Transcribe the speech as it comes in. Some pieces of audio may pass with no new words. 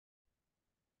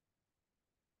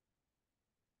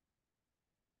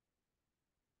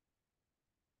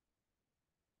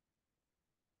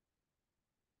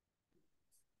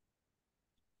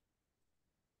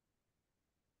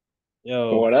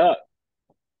Yo, What up?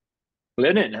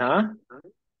 Linen, huh?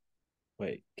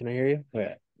 wait, can I hear you?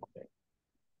 Wait,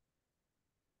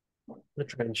 I'm gonna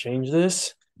try and change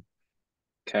this.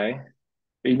 Okay. Are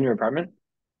you in your apartment?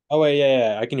 Oh wait,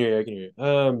 yeah, I can hear you. I can hear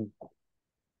you.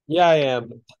 Yeah, I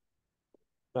am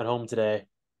at home today,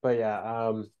 but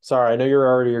yeah, sorry, I know you're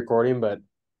already recording, but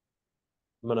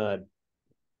I'm gonna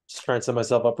just try and set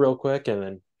myself up real quick, and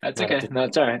then That's might have okay. to No,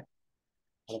 it's all right.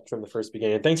 from the first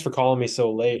beginning. Thanks for calling me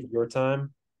so late. Your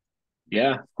time?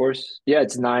 Yeah, of course. Yeah,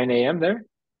 it's 9 a.m. there.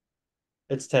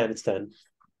 It's 10. It's 10.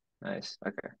 Nice.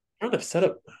 Okay. Trying to set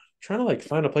up, trying to like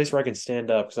find a place where I can stand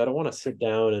up because I don't want to sit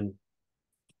down and.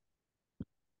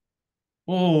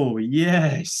 Oh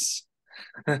yes,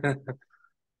 is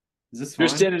this You're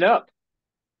fine? standing up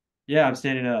Yeah, I'm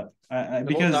standing up. I the whole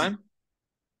because time?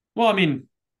 Well, I mean,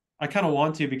 I kind of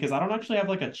want to because I don't actually have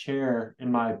like a chair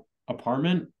in my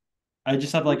apartment. I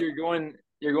just have Well, like,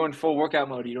 you're going full workout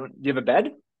mode. Do you have a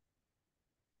bed?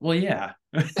 well, yeah,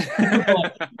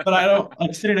 but I don't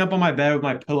like sitting up on my bed with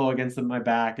my pillow against my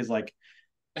back is like,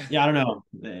 yeah, I don't know.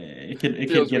 It could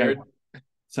Feels get out. weird.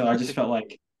 So I just felt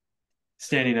like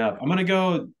standing up. I'm gonna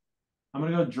go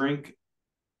drink.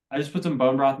 I just put some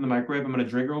bone broth in the microwave. I'm gonna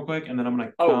drink real quick, and then I'm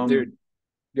gonna Oh, come. dude,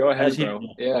 go I just ahead, heat it bro.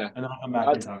 up, Yeah, and then I'll come back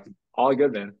and that's talk to you. all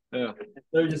good, man. Yeah.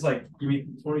 They're just like, give me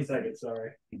 20 seconds.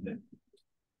 Sorry.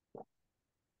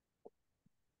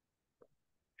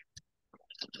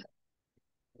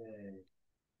 Hey.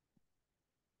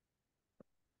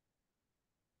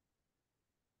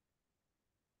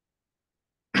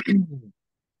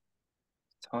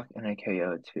 Talk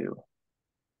NIKO too.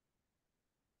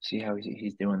 See how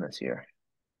he's doing this year.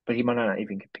 But he might not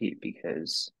even compete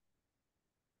because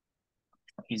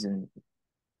he's in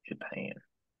Japan.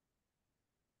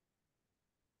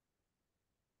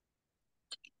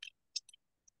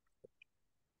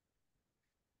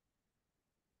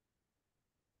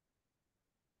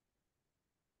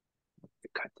 To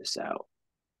cut this out.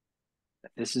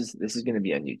 This is going to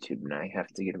be on YouTube, and I have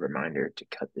to get a reminder to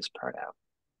cut this part out.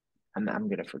 I'm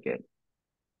gonna forget.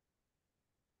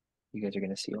 You guys are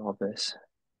gonna see all this.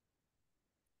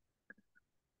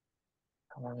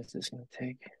 How long is this gonna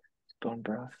take? It's bone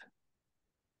broth.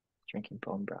 Drinking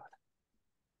bone broth.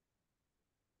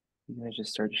 You're gonna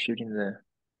just start shooting the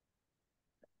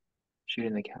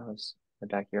cows in the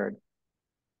backyard.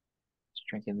 Just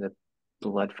drinking the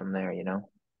blood from there.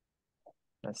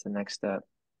 That's the next step.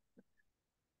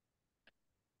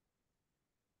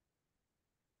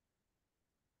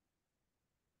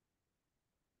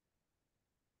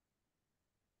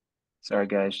 Sorry,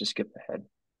 guys. Just skip ahead.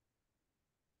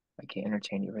 I can't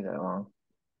entertain you for that long.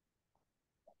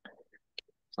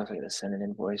 Looks like I gotta send an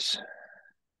invoice.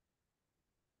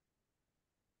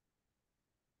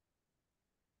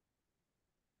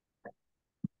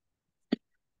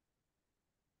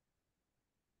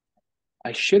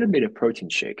 I should have made a protein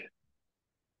shake.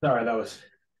 Sorry, it's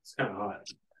kind of hot.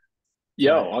 Yo,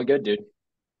 Sorry. all good, dude.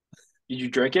 Did you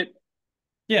drink it?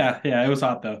 Yeah, it was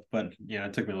hot though, but yeah,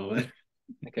 it took me a little bit.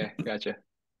 Okay, gotcha.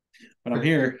 But I'm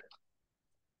here.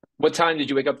 What time did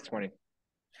you wake up this morning?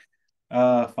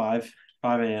 5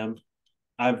 a.m.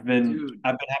 I've been Dude,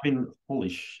 I've been having holy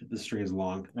shit, this string is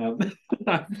long.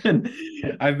 I've been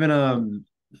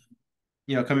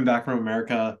coming back from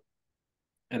America,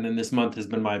 and then this month has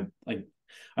been my like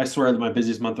I swear that my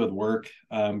busiest month with work.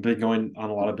 Been going on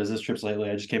a lot of business trips lately.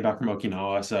 I just came back from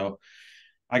Okinawa, so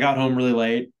I got home really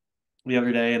late the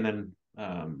other day, and then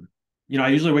I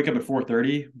usually wake up at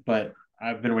 4:30, but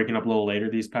I've been waking up a little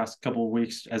later these past couple of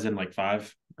weeks, as in like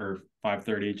 5 or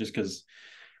 5:30, just because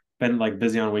been like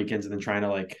busy on weekends and then trying to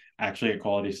like actually get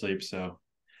quality sleep. So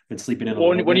been sleeping in a little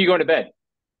when are bit. you going to bed?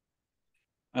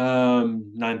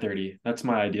 9:30. That's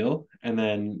my ideal. And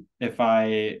then if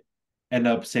I end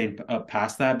up staying up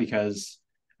past that because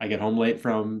I get home late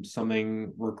from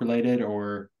something work related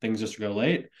or things just go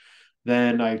late,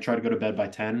 then I try to go to bed by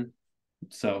 10.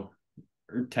 So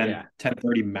or Yeah,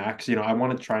 10:30 max. I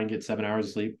want to try and get 7 hours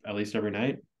of sleep at least every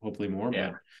night, hopefully more,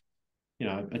 yeah.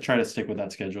 but I try to stick with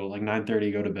that schedule. Like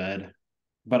 9:30 go to bed,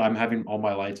 but I'm having all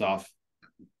my lights off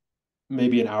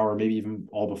maybe an hour, maybe even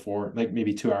all before, like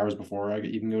maybe 2 hours before I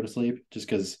even go to sleep, just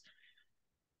because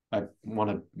I want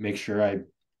to make sure I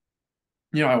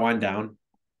wind down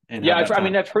and Yeah, have that I time.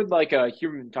 mean, I've heard like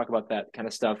human talk about that kind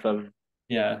of stuff of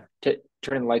Yeah.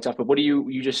 turning the lights off. But what do you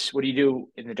do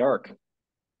in the dark?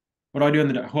 What do I do in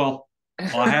the dark? Well,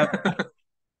 I have.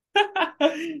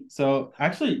 So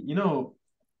actually,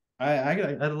 I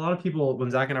had a lot of people when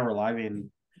Zach and I were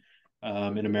living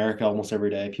in America almost every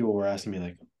day. People were asking me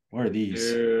like, "What are these?"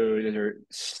 Dude, those are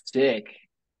sick.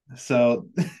 So,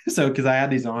 so because I had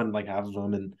these on like half of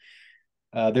them, and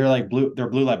They're like blue. They're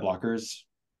blue light blockers.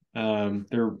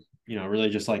 They're really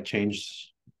just like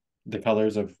change the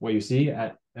colors of what you see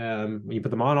at when you put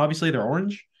them on. Obviously, they're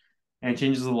orange and it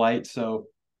changes the light. So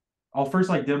I'll first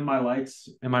like dim my lights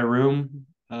in my room.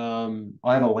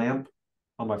 I have a lamp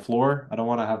on my floor. I don't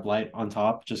want to have light on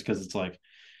top just because it's like,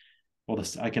 well,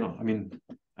 this I mean,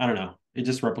 I don't know. It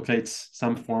just replicates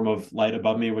some form of light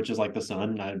above me, which is like the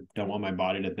sun. I don't want my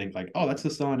body to think like, oh, that's the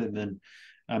sun, and then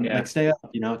Yeah. like stay up.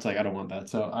 It's like I don't want that.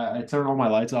 So I turn all my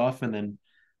lights off and then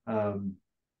um,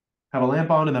 have a lamp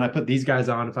on, and then I put these guys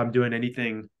on if I'm doing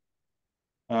anything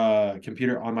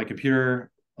computer on my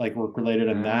computer, like work related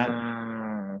and that.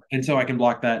 Mm, And so I can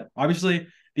block that. Obviously,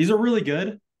 these are really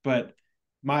good, but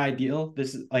my ideal,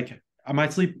 this is like I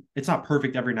might sleep, it's not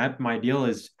perfect every night, but my ideal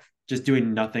is just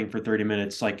doing nothing for 30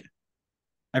 minutes, like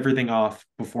everything off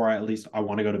before I at least I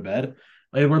want to go to bed.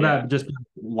 Like where yeah. that just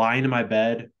lying in my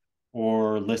bed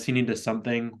or listening to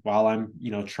something while I'm,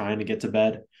 trying to get to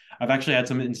bed. I've actually had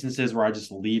some instances where I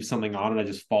just leave something on and I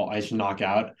just knock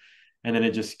out and then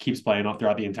it just keeps playing off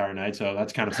throughout the entire night. So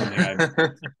that's kind of something I've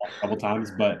a couple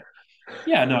times, but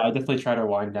yeah, no, I definitely try to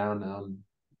wind down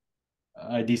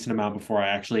a decent amount before I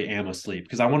actually am asleep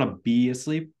because I want to be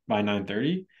asleep by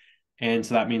 9:30, and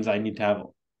so that means I need to have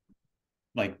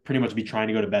like pretty much be trying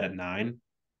to go to bed at 9.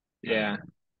 Yeah.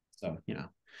 Um, so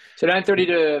So 9:30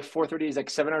 to 4:30 is like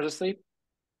 7 hours of sleep.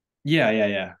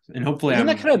 yeah, and hopefully Isn't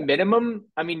that I'm kind of minimum?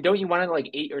 I mean, don't you want it like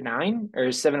 8 or 9, or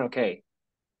is 7 okay?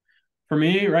 for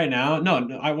me right now.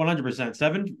 No, I 100%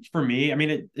 7 for me. I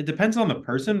mean, it depends on the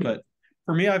person, but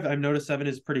for me, I've noticed 7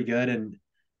 is pretty good,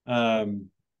 um,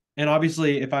 and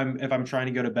obviously if I'm trying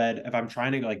to go to bed, if I'm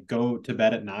trying to like go to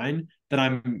bed at 9, then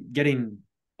I'm getting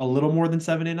a little more than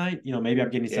 7 at night. Maybe I'm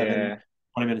getting seven, Yeah.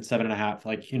 20 minutes, 7.5,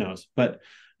 like who knows. But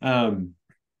um,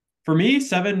 for me,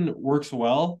 7 works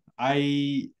well.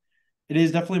 It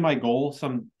is definitely my goal.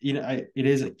 It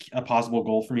is a possible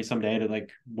goal for me someday to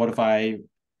like, what if I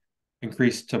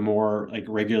increase to more like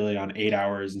regularly on 8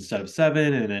 hours instead of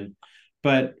 7, and then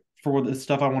but for the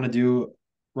stuff I want to do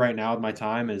right now with my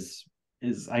time is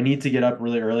I need to get up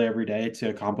really early every day to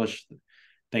accomplish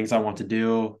things I want to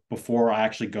do before I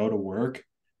actually go to work,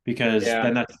 because Yeah.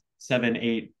 then that's 7,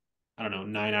 8, I don't know,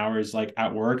 9 hours like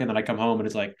at work, and then I come home and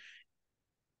it's like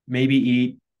maybe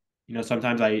eat.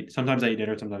 Sometimes I eat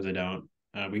dinner, sometimes I don't.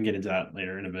 We can get into that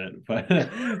later in a bit, but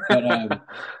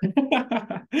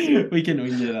we can get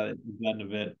into that in a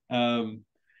bit.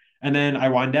 And then I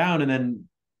wind down, and then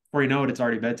before you know it, it's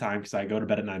already bedtime because I go to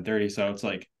bed at 9:30. So it's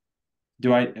like,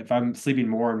 if I'm sleeping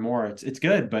more and more, it's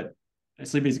good, but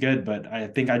sleeping is good, but I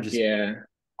think I just Yeah.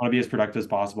 want to be as productive as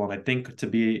possible, and I think to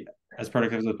be as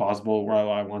productive as possible where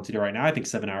I want to do right now, I think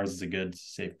 7 hours is a good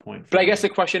safe point But for I guess me.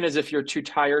 the question is if you're too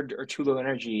tired or too low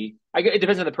energy. It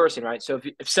depends on the person, right? So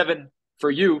if 7 for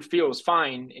you feels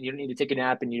fine and you don't need to take a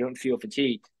nap and you don't feel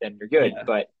fatigued, then you're good. Yeah,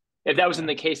 But if that wasn't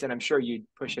yeah. the case, then I'm sure you'd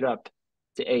push it up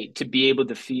to 8 to be able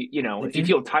to feel, I if you think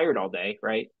feel tired all day,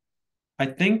 right? I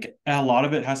think a lot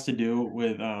of it has to do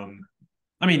with I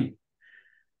mean,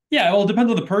 yeah, well, it depends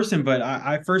on the person, but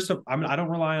I don't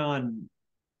rely on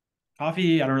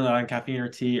coffee. I don't rely on caffeine or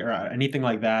tea or anything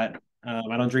like that.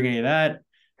 I don't drink any of that.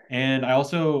 And I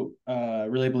also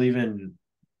really believe in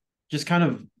just kind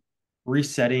of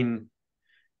resetting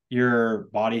your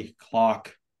body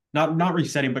clock. Not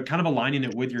resetting, but kind of aligning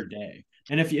it with your day.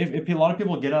 And if a lot of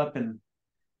people get up and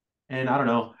I don't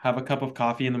know, have a cup of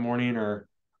coffee in the morning or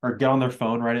get on their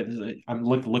phone, right? I'm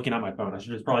looking at my phone. I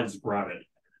should just probably just grab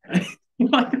it.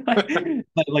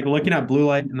 like looking at blue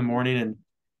light in the morning,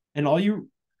 and all you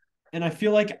and I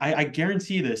feel like I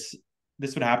guarantee this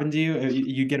would happen to you.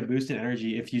 You get a boost in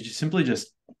energy if you just simply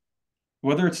just,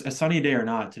 whether it's a sunny day or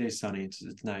not. Today's sunny, it's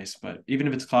nice, but even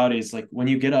if it's cloudy, it's like when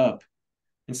you get up,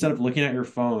 instead of looking at your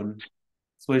phone,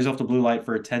 display yourself to blue light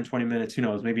for 10, 20 minutes, who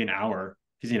knows, maybe an hour.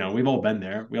 Because we've all been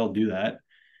there. We all do that,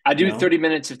 I you do know. 30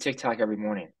 minutes of TikTok every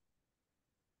morning.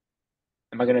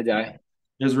 Am I gonna Yeah. die?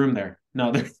 There's room there.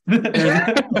 No, there's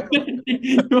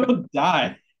you will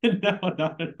die. No,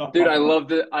 not at Dude, I all. love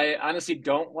that. I honestly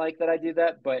don't like that I do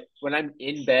that, but when I'm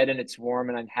in bed and it's warm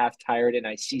and I'm half tired and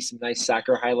I see some nice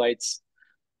soccer highlights,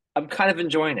 I'm kind of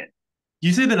enjoying it.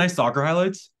 You say the nice soccer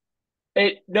highlights?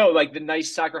 No, like the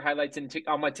nice soccer highlights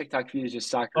on my TikTok feed is just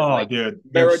soccer, Oh, like dude,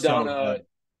 they're so Maradona. good.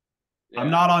 I'm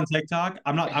Yeah, not on TikTok.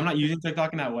 I'm not using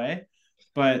TikTok in that way,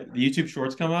 but the YouTube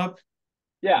shorts come up.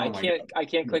 yeah. Oh my I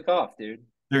can't god. click off, dude.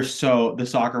 The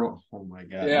soccer. Oh my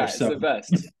god, Yeah, it's the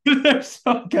best. they're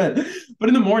so good. But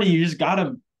in the morning, you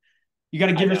gotta I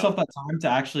give know. yourself that time to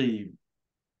actually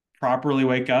properly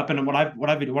wake up. And what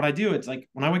I do, it's like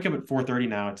when I wake up at 4:30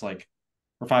 now, it's like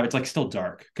or 5, it's like still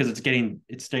dark because it's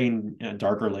staying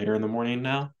darker later in the morning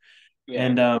now. Yeah.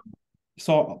 And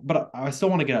so, but I still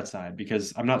want to get outside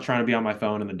because I'm not trying to be on my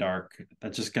phone in the dark.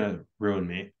 That's just gonna ruin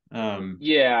me.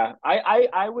 Yeah.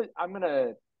 I would, I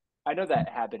know that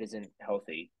habit isn't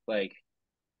healthy. Like,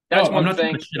 that's Oh, I'm one not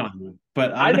trying to thing. shit on you,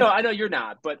 but I don't I know you're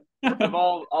not, but of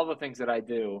know. all the things that I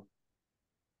do,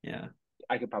 Yeah.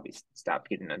 I could probably stop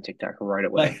getting on TikTok right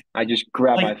away. Like I just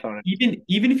grab my like phone.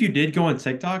 even if you did go on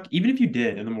TikTok, even if you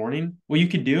did in the morning, what you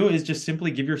could do is just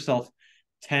simply give yourself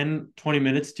 10-20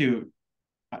 minutes to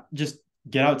just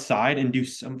get outside and do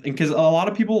something because a lot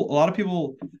of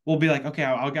people will be like, okay,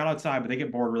 I'll get outside, but they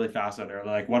get bored really fast out there.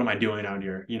 They're like, what am I doing out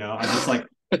here? I'm just like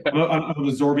I'm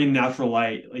absorbing natural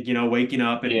light, like waking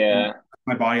up and Yeah.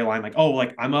 my body aligned, like, oh,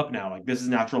 like I'm up now, like this is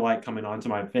natural light coming onto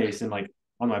my face and like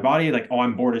on my body, like, oh,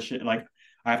 I'm bored as shit, like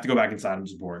I have to go back inside, I'm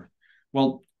just bored.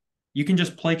 Well, you can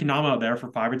just play Kendama out there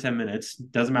for 5 or 10 minutes.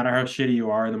 Doesn't matter how shitty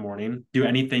you are in the morning. Do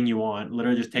anything you want.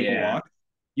 Literally just take a Yeah. walk.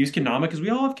 Use Kendama because we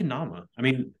all have Kendama. I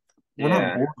mean, we're not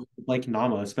Yeah. bored with like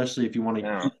Kendama, especially if you want to. No.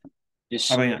 I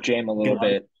Just mean, jam a little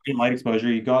bit. get light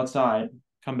exposure. You go outside,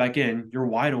 come back in. You're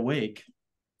wide awake.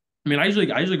 I mean, I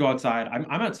usually go outside. I'm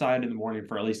outside in the morning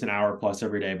for at least an hour plus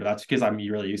every day, but that's because I'm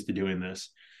really used to doing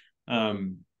this.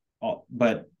 Um,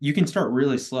 but you can start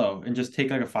really slow and just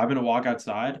take like a 5 minute walk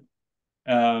outside,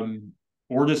 um,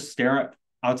 or just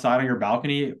outside on your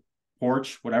balcony,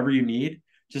 porch, whatever you need,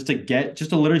 just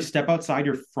to literally step outside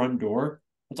your front door.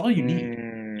 That's all you need,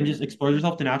 and Mm, just expose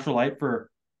yourself to natural light for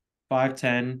 5,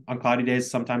 10 on cloudy days,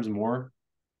 sometimes more.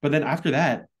 But then after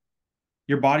that,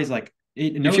 your body's like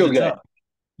it you knows feel it's good. up.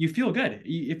 You feel good.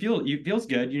 It feels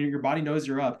good. Your body knows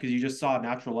you're up because you just saw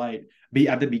natural light be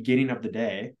at the beginning of the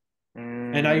day,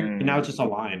 and now Mm, it's just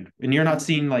aligned, and you're not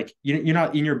seeing like you're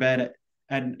not in your bed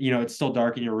and it's still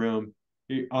dark in your room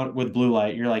with blue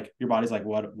light. You're like your body's like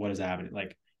what is happening?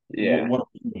 Like yeah. what are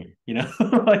we doing?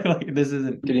 Like this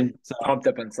isn't Getting so pumped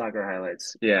up on soccer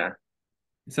highlights. Yeah.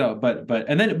 but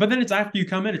then it's after you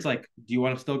come in. It's like, do you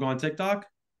want to still go on TikTok?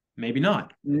 Maybe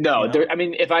not. You No, know, I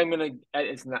mean, if I'm gonna,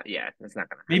 it's not. Yeah, it's not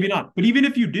gonna maybe happen. not. But even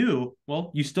if you do,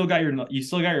 well, you still got your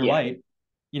Yeah, light.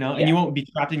 And you yeah, won't be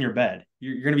trapped in your bed.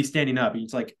 You're going to be standing up.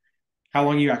 It's like, how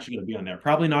long are you actually going to be on there?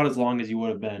 Probably not as long as you would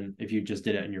have been if you just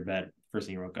did it in your bed first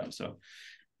thing you woke up. So,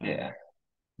 yeah. um,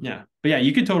 yeah, but yeah,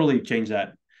 you could totally change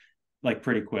that like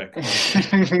pretty quick,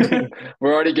 honestly.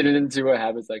 We're already getting into what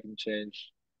habits I can change.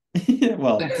 Yeah,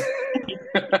 well,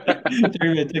 TikTok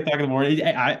in the morning.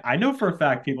 I know for a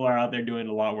fact people are out there doing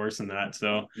a lot worse than that.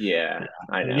 So, Yeah, yeah,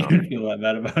 I I don't know. even feel that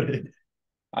bad about it.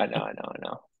 I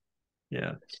know.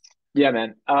 Yeah, Yeah,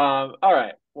 man. All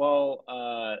right. Well,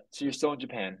 so you're still in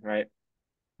Japan, right?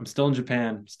 I'm still in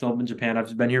Japan. Still in Japan.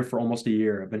 I've been here for almost a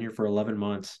year. I've been here for 11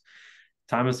 months.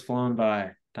 Time has flown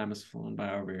by. Time has flown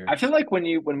by over I here. feel like when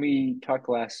we talked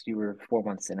last, you were 4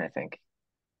 months in, I think.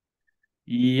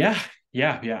 Yeah,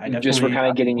 yeah. You just were kind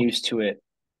of getting used to it.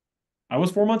 I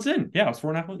was 4 months in. Yeah, I was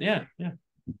 4.5 months. Yeah, yeah.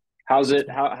 How's That's it?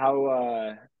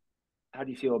 How do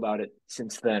you feel about it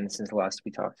since then, since the last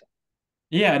we talked?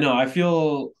 yeah. No, I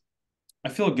feel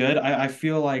good. I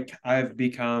feel like I've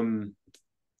become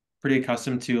pretty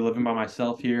accustomed to living by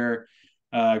myself here.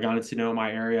 Gotten to know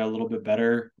my area a little bit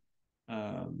better.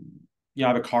 Um, yeah,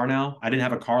 I have a car now. I didn't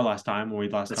have a car last time when we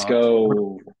last Let's talked.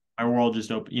 go. My world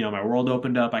just opened. My world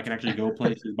opened up. I can actually go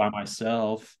places by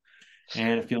myself,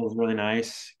 and it feels really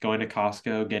nice going to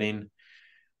Costco, getting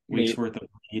weeks Meet. worth of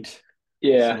meat. So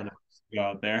Yeah, nice to go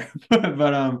out there.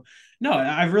 But no,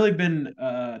 I've really been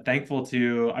thankful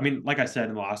to, I mean, like I said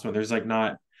in the last one, there's like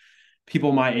not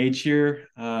people my age here.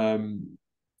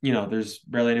 There's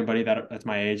barely anybody that's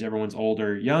my age. Everyone's old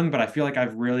or young, but I feel like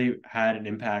I've really had an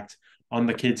impact on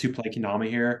the kids who play Kendama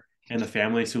here and the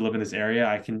families who live in this area.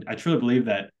 I truly believe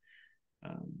that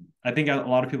I think a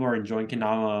lot of people are enjoying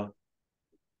Kendama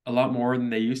a lot more than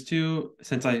they used to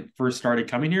since I first started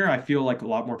coming here. I feel like a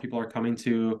lot more people are coming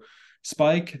to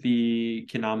Spike, the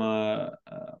Kendama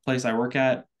place I work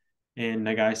at in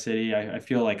Nagai City. I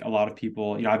feel like a lot of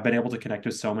people, I've been able to connect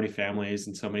with so many families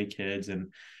and so many kids,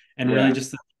 and really yeah.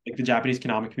 just like the Japanese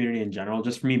Kendama community in general.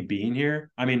 Just for me being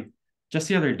here, I mean, just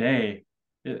the other day,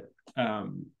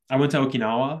 I went to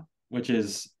Okinawa, which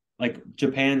is like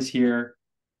Japan's here,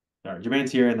 and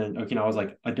then Okinawa's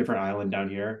like a different island down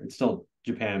here. It's still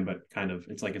Japan, but kind of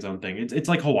it's like its own thing. It's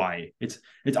like Hawaii. It's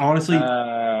honestly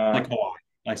Uh, like Hawaii.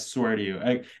 I swear to you. If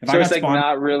I so it's got like spawned,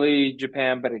 not really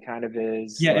Japan, but it kind of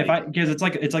is. yeah, if Like, I because it's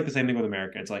like the same thing with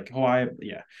America. It's like Hawaii,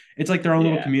 yeah. It's like their own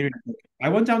little yeah. community. I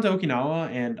went down to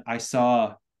Okinawa and I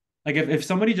saw like if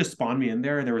somebody just spawned me in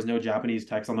there and there was no Japanese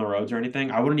text on the roads or anything,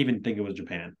 I wouldn't even think it was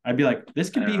Japan. I'd be like, this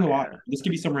could be Oh Hawaii. yeah. This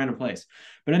could be some random place.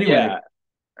 But anyway, Yeah.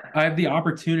 I have the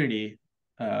opportunity,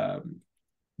 um,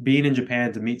 being in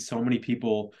Japan, to meet so many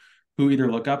people who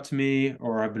either look up to me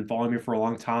or have been following me for a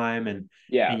long time,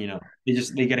 Yeah. and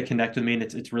they get to connect with me, and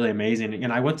it's really amazing.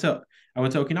 And I went to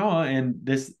Okinawa, and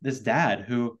this dad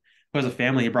who has a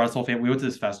family, he brought his whole family. We went to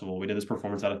this festival. We did this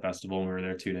performance at a festival, and we were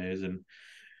there 2 days. And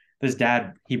this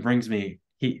dad, he brings me,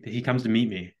 he comes to meet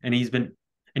me, and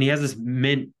he has this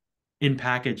mint in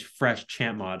package fresh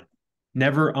champ mod,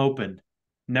 never opened,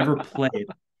 never played.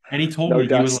 And No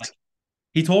dust.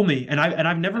 he told me, and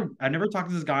I've never talked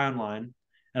to this guy online,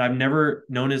 and I've never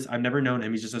known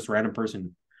him. He's just this random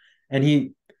person. And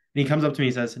he comes up to me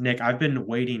and says, Nick, I've been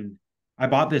waiting. I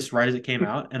bought this right as it came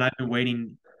out, and I've been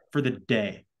waiting for the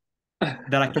day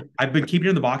that I've been keeping it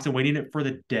in the box and waiting it for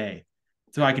the day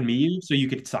so I can meet you so you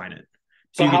could sign it.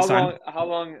 So So you could how sign long it. how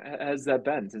long has that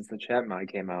been since the chat mod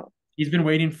came out? He's been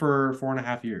waiting for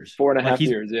 4.5 years. Four and a Like half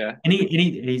years, yeah.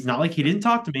 he's not like he didn't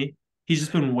talk to me. He's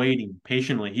just been waiting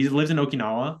patiently. He lives in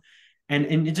Okinawa, and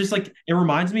it just like it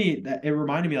reminded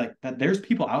me like that there's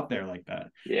people out there like that.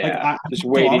 Like Yeah. I Just talked to a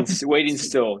lot waiting, of people. waiting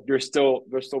still. They're still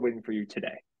waiting for you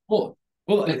today. Well,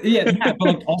 yeah, that, but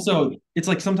like also, it's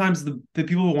like sometimes the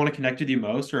people who want to connect with you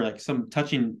most are like some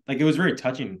touching. Like it was very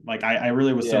touching. Like I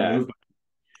really was so Yeah. moved,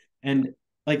 and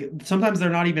like sometimes they're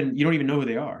not even you don't even know who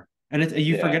they are, and it's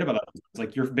you Yeah. forget about that. It's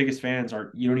like your biggest fans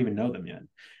are you don't even know them yet,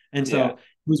 and so Yeah. it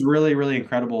was really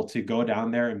incredible to go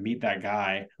down there and meet that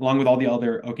guy along with all the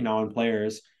other Okinawan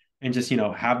players. And just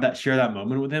have that share that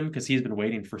moment with him because he's been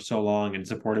waiting for so long and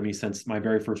supported me since my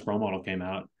very first pro model came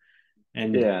out.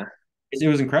 And Yeah. it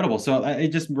was incredible. So it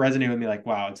just resonated with me like,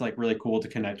 wow, it's like really cool to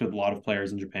connect with a lot of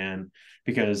players in Japan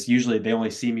because usually they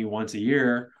only see me once a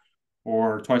year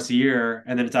or twice a year,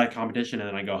 and then it's at a competition, and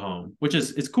then I go home, which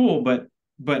is it's cool, but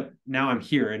now I'm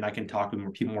here and I can talk with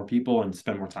more people and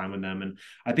spend more time with them, and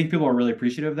I think people are really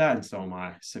appreciative of that, and so am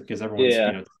I, so, because everyone's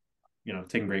Yeah.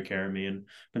 taking great care of me and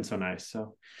been so nice.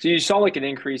 So So you saw like an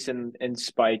increase in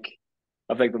spike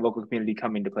of like the local community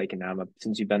coming to play Kendama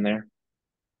since you've been there.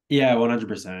 yeah,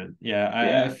 100%. Yeah, I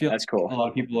Yeah, feel that's like cool. a lot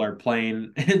of people are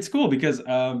playing. It's cool because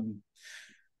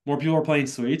more people are playing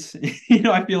suites.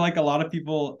 I feel like a lot of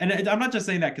people, and I'm not just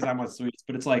saying that because I'm on suites,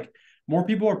 but it's like more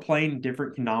people are playing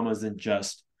different kinamas than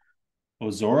just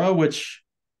Ozora, which,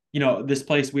 this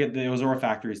place, we have the Ozora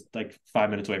factory is like 5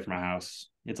 minutes away from my house.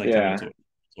 It's like 10 minutes Yeah.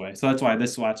 away. So that's why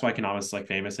Kendama is like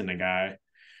famous in Nagai.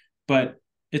 But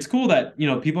it's cool that,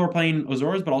 people are playing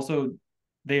Ozoras, but also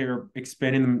they're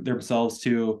expanding themselves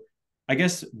to, I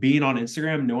guess, being on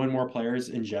Instagram, knowing more players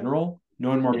in general,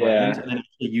 knowing more brands, Yeah. and then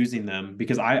actually using them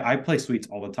because I play suites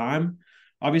all the time,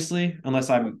 obviously, unless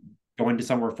I'm going to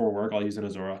somewhere for work, I'll use an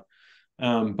Ozora.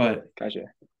 But Gotcha.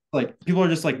 like people are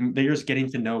just like they're just getting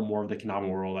to know more of the Konami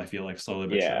world, I feel like slowly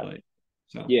but Yeah. surely.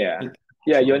 So Yeah.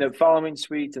 Yeah. it's You end fun. up following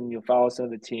suites and you'll follow some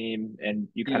of the team and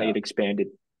you kind of Yeah, get expanded.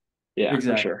 Yeah, for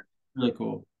exactly. sure. Really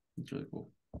cool. It's really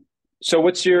cool. So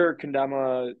what's your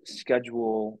Kendama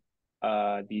schedule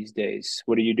these days?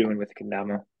 What are you doing with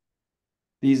Kendama?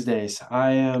 These days,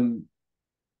 I am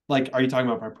like, are you talking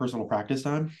about my personal practice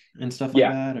time and stuff like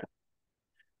Yeah. that?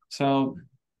 So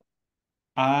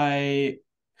I,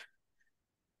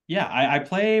 yeah, I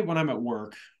play when I'm at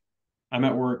work. I'm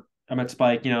at work. I'm at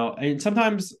Spike. And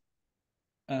sometimes,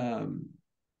 um,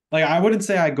 like I wouldn't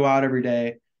say I go out every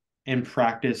day and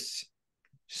practice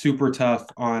super tough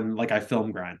on like I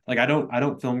film grind. Like I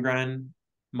don't film grind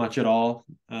much at all.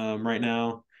 Right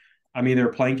now, I'm either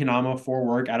playing Kendama for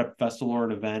work at a festival or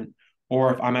an event,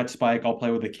 or if I'm at Spike, I'll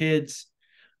play with the kids.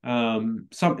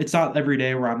 It's not every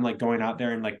day where I'm like going out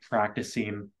there and like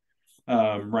practicing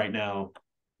right now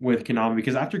with Kendama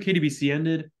because after KWC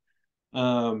ended,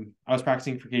 I was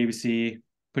practicing for KWC,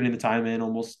 putting the time in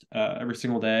almost every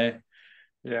single day,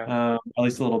 Yeah. at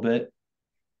least a little bit.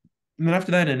 And then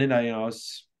after that ended, I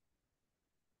was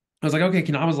like, okay,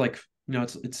 Kendama's like,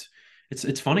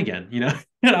 it's fun again, and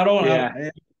Yeah.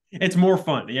 it's more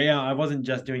fun. Yeah, I wasn't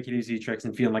just doing KWC tricks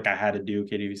and feeling like I had to do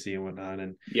KWC and whatnot,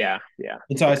 Yeah. Yeah.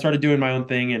 and so I started doing my own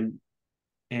thing,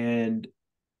 and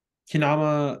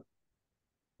Kendama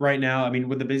right now, I mean,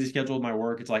 with the busy schedule of my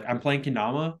work, it's like I'm playing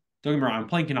Kendama. Don't get me wrong, I'm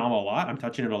playing Kendama a lot. I'm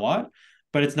touching it a lot,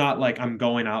 but it's not like I'm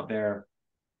going out there and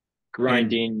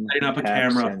Grinding setting up a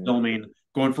packs camera, and filming,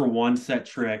 going for one set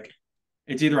trick.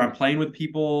 It's either I'm playing with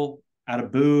people at a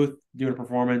booth, doing a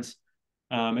performance.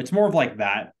 It's more of like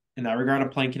that in that regard. I'm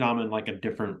playing Kendama in like a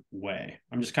different way.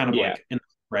 I'm just kind of yeah. like in the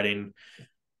spreading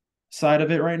side of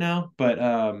it right now, but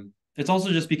it's also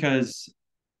just because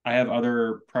I have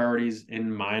other priorities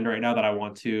in mind right now that I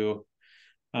want to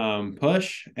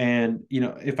push. And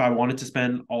if I wanted to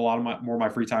spend a lot of my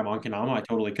free time on Kendama, I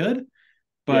totally could. Yeah.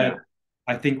 But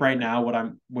I think right now what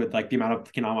I'm with like the amount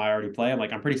of Kendama I already play, I'm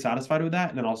like I'm pretty satisfied with that.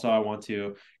 And then also I want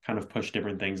to kind of push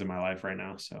different things in my life right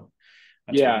now. So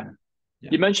that's Yeah. fun. Yeah.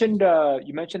 You mentioned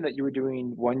that you were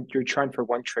doing you're trying for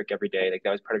one trick every day. Like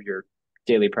that was part of your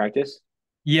daily practice.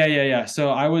 Yeah. So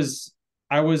are you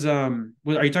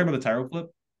talking about the Tyro flip?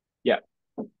 Yeah.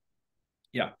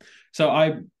 Yeah. So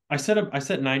I set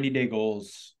 90-day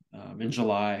goals in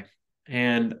July,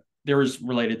 and there was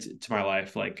related to my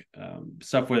life, like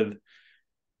stuff with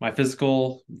my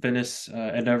physical fitness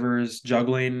endeavors,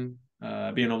 juggling,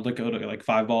 being able to go to like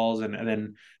five balls, and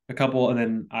then and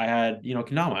then I had,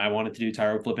 Kendama. I wanted to do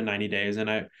Tyro flip in 90 days, and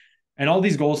all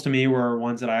these goals to me were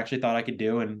ones that I actually thought I could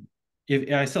do. And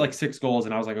if I set like six goals,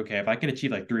 and I was like, okay, if I can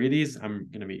achieve like three of these, I'm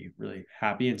gonna be really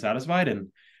happy and satisfied.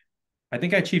 And I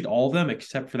think I achieved all of them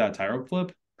except for that Tyro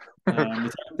flip. The Tyro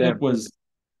flip Damn. was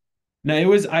no, it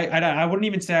was I wouldn't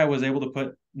even say I was able to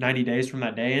put 90 days from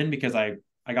that day in because I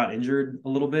got injured a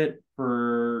little bit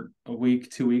for a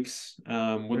week, 2 weeks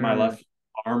with my Mm, left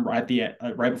arm right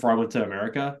before I went to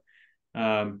America.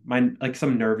 My like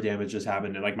some nerve damage just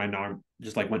happened and like my arm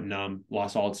just like went numb,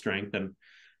 lost all its strength, and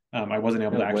I wasn't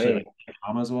able no to actually like way.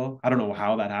 calm as well. I don't know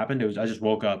how that happened. It was I just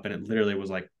woke up and it literally was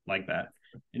like that.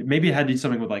 Maybe it had to do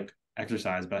something with like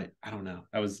exercise, but I don't know.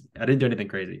 I didn't do anything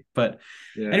crazy. But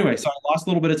Yeah. anyway, so I lost a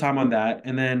little bit of time on that,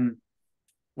 and then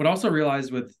what I also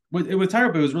realized with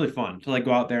Tyrope, it was really fun to like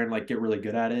go out there and like get really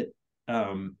good at it.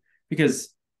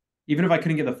 Because even if I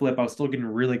couldn't get the flip, I was still getting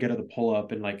really good at the pull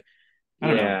up and like I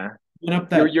don't know,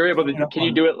 Yeah. You're able to picking up can you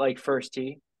on do it like first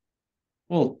tee?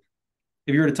 well,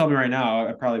 if you were to tell me right now,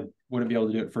 I probably wouldn't be able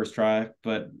to do it first try,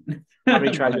 but How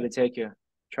many tries but would it take you?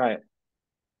 Try it.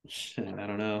 shit, I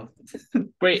don't know.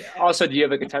 Wait, also do you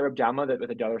have like a type Jama that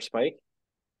with a dollar spike?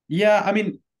 Yeah, I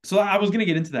mean, so I was gonna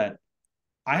get into that.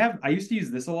 I used to use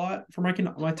this a lot for my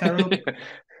tightrope,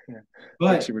 Yeah.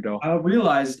 Like but super dull. I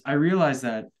realized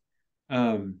that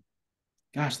um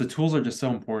gosh, the tools are just so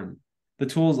important. The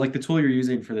tools, like the tool you're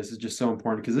using for this is just so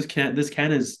important because this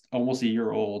can is almost a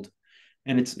year old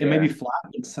and it may be Yeah.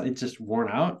 flat, it's just worn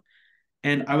out.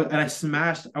 And I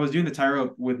smashed, I was doing the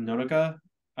tightrope with Nonoka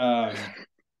um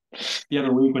the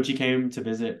other week when she came to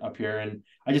visit up here, and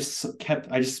I just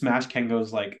smashed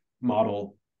Kengo's like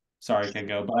model. Sorry,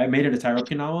 Kengo, but I made it a tightrope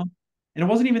Kendama. And it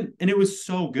wasn't even, and it was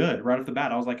so good right off the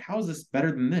bat. I was like, how is this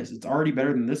better than this? It's already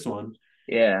better than this one.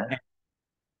 Yeah.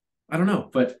 I don't know,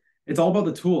 but it's all about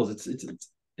the tools.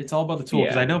 It's all about the tool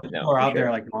because I Yeah. know No, people are for out there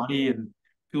sure. like Ronnie and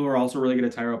people are also really good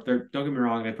at tire up there. Don't get me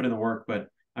wrong, they put in the work, but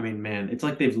I mean, man, it's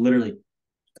like they've literally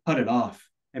cut it off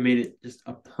and made it just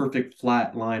a perfect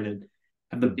flat line and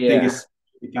have the Yeah. biggest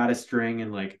goddess string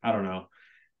and like I don't know.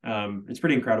 It's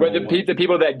pretty But incredible what. the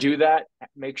people that do that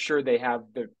make sure they have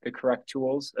the correct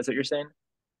tools. That's what you're saying?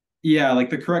 Yeah, like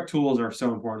the correct tools are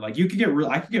so important. Like I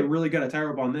could get really good at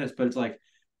tire up on this, but it's like,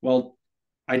 well,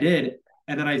 I did,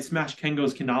 and then I smashed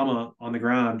Kengo's Kendama on the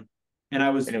ground, and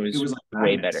And it it was was like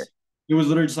way better. magnets. It was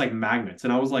literally just like magnets,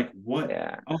 and I was like, what?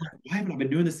 Yeah. I was like, why haven't I been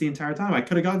doing this the entire time? I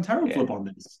could have gotten tire Yeah. flip on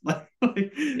this.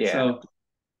 Yeah. So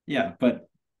yeah, but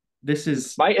this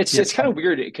is My yeah, it's kind of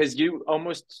weird because you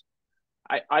almost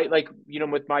I like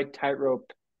with my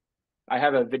tightrope. I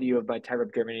have a video of my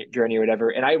tightrope journey or whatever,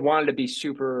 and I wanted to be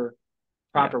super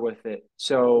yeah. proper with it.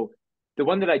 So the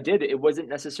one that I did, it wasn't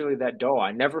necessarily that dull.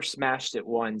 I never smashed it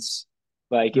once.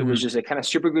 Like it was Mhm. just a kind of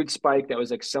super glued spike that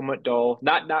was like somewhat dull,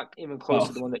 not even close Oh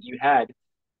to the one that you had.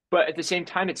 But at the same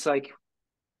time, it's like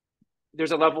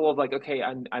there's a level of like, okay,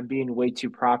 I'm being way too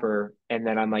proper, and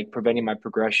then I'm like preventing my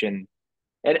progression.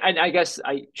 And I guess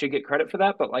I should get credit for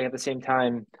that, but like at the same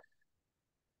time,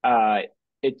 uh,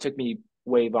 it took me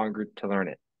way longer to learn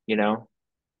it. You know?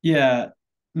 yeah,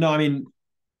 no, I mean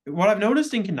what I've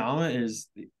noticed in Kendama is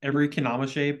every Kendama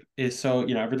shape is so,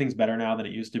 everything's better now than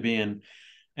it used to be.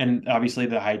 And obviously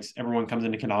the heights, everyone comes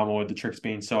into Kendama with the tricks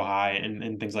being so high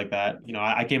and things like that.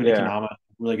 I came into Yeah. Kendama,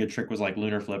 really good trick was like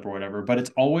lunar flip or whatever. But it's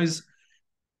always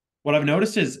what I've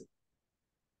noticed is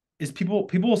people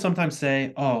will sometimes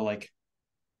say, oh, like,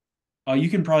 oh, you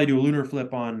can probably do a lunar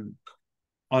flip on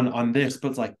this, but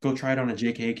it's like go try it on a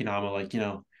JK Kendama, like,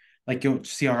 like go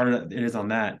see how hard it is on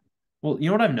that. Well, you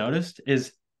know what I've noticed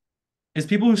is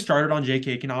people who started on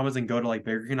JK Kenamas and go to like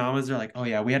bigger Kenamas, they're like, oh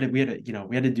yeah, we had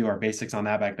to do our basics on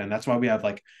that back then. That's why we have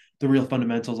like the real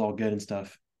fundamentals all good and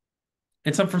stuff.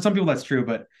 And for some people that's true,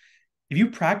 but if you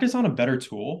practice on a better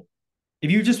tool,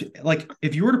 if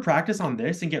you were to practice on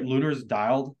this and get lunars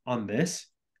dialed on this,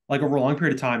 like over a long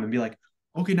period of time and be like,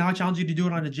 okay, now I challenge you to do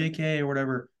it on a JK or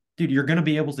whatever, dude, you're gonna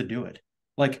be able to do it.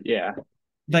 Like Yeah.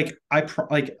 like I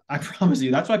promise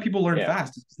you, that's why people learn Yeah,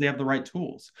 fast, is because they have the right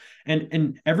tools.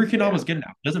 And every kendama yeah, is good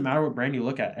now. It doesn't matter what brand you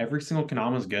look at. Every single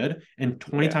kendama is good and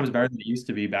 20 yeah, times better than it used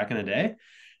to be back in the day.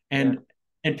 yeah,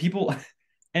 And people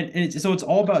so it's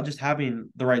all about just having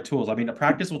the right tools. I mean, a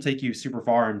practice will take you super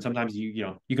far, and sometimes you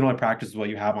can only practice with what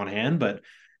you have on hand. But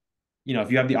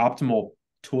if you have the optimal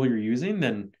tool you're using,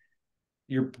 then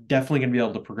you're definitely going to be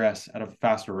able to progress at a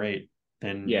faster rate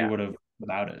than you yeah. would have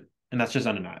without it. And that's just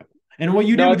undeniable. And what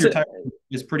you did No, with it's your a tire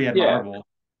is pretty yeah, admirable.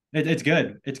 It's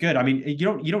good. It's good. I mean, you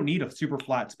don't need a super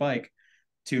flat spike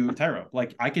to tie rope.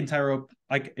 Like I can tie rope,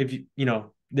 like if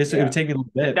this, it would yeah. take me a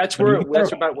little bit, That's but you where can tie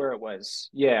that's rope. about where it was.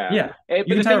 Yeah. Yeah, you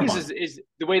But can the tie thing rope is, on is it. is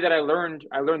the way that I learned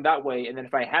that way, and then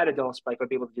if I had a dull spike, I'd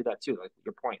be able to do that too. Like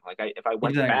your point, like if I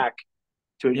went Exactly. back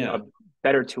to a Yeah.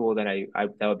 better tool, then I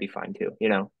that would be fine too.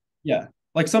 Yeah.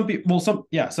 Like some people, well,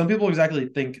 some people exactly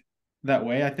think that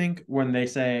way. I think when they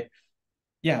say,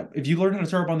 yeah, if you learn how to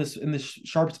tie rope on this in this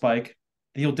sharp spike,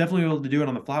 then you'll definitely be able to do it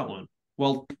on the flat one.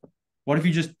 Well, what if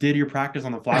you just did your practice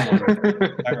on the flat one before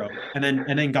gyro, and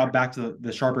then got back to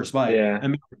the sharper spike Yeah,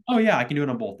 and oh yeah, I can do it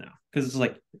on both now because it's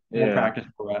like more yeah, practice,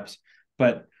 more reps.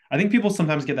 But I think people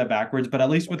sometimes get that backwards. But at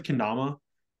least with Kendama,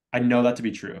 I know that to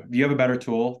be true. If you have a better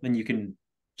tool, then you can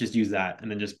just use that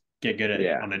and then just get good at it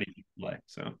yeah. on any play.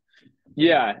 So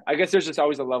yeah, Yeah, I guess there's just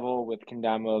always a level with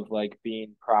Kendama of like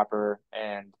being proper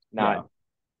and not yeah,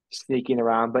 sneaking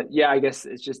around. But yeah, I guess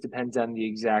it just depends on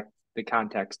the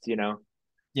context.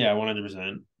 yeah,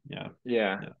 100%. Yeah,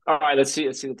 Yeah. yeah. All right, let's see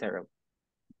the tarot.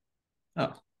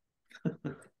 Oh,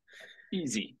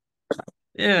 Easy.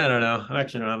 yeah. I don't know. I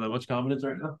actually don't have that much confidence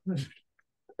right now.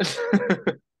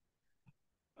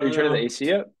 Are I you don't turning the know.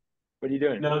 AC up? What are you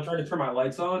doing? Now I'm trying to turn my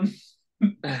lights on.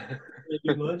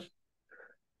 Too much.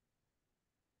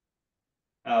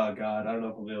 Oh God, I don't know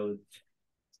if we'll be able to.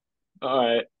 All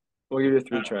right. We'll give you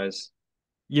three Uh, tries.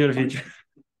 you know, feature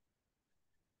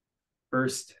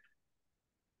first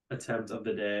attempt of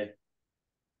the day.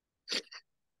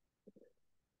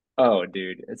 Oh,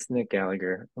 dude, it's Nick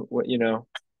Gallagher.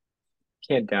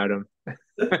 Can't doubt him.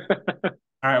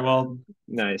 All right, well,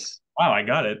 Nice. wow, I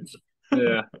got it.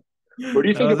 Yeah. What do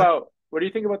you That think was it. about what do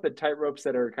you think about the tight ropes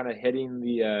that are kind of hitting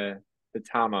the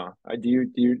tama? Do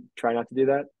you try not to do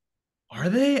that? Are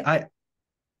they?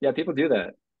 Yeah, people do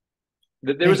that.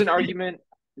 There They was an hit. argument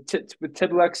with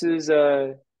Tiblex's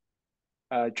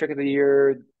trick of the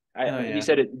year. Oh He yeah,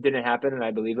 said it didn't happen, and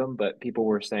I believe him. But people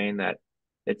were saying that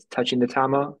it's touching the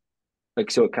tama,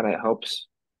 like so it kind of helps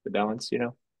the balance.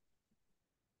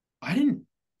 I didn't.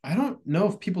 I don't know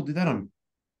if people do that on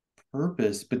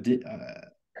purpose, but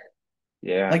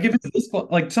Yeah, like if it's this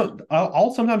like so,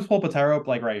 I'll sometimes pull up a tie rope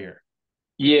like right here.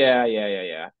 yeah, yeah, yeah,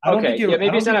 yeah. I don't think Okay, it. yeah, I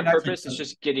maybe don't it's not think on it actually. purpose. It's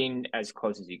just getting as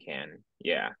close as you can.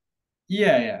 Yeah,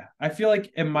 Yeah, yeah. I feel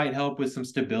like it might help with some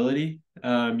stability.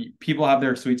 People have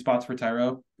their sweet spots for tie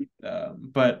rope,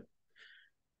 but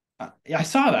I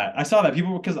saw that. I saw that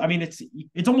people because I mean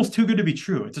it's almost too good to be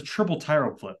true. It's a triple tie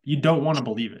rope flip. You don't want to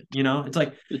believe it.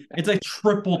 It's a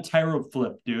triple tie rope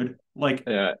flip, dude. Like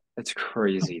yeah, that's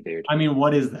crazy, dude. I mean,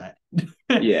 what is that?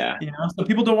 Yeah. So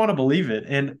people don't want to believe it,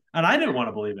 and I didn't want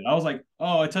to believe it. I was like,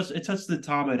 oh, it touched the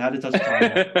Tama. It had to touch the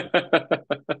Tama.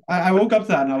 I woke up to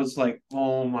that and I was like,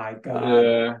 oh my god.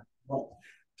 Yeah,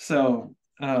 So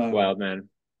wild man.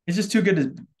 it's just too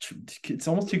good it's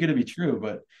almost too good to be true.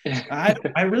 But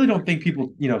I really don't think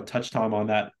people touch Tom on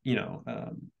that.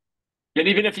 And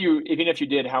even if you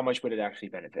did, how much would it actually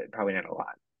benefit? Probably not a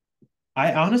lot.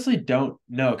 I honestly don't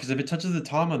know because if it touches the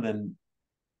Tama, then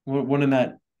wouldn't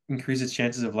that increase its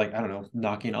chances of like I don't know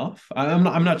knocking off?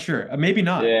 I'm not sure. Maybe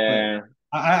not, but Yeah,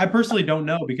 I personally don't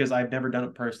know because I've never done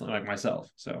it personally like myself.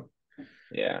 So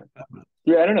yeah, I don't know.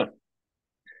 yeah. I don't know.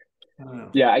 I don't know.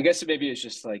 Yeah, I guess maybe it's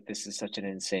just like this is such an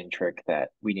insane trick that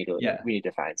we need to Yeah, we need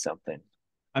to find something.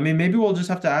 I mean maybe we'll just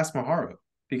have to ask Maharu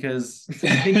because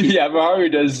I think Yeah,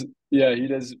 Maharu does. Yeah, he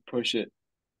does push it.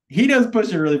 he does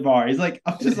push it really far. He's like,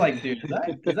 I'm just like, dude,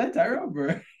 is that Tyro,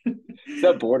 bro? It's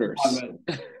that Come on, borders. man.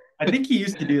 I think he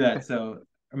used to do that, so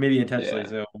or maybe intentionally. Yeah,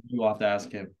 So we'll have to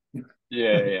ask him. yeah,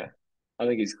 yeah. Yeah. I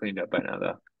think he's cleaned up by now,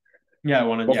 though. Yeah, I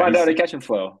want to. We'll Yeah, find out he's. at Catch and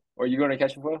Flow. Or are you going to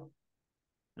Catch and Flow?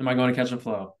 Am I going to catch and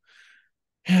flow?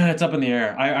 Yeah, it's up in the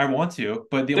air. I want to,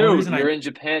 but the only Dude, reason you're in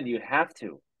Japan. You have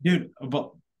to. dude,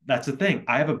 but that's the thing.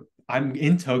 I'm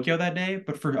in Tokyo that day,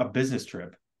 but for a business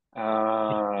trip.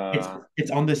 It's Uh,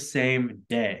 it's on the same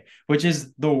day, which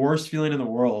is the worst feeling in the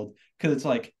world because it's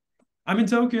like I'm in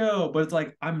Tokyo, but it's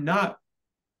like I'm not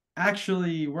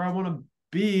actually where I want to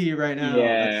be right now.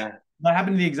 yeah. That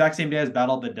happened the exact same day as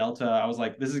Battle of the Delta. I was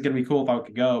like, this is gonna be cool if I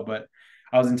could go, but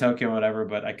I was in Tokyo or whatever,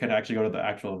 but I couldn't actually go to the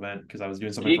actual event because I was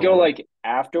doing Do something you for go work. like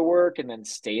after work and then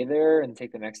stay there and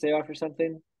take the next day off or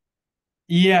something?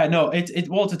 Yeah, no, it's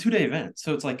a 2 day event,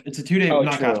 so it's like it's a 2 day Oh,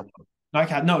 not catch and true. flow, not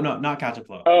cat no no not catch and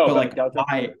flow, Oh, but but like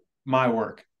Delta. my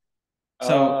work.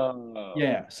 So Oh,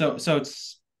 yeah, so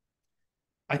it's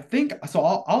I think so.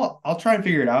 I'll try and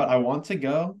figure it out. I want to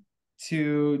go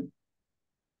to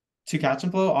catch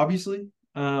and flow, obviously.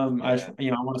 I just,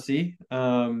 yeah. I want to see.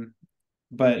 And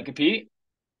But compete?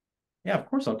 yeah, of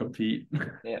course I'll compete.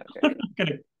 Yeah, okay, I'm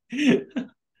gonna-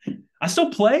 I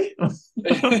still play.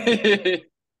 good.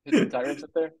 Hit some tie ups up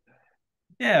there.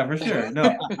 Yeah, for sure. No,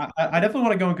 I definitely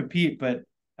want to go and compete, but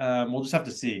we'll just have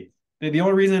to see. The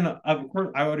only reason, of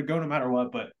course, I would go no matter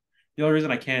what, but the only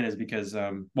reason I can is because,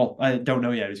 well, I don't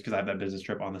know yet, is because I have that business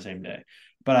trip on the same day.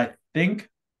 But I think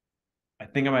I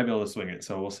might be able to swing it.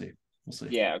 So we'll see. We'll see.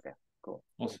 Yeah, okay, cool,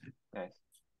 We'll see. nice,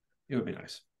 It would be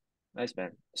nice. nice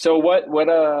man. So what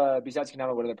besides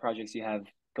Kendama, what other projects you have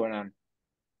going on,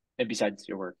 and besides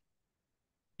your work?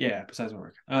 Yeah. Besides my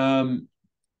work.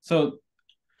 So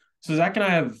Zach and I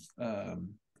have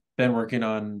been working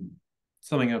on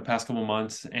something in the past couple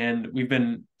months, and we've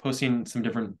been posting some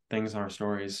different things on our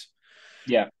stories.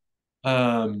 Yeah.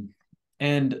 Um,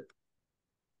 and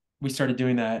we started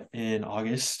doing that in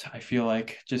August. I feel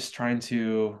like just trying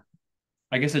to,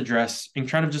 I guess, address and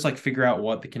trying to just like figure out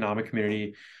what the Konami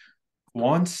community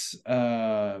wants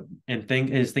and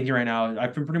thinking right now.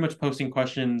 I've been pretty much posting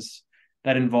questions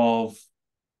that involve,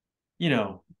 you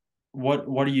know, what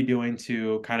are you doing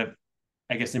to kind of,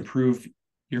 I guess, improve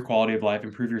your quality of life,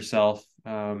 improve yourself.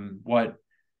 What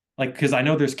like because I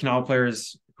know there's Konami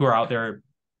players who are out there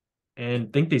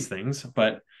and think these things,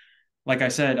 but like I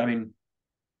said, I mean,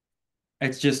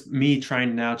 it's just me trying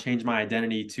to now change my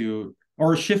identity to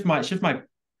or shift my. I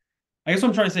guess what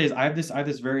I'm trying to say is I have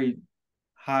this very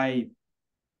high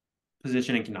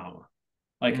position in Kendama.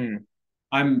 Like Mm.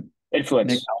 I'm Nick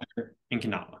Influence. Gallagher in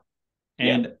Kendama,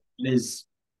 Yeah. and it is.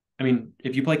 I mean,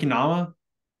 if you play Kendama,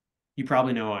 you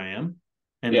probably know who I am,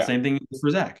 and the Yeah. same thing is for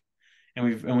Zach. And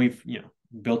we've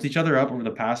built each other up over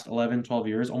the past 11, 12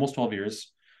 years, almost 12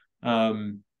 years.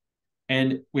 Um,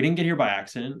 and we didn't get here by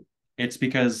accident. It's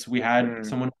because we had Mm.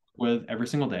 someone with every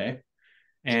single day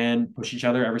and push each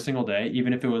other every single day,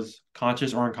 even if it was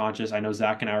conscious or unconscious. I know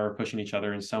Zach and I were pushing each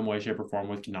other in some way, shape, or form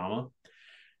with Kendama.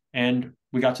 And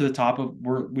we got to the top of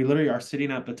we literally are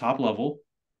sitting at the top level,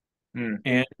 Mm.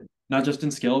 and not just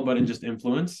in skill, but in just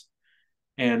influence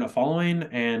and a following.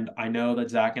 And I know that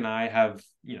Zach and I have,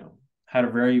 had a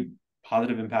very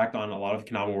positive impact on a lot of the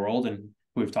Kendama world and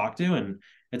who we've talked to, and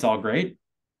it's all great.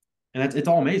 And it's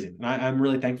all amazing. And I'm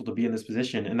really thankful to be in this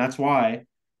position. And that's why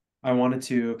I wanted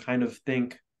to kind of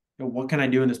think, what can I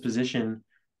do in this position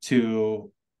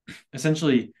to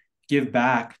essentially give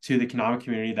back to the Kendama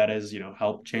community that has,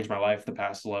 helped change my life the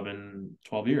past 11,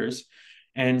 12 years.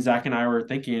 And Zach and I were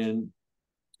thinking and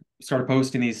started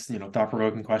posting these,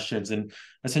 thought-provoking questions and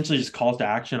essentially just calls to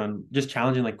action on just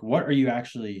challenging, like, what are you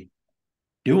actually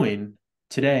doing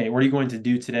today? What are you going to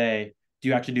do today? Do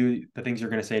you actually do the things you're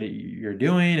going to say that you're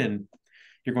doing and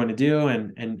you're going to do?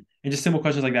 And just simple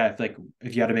questions like that.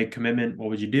 If you had to make a commitment, what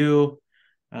would you do?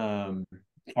 Um,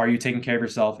 are you taking care of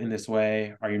yourself in this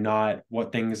way? Are you not?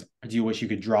 What things do you wish you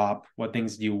could drop? What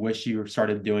things do you wish you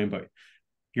started doing, but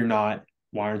you're not?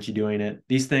 Why aren't you doing it?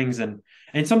 These things. And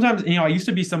sometimes, I used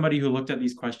to be somebody who looked at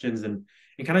these questions and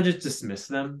kind of just dismissed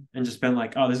them and just been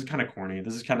like, oh, this is kind of corny.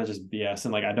 This is kind of just BS.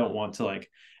 And like, I don't want to like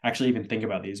actually even think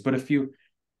about these. But if you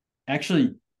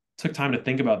actually took time to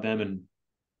think about them and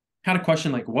kind of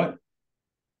question like what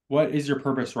is your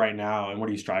purpose right now and what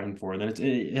are you striving for, then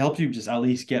it helps you just at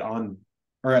least get on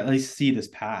or at least see this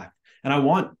path. And I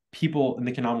want people in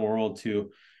the Kendama world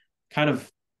to kind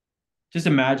of just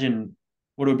imagine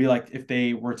what it would be like if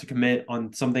they were to commit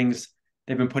on some things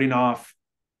they've been putting off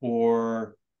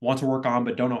or want to work on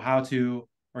but don't know how to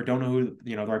or don't know who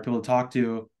the right people to talk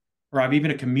to, or have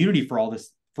even a community for all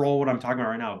this, for all what I'm talking about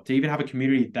right now, to even have a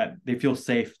community that they feel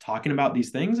safe talking about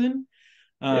these things in.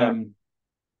 Yeah. um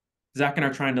Zach and I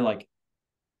are trying to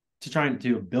trying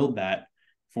to build that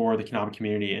for the Kendama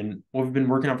community, and what we've been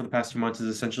working on for the past 2 months is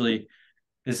essentially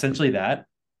that.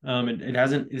 It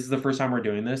hasn't This is the first time we're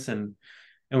doing this, and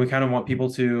we kind of want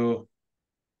people to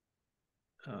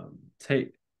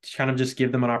take kind of just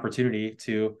give them an opportunity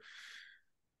to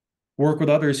work with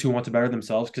others who want to better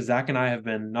themselves. Because Zach and I have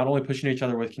been not only pushing each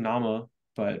other with Kendama,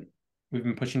 but we've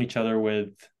been pushing each other with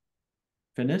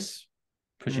fitness,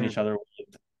 pushing Mm. each other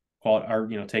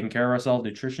with taking care of ourselves,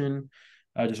 nutrition,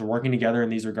 just working together in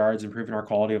these regards, improving our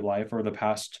quality of life over the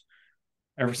past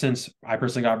ever since I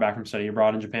personally got back from study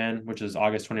abroad in Japan, which is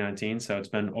August 2019. So it's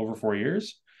been over 4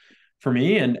 years. for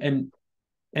me.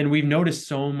 And we've noticed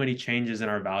so many changes in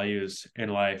our values in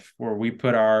life where we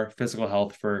put our physical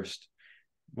health first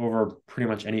over pretty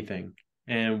much anything.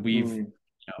 And Mm,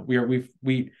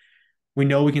 we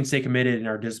know we can stay committed and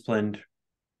are disciplined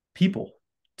people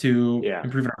to yeah.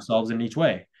 improving ourselves in each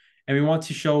way. And we want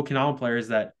to show Kendama players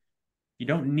that you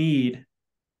don't need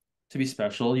to be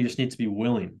special. You just need to be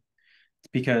willing.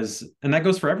 Because, and that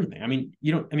goes for everything. I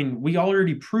mean, we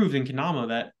already proved in Kendama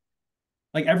that,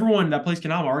 like, everyone that plays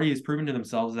Kendama already has proven to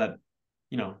themselves that,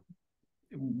 you know,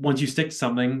 once you stick to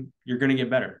something, you're going to get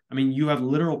better. I mean, you have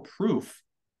literal proof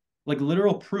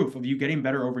of you getting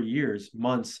better over years,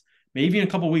 months, maybe in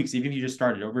a couple of weeks, even if you just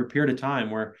started over a period of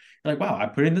time where you're like, wow, I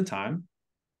put in the time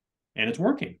and it's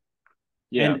working.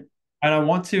 Yeah. And I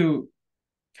want to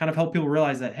kind of help people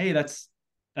realize that, hey, that's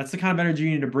the kind of energy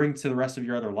you need to bring to the rest of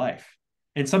your other life.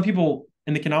 And some people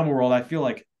in the Kendama world, I feel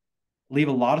like, leave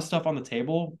a lot of stuff on the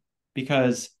table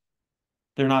because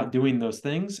they're not doing those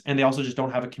things, and they also just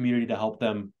don't have a community to help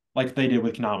them like they did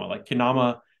with Kendama. Like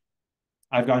Kendama,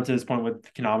 I've gotten to this point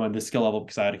with Kendama and this skill level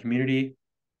because I had a community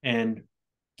and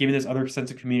giving this other sense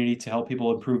of community to help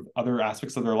people improve other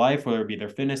aspects of their life, whether it be their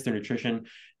fitness, their nutrition,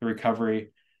 their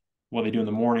recovery, what they do in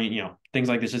the morning, things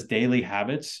like this, just daily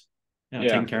habits, Yeah.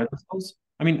 taking care of themselves.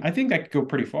 I mean, I think that could go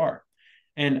pretty far.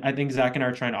 And I think Zach and I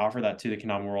are trying to offer that to the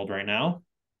Kendama world right now.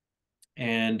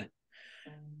 And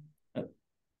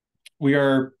we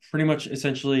are pretty much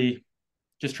essentially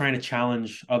just trying to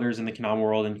challenge others in the Kendama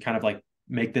world and kind of like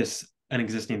make this an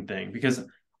existing thing. Because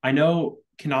I know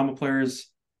Kendama players,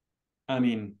 I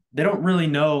mean, they don't really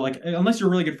know, like, unless you're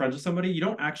really good friends with somebody, you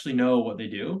don't actually know what they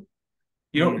do.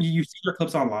 You don't, Mm, you see their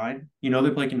clips online, they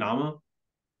play Kendama.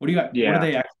 What do yeah.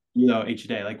 they actually do though each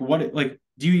day? Like,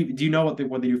 do you know what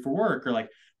they do for work, or like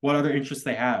what other interests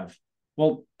they have?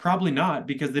 Well, probably not,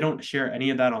 because they don't share any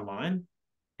of that online.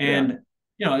 Yeah. And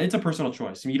it's a personal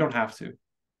choice. I mean, you don't have to.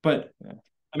 But Yeah.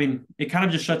 I mean, it kind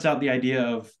of just shuts out the idea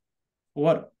of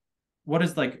what what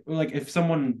is like if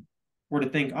someone were to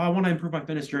think, oh, I want to improve my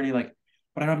fitness journey, like,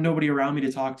 but I have nobody around me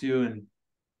to talk to, and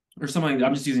or something.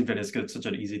 I'm just using fitness because it's such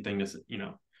an easy thing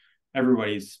to,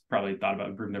 everybody's probably thought about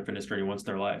improving their fitness journey once in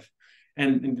their life.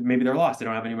 And maybe they're lost. They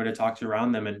don't have anybody to talk to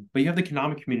around them. But you have the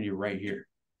economic community right here.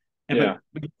 And Yeah.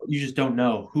 but you just don't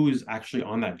know who's actually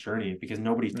on that journey because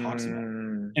nobody talks about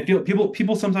Mm, it. And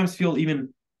people sometimes feel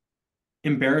even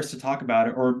embarrassed to talk about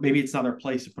it, or maybe it's not their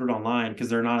place to put it online because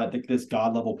they're not at this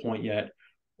god level point yet,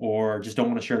 or just don't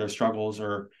want to share their struggles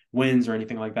or wins or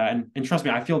anything like that. And trust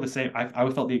me, I feel the same. I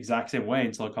felt the exact same way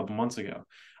until a couple months ago.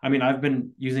 I mean, I've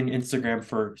been using Instagram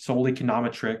for solely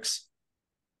Kendama tricks,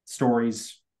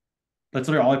 stories. That's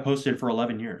literally all I posted for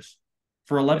 11 years.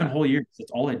 For 11 yeah. whole years,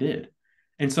 that's all I did.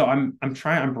 And so I'm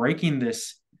breaking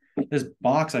this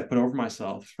box I put over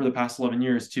myself for the past 11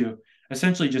 years to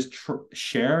essentially just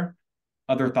share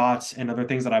other thoughts and other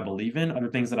things that I believe in, other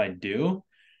things that I do,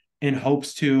 in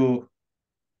hopes to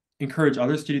encourage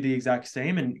others to do the exact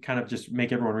same and kind of just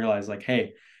make everyone realize, like,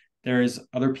 hey, there's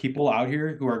other people out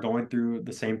here who are going through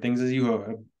the same things as you, who have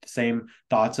the same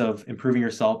thoughts of improving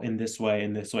yourself in this way,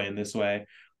 in this way, in this way,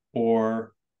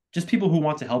 or just people who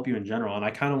want to help you in general. And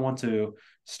I kind of want to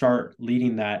start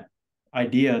leading that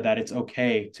idea that it's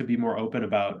okay to be more open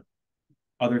about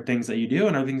other things that you do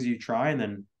and other things you try, and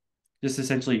then just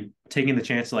essentially taking the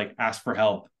chance to like ask for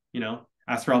help,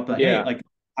 ask for help, like, hey, Yeah. like,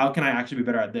 how can I actually be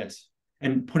better at this?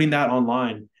 And putting that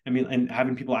online, I mean, and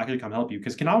having people actually come help you,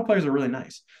 because Kendama players are really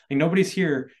nice. Like, nobody's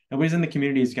in the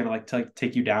community is gonna like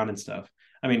take you down and stuff.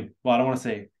 I mean, well, I don't want to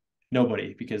say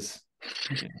nobody because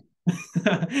I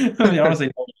don't want to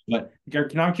say nobody, but our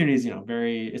Kendama community is,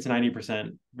 it's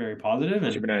 90% very positive,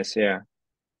 Super and nice. Yeah.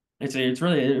 it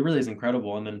really is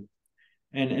incredible. And then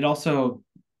and it also,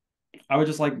 I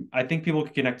think people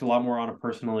could connect a lot more on a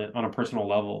personal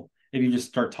level if you just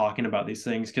start talking about these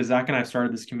things. Because Zach and I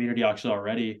started this community actually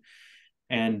already,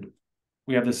 and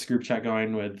we have this group chat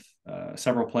going with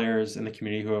several players in the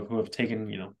community who have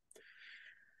taken,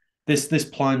 this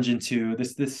plunge into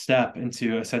this step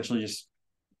into essentially just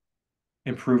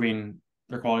improving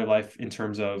their quality of life in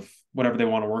terms of whatever they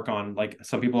want to work on. Like,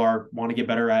 some people want to get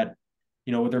better at,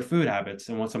 with their food habits,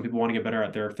 and some people want to get better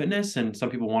at their fitness, and some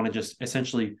people want to just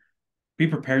essentially be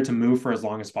prepared to move for as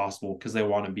long as possible because they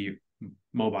want to be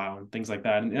mobile and things like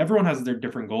that. And everyone has their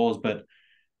different goals, but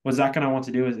what Zach and I want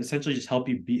to do is essentially just help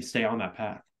you stay on that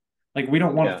path. Like, we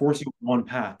don't want to Yeah. force you on one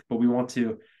path, but we want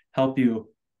to help you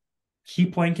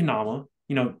keep playing Kendama,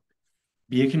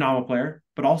 be a Kendama player,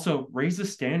 but also raise the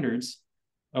standards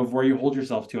of where you hold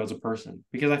yourself to as a person.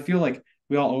 Because I feel like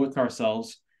we all owe it to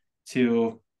ourselves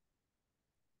to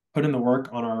put in the work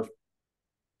on our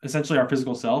essentially our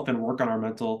physical self and work on our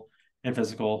mental and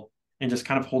physical and just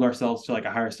kind of hold ourselves to like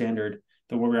a higher standard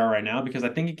than where we are right now, because I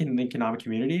think it can the economic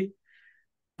community.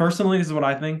 Personally, this is what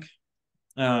I think.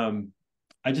 Um,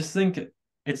 I just think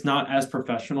it's not as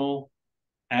professional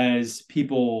as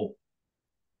people,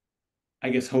 I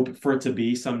guess, hope for it to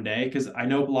be someday. Because I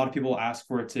know a lot of people ask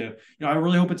for it to, I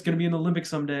really hope it's going to be in the Olympics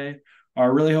someday, or I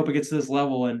really hope it gets to this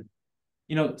level. And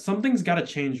something's got to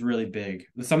change really big.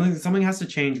 Something has to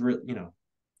change,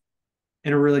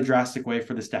 in a really drastic way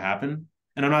for this to happen.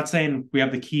 And I'm not saying we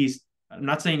have the keys. I'm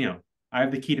not saying I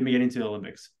have the key to me getting to the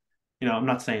Olympics. I'm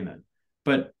not saying that.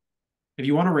 But if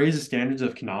you want to raise the standards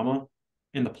of Kendama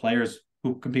and the players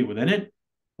who compete within it,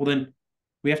 well, then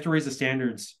we have to raise the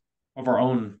standards of our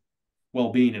own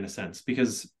well-being in a sense,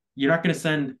 because you're not going to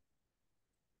send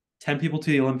 10 people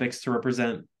to the Olympics to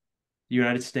represent the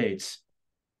United States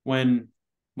when,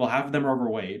 well, half of them are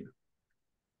overweight,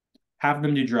 have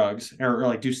them do drugs, or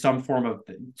like do some form of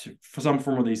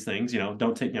these things.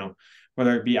 Don't take,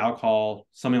 whether it be alcohol,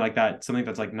 something like that, something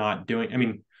that's like not doing. I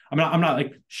mean, I'm not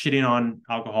like shitting on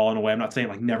alcohol in a way. I'm not saying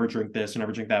like never drink this or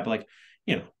never drink that, but like,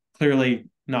 clearly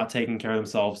not taking care of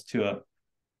themselves to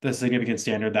the significant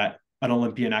standard that an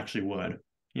Olympian actually would.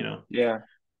 You know, Yeah.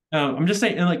 I'm just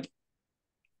saying, and like,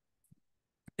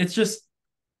 it's just,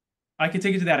 I could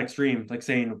take it to that extreme, like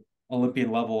saying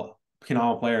Olympian level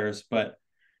Kendama players, but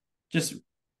just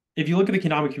if you look at the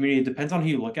Kendama community, it depends on who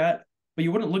you look at, but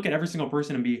you wouldn't look at every single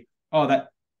person and be, oh, that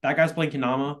guy's playing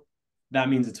Kendama, that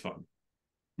means it's fun.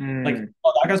 Like, Mm,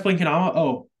 oh, that guy's playing Kendama,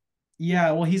 oh,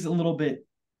 yeah, well, he's a little bit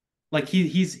like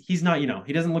he's not,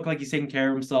 he doesn't look like he's taking care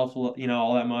of himself, all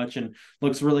that much, and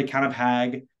looks really kind of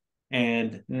hag,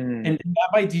 and mm. and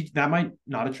that might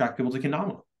not attract people to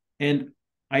Kendama. And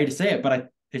I hate to say it, but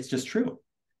it's just true.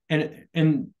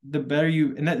 And the better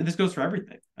you, and this goes for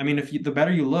everything. I mean, the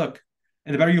better you look,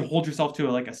 and the better you hold yourself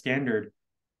to like a standard,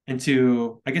 and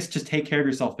to, I guess, just take care of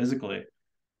yourself physically,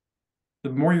 the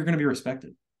more you're going to be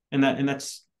respected. And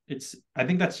that's it's I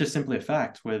think that's just simply a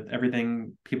fact with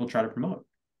everything people try to promote.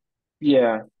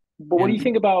 Yeah. But what do you And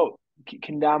think about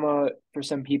kendama for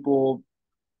some people?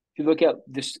 If you look at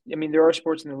this, I mean, there are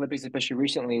sports in the Olympics, especially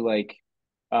recently, like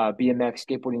BMX,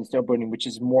 skateboarding, snowboarding, which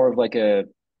is more of like a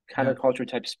yeah, counterculture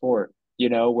type sport,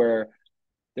 where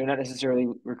they're not necessarily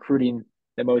recruiting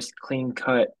the most clean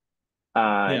cut,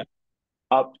 uh, yeah,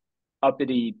 up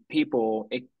uppity people.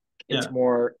 It's yeah.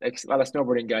 more like a lot of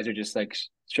snowboarding guys are just like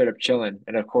straight up chilling,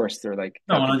 and of course they're like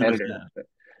No, competitors. 100%. But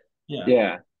Yeah,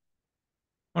 yeah,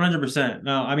 100%.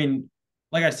 No, I mean,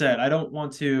 like I said, I don't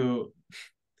want to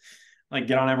like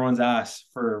get on everyone's ass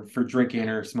for drinking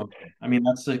or smoking. I mean,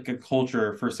 that's like a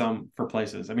culture for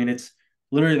places. I mean, it's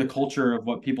literally the culture of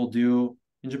what people do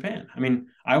in Japan. I mean,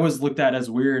 I was looked at as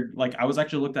weird. Like, I was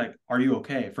actually looked at, are you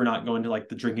okay for not going to like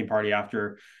the drinking party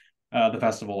after the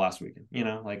festival last weekend?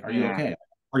 Like, are you yeah, okay?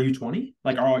 Are you 20?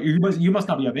 Like, you must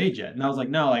not be of age yet. And I was like,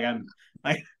 no, like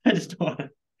I just don't want to,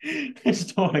 I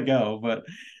just don't want to go. But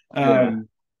yeah, um,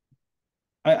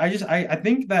 I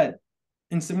think that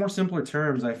in some more simpler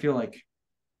terms, I feel like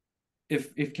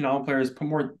if Kendama players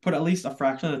put at least a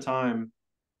fraction of the time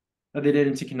that they did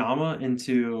into Kendama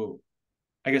into,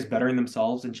 I guess, bettering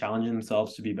themselves and challenging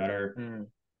themselves to be better,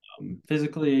 mm,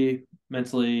 physically,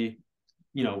 mentally,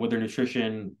 with their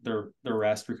nutrition, their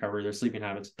rest, recovery, their sleeping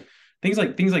habits, things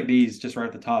like these, just right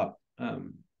at the top,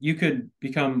 you could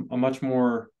become a much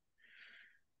more,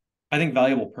 I think,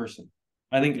 valuable person.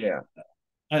 I think,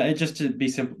 yeah, just to be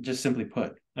simple, just simply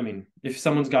put, I mean, if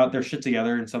someone's got their shit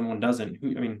together and someone doesn't,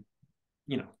 I mean,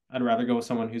 I'd rather go with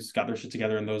someone who's got their shit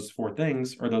together in those four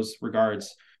things or those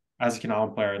regards as a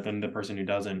Kendama player than the person who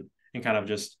doesn't, and kind of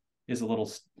just is a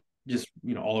little just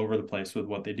all over the place with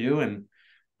what they do. And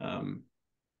um,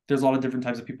 there's a lot of different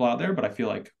types of people out there, but I feel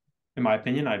like, in my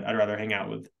opinion, I'd rather hang out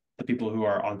with the people who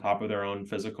are on top of their own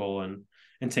physical and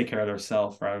take care of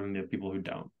themselves rather than the people who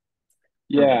don't.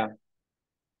 For me, yeah.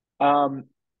 Um,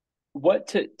 what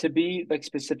to be like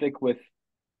specific with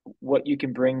what you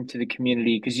can bring to the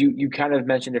community, because you kind of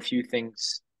mentioned a few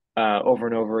things over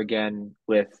and over again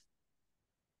with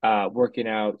working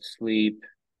out, sleep,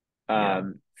 yeah.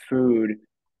 food.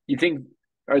 You think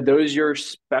are those your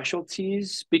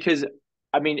specialties? Because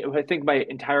I mean, I think my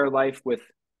entire life with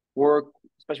work,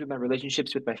 especially with my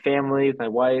relationships with my family, with my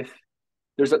wife,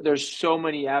 there's so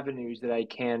many avenues that I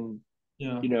can,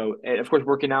 Yeah. and of course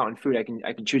working out and food, I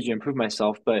can choose to improve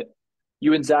myself. But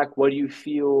you and Zach, what do you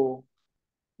feel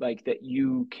like that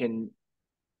you can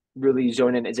really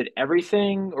zone in? Is it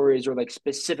everything, or is there like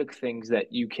specific things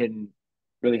that you can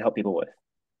really help people with?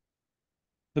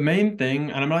 The main thing,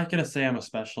 and I'm not going to say I'm a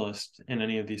specialist in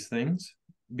any of these things,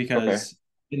 Okay. because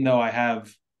even though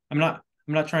I'm not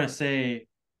trying to say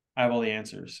I have all the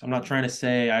answers. I'm not trying to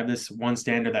say I have this one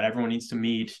standard that everyone needs to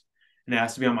meet and it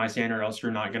has to be on my standard, or else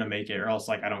you're not going to make it, or else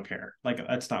like I don't care. Like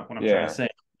that's not what I'm trying to Yeah. say.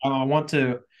 I want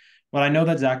to, what I know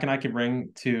that Zach and I can bring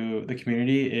to the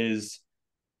community is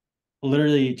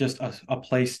literally just a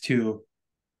place to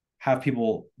have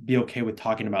people be okay with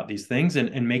talking about these things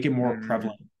and make it more Mm,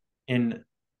 prevalent in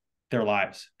their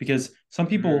lives. Because mm, some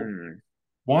people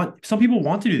want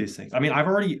to do these things. I mean,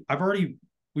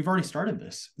 we've already started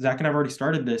this. Zach and I've already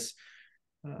started this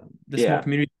small yeah.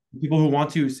 community of people who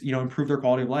want to, improve their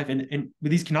quality of life. And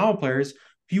with these Kendama players,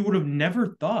 you would have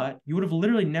never thought, you would have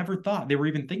literally never thought they were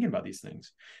even thinking about these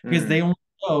things because they Mm, only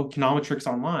know Kendama tricks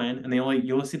online and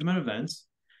you'll see them at events.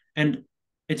 And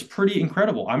it's pretty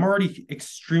incredible. I'm already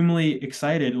extremely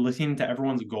excited listening to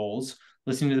everyone's goals,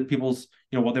 listening to the people's,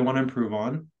 what they want to improve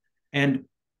on. And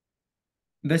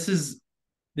this is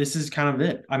this is kind of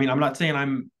it. I mean, I'm not saying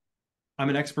I'm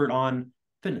an expert on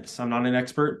fitness. I'm not an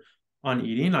expert on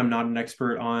eating. I'm not an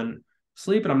expert on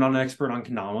sleep, and I'm not an expert on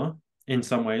Kendama in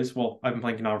some ways. Well, I've been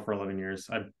playing Kendama for 11 years.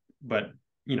 But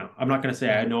I'm not going to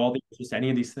say I know all the answers to any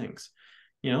of these things,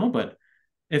 but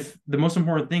if the most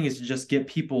important thing is to just get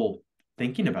people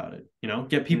thinking about it,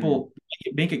 get mm, people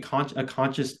make it a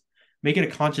conscious, make it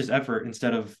a conscious effort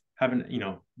instead of having,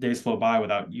 days flow by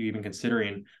without you even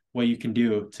considering what you can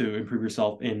do to improve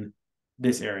yourself in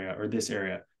this area or this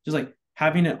area. Just like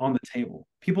having it on the table.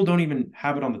 People don't even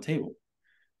have it on the table.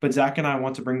 But Zach and I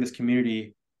want to bring this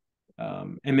community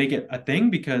and make it a thing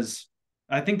because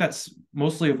I think that's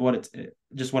mostly of what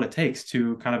just what it takes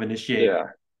to kind of initiate. yeah.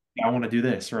 I want to do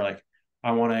this, or like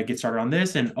I want to get started on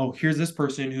this, and oh, here's this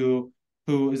person who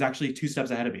is actually 2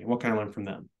 steps ahead of me. What can I learn from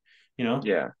them?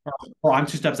 Yeah. Or I'm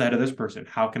 2 steps ahead of this person.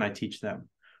 How can I teach them?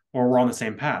 Or we're on the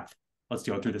same path. Let's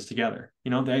go through this together.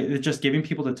 It's just giving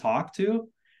people to talk to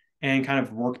and kind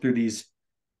of work through these.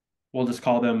 We'll just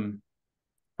call them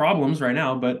problems right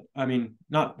now, but I mean,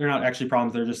 they're not actually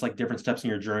problems. They're just like different steps in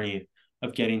your journey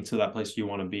of getting to that place you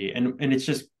want to be. And it's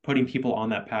just putting people on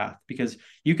that path because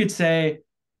you could say,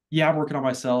 yeah, I'm working on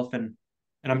myself and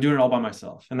I'm doing it all by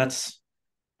myself. And that's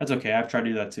okay. I've tried to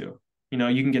do that too. You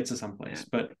can get to some Yeah. place,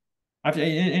 but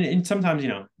and sometimes,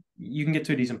 you can get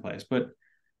to a decent place, but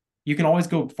you can always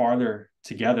go farther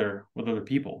together with other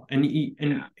people.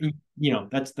 Yeah.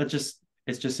 That's just,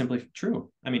 it's just simply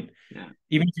true. I mean, Yeah.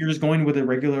 even if you're just going with a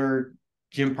regular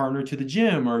gym partner to the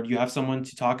gym, or you have someone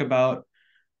to talk about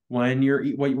when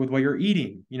what you're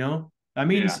eating, that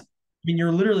means, Yeah. I mean,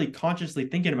 you're literally consciously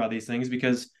thinking about these things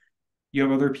because you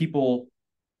have other people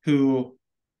who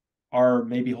are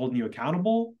maybe holding you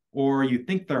accountable, or you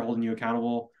think they're holding you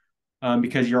accountable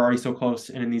because you're already so close.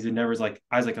 And in these endeavors, like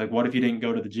Isaac, like what if you didn't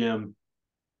go to the gym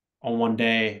on one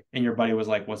day and your buddy was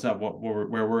like, "What's up?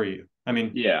 Where were you?" I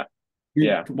mean, Yeah. you're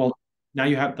Yeah. well, now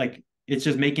you have like it's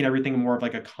just making everything more of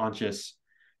like a conscious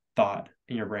thought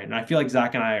in your brain. And I feel like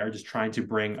Zach and I are just trying to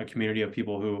bring a community of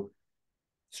people who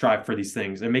strive for these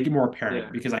things and make it more apparent Yeah.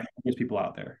 because I know there's people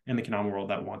out there in the Kendama world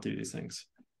that want to do these things.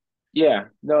 Yeah.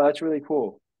 No, that's really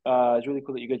cool. It's really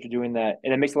cool that you guys are doing that.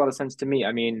 And it makes a lot of sense to me.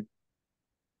 I mean,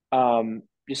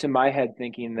 just in my head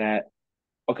thinking that,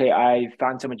 okay, I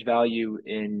found so much value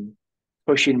in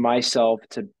pushing myself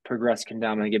to progress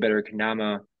kendama and get better at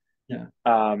kendama. Yeah.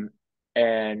 Um,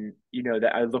 and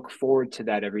that I look forward to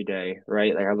that every day,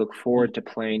 right? Like I look Yeah. forward to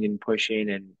playing and pushing,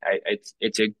 and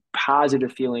it's a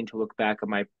positive feeling to look back on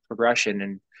my progression.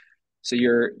 And so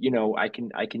I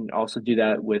can also do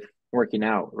that with working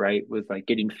out, right? With like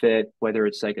getting fit, whether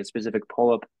it's like a specific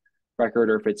pull-up record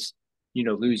or if it's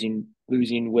losing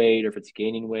weight or if it's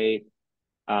gaining weight.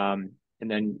 And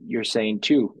then you're saying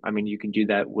too, I mean, you can do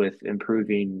that with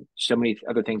improving so many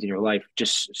other things in your life,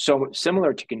 just so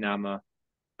similar to Kendama,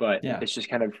 but Yeah. it's just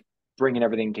kind of bringing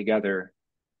everything together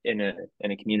in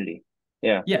a community.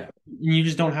 Yeah, Yeah. You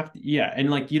just don't have to, yeah. And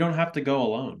like you don't have to go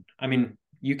alone. I mean,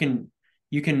 you can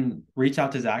reach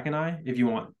out to Zach and I if you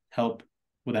want help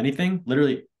with anything,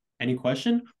 literally any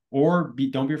question, or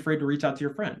don't be afraid to reach out to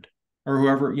your friend or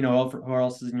whoever, who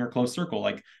else is in your close circle.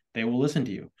 Like they will listen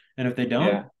to you. And if they don't,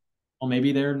 yeah, well,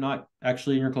 maybe they're not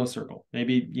actually in your close circle.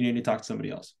 Maybe you need to talk to somebody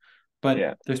else. But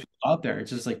yeah, there's people out there. It's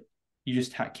just like you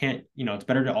just can't. It's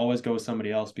better to always go with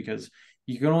somebody else because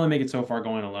you can only make it so far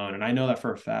going alone. And I know that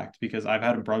for a fact because I've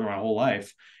had a brother my whole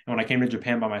life. And when I came to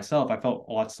Japan by myself, I felt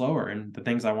a lot slower and the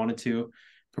things I wanted to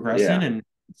progress in. yeah, And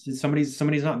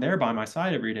somebody's not there by my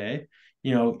side every day.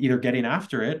 Either getting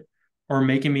after it or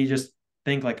making me just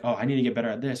think like, oh, I need to get better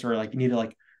at this, or like you need to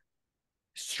like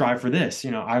strive for this.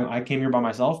 I came here by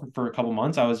myself for a couple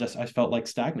months. I felt like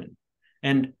stagnant.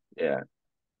 And yeah,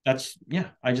 that's, yeah,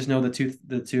 I just know the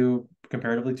two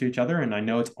comparatively to each other. And I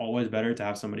know it's always better to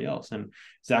have somebody else. And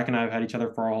Zach and I have had each other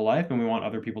for our whole life, and we want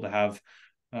other people to have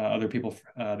other people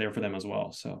there for them as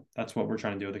well. So that's what we're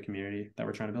trying to do with the community that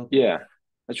we're trying to build. Yeah,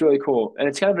 that's really cool. And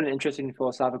it's kind of an interesting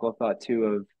philosophical thought too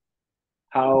of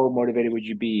how motivated would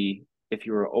you be if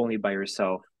you were only by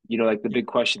yourself? You know, like the Yeah. big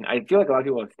question. I feel like a lot of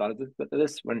people have thought of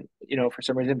this when, you know, for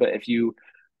some reason, but if you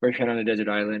were kind of on a desert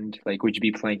island, like would you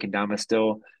be playing Kendama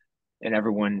still? And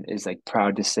everyone is like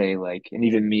proud to say like, and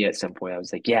even me at some point, I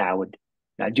was like, yeah,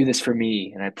 I do this for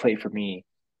me and I play for me.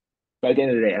 But at the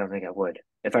end of the day, I don't think I would.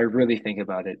 If I really think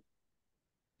about it,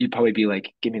 you'd probably be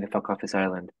like, get me the fuck off this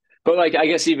island. But like, I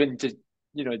guess even to,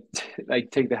 you know, like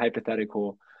take the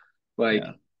hypothetical, like,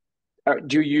 Yeah.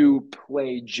 do you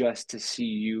play just to see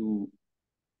you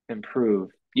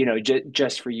improve? You know,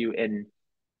 just for you. And,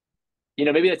 you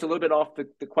know, maybe that's a little bit off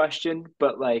the question,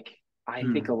 but like, I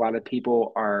think a Mm. lot of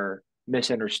people are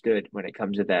misunderstood when it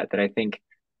comes to that, that I think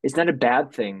it's not a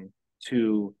bad thing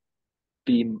to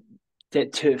be,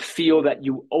 to feel that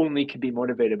you only can be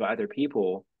motivated by other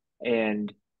people.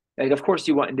 And like, of course,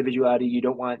 you want individuality. You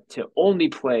don't want to only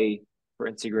play for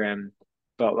Instagram,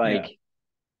 but Yeah. like,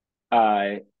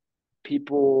 uh,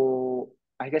 people,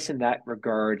 I guess in that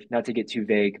regard, not to get too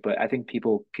vague, but I think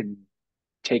people can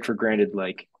take for granted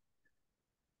like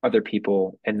other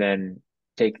people and then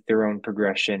take their own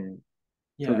progression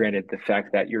for Yeah. granted. The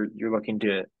fact that you're looking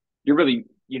to, you're really,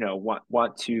 you know,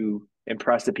 want to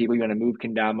impress the people. You want to move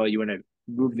Kendama, you want to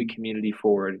move the Mhm. community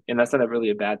forward, and that's not really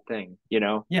a bad thing, you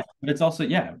know? Yeah. But it's also,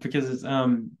 yeah, because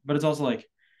but it's also like,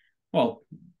 well,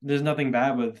 there's nothing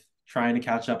bad with trying to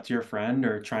catch up to your friend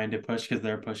or trying to push because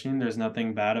they're pushing. There's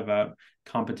nothing bad about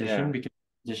competition Yeah, because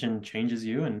competition changes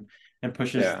you and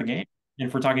pushes yeah, the game. And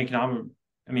if we're talking economic,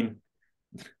 I mean,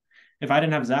 if I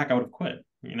didn't have Zach, I would have quit.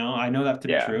 You know, I know that to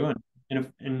be yeah, true.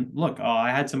 And look,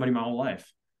 I had somebody my whole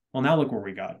life. Well, now look where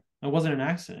we got. It wasn't an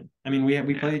accident. I mean, we yeah,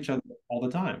 play each other all the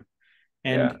time.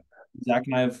 yeah, And Zach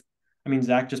and I've, I mean,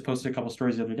 Zach just posted a couple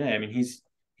stories the other day. I mean, he's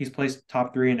placed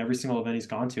top three in every single event he's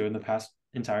gone to in the past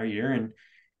entire year, and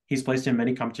he's placed in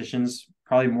many competitions,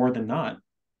 probably more than not,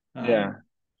 yeah. um,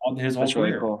 all his whole That's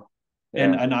really career. cool.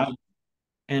 And Yeah,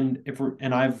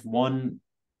 I've won.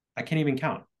 I can't even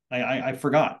count. I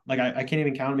forgot. Like I can't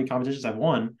even count how many competitions I've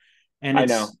won, and I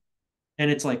know.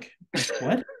 it's like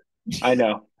what? I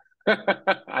know.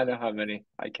 I know how many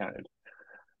I counted.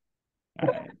 All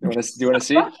right. You want to? Do you want to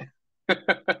see?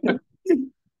 Should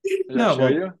I No, show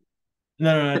well, you?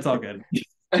 no, it's all good.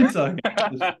 It's all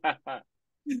good.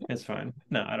 It's fine.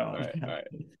 No, I All don't. right, all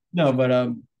No,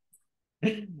 but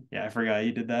yeah, I forgot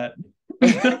you did that.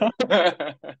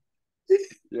 right.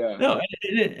 Yeah, No,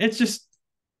 it's just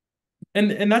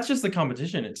and that's just the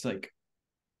competition. It's like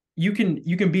you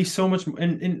can be so much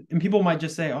and people might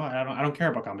just say, "Oh, I don't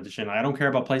care about competition. I don't care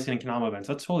about placing in Kanama events."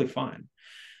 That's totally fine.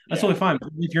 That's yeah, totally fine.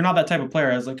 If you're not that type of player,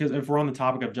 as like, 'cause if we're on the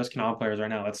topic of just Kanama players right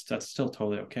now, that's still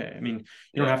totally okay. I mean,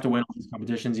 you don't have yeah, to win all these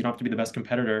competitions. You don't have to be the best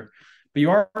competitor, but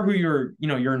you are who your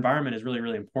environment is really,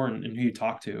 really important and who you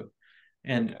talk to.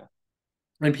 And yeah,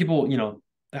 and people,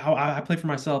 how I play for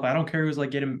myself. I don't care who's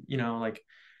like getting, like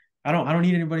I don't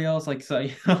need anybody else. Like, so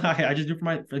I just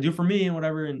I do for me and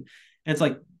whatever. And it's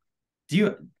like, do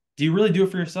you do you really do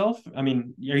it for yourself? I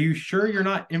mean, are you sure you're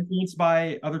not influenced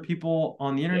by other people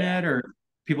on the yeah, internet or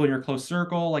people in your close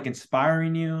circle, like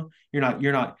inspiring you? You're not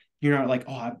like,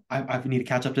 oh, I need to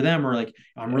catch up to them, or like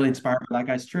I'm really yeah, inspired by that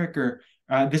guy's trick, or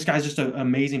this guy's just an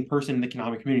amazing person in the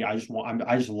economic community.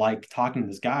 I just like talking to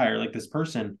this guy or like this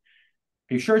person.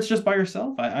 Are you sure it's just by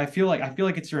yourself? I feel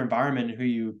like it's your environment and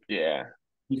who yeah.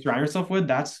 you surround yourself with.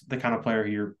 That's the kind of player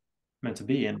who you're meant to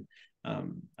be. And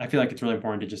I feel like it's really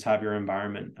important to just have your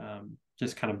environment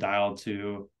just kind of dialed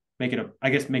to I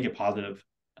guess make it positive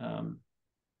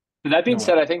That in being a way.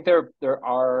 said, I think there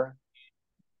are,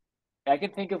 I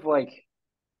can think of like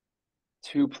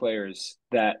two players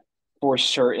that for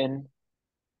certain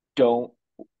don't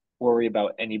worry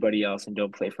about anybody else and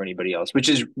don't play for anybody else, which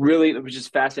is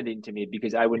fascinating to me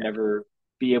because I would Yeah, never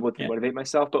be able to yeah, motivate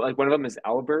myself. But like one of them is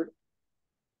Albert,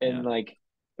 and yeah,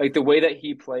 like the way that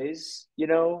he plays, you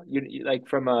know, like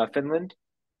from Finland,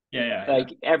 yeah, yeah, yeah, like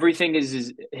everything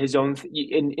is his own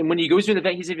and when he goes to an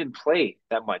event he doesn't even play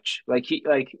that much. Like he,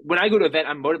 like when I go to an event,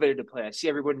 I'm motivated to play. I see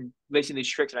everyone lacing these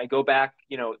tricks and I go back,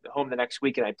 you know, home the next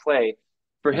week and I play.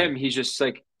 For yeah. him, he's just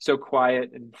like so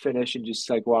quiet and Finnish and just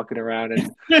like walking around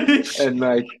Yeah, and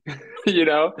like you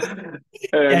know,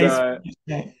 and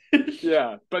yeah.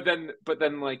 yeah, but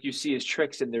then like you see his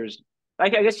tricks and there's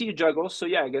like, I guess he juggles, so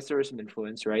yeah, I guess there is some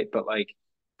influence, right? But like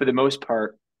for the most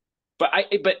part, but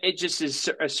it just is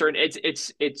a certain,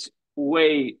 it's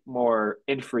way more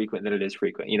infrequent than it is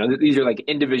frequent. You know, these are like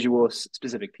individual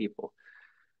specific people.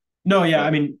 No, yeah, I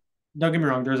But mean, don't get me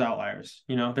wrong, there's outliers.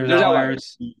 There's there's outliers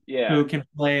outliers. Yeah. who can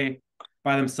play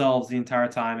by themselves the entire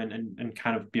time and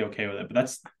kind of be okay with it. But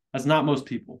that's not most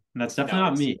people. And that's definitely No,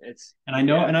 not me. it's And I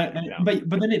know, yeah. and No.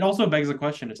 but then it also begs the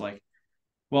question. It's like,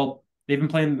 well, they've been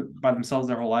playing by themselves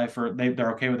their whole life, or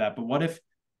they're okay with that. But what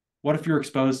if you're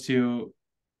exposed to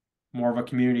more of a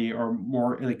community or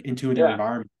more like intuitive Yeah.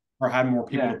 environment or had more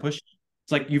people to Yeah. push you?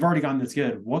 It's like you've already gotten this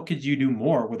good. What could you do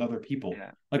more with other people?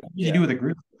 Yeah. Like what could you do Yeah. with a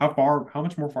group? How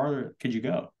much more farther could you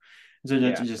go? And so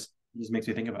that Yeah. just makes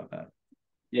me think about that.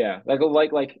 Yeah. Like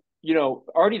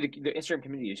already the Instagram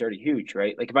community is already huge,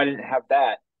 right? Like if I didn't have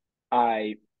that,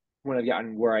 I wouldn't have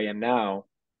gotten where I am now.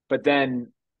 But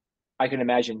then I can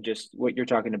imagine just what you're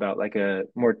talking about, like a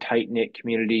more tight knit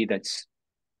community that's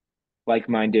like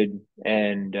minded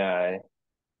and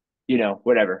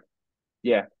whatever.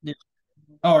 Yeah. Yeah.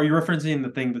 Oh, are you referencing the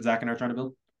thing that Zach and I are trying to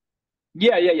build?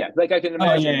 Yeah, yeah, yeah. Like I can Oh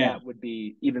yeah, imagine yeah. that would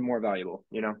be even more valuable.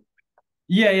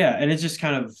 Yeah, yeah. And it's just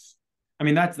kind of I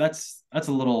mean that's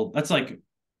a little that's like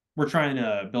we're trying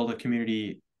to build a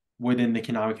community within the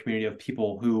Kendama community of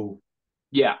people who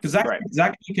Yeah, because Zach right.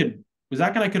 Zach could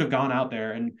Zach and I could have gone out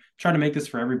there and tried to make this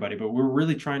for everybody, but we're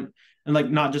really trying and like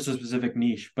not just a specific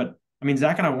niche, but I mean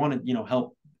Zach and I want to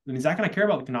help. I mean Zach and I care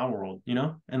about the Kendama world,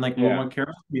 and like we Yeah, want to care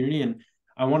about the community, and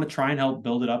I want to try and help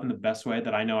build it up in the best way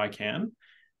that I know I can.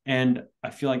 And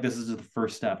I feel like this is the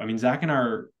first step. I mean, Zach and I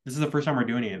are this is the first time we're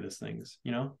doing any of these things.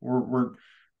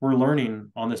 We're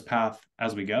learning on this path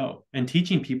as we go and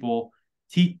teaching people,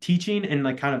 teaching and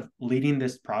like kind of leading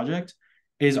this project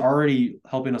is already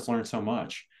helping us learn so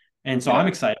much. And so I'm yeah,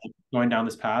 excited going down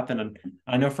this path. And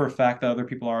I know for a fact that other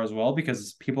people are as well,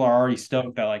 because people are already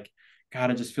stoked that like, God,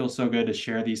 it just feels so good to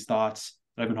share these thoughts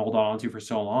that I've been holding on to for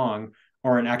so long,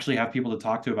 or and actually have people to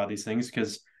talk to about these things.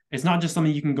 Because it's not just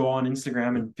something you can go on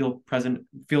Instagram and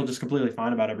feel just completely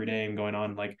fine about every day and going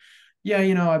on like, yeah,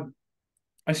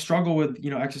 I struggle with,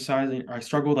 exercising, or I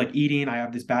struggle with like eating. I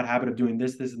have this bad habit of doing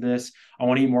this, this, and this. I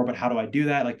want to eat more, but how do I do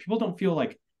that? Like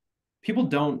people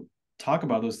don't talk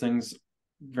about those things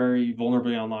very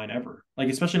vulnerably online ever. Like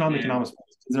especially not in the yeah, Kendama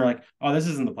space. They're like, oh, this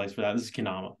isn't the place for that. This is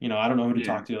Kendama. I don't know who to yeah,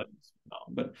 talk to. Like, no.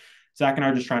 But Zach and I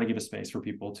are just trying to give a space for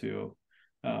people to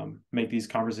make these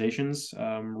conversations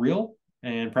real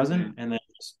and yeah, present, and then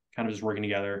just kind of just working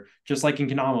together, just like in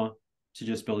Kendama, to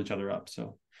just build each other up.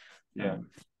 So yeah. um,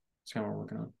 that's kind of what we're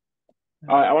working on.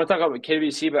 All right, I want to talk about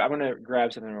KWC, but I'm gonna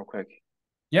grab something real quick.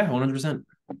 Yeah, 100%.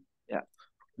 Yeah,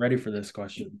 Ready for this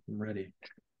question. I'm ready.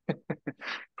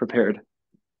 prepared.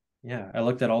 Yeah, I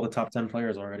looked at all the top 10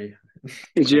 players already. Did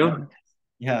I got you?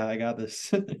 Yeah, I got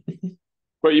this.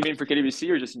 What you mean for KWC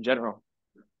or just in general?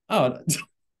 Oh,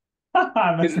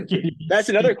 I meant Because for that's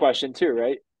another KWC. question too,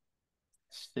 right?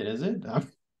 Shit, is it?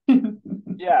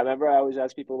 Yeah, remember I always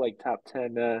ask people like top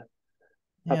Yeah,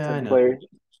 I 10 know. players.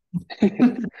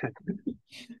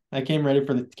 I came ready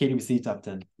for the KWC top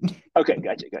 10. Okay,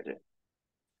 gotcha, gotcha.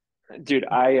 Dude,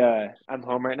 I'm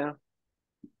home right now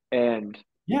and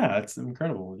Yeah, it's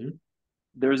incredible, dude.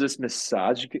 there's this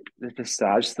massage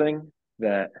thing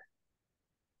that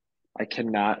I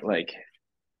cannot like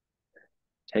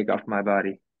take off my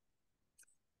body.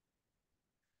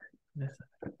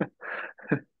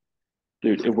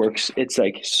 Dude, it works. It's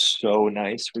like so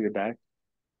nice for your back.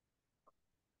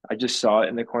 I just saw it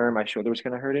in the corner. My shoulder was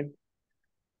kind of hurting.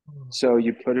 So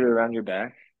you put it around your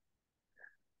back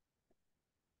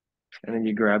and then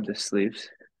you grab the sleeves.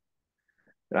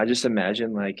 And I just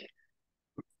imagine like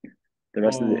the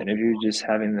rest of the Oh, interview just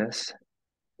having this.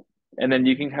 And then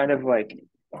you can kind of like,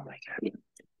 oh my God.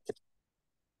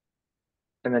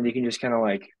 And then you can just kind of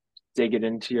like dig it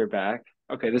into your back.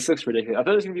 Okay, this looks ridiculous. I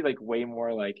thought it was gonna be like way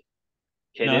more like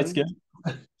no, that's hidden.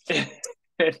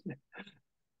 good.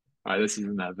 All right, this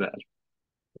isn't that bad.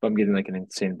 If I'm getting like an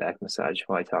insane back massage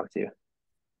while I talk to you.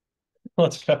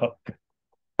 Let's go.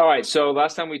 All right, so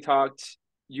last time we talked,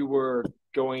 you were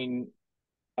going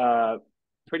uh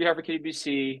pretty hard for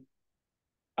KBC.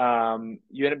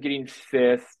 You end up getting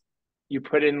fifth. You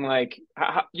put in like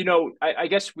I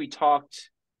guess we talked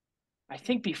I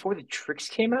think before the tricks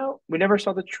came out. We never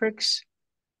saw the tricks.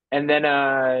 And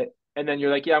then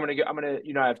you're like, yeah, I'm gonna,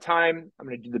 I have time. I'm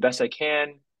gonna do the best I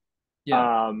can. Yeah,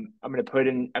 I'm gonna put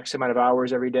in X amount of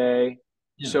hours every day.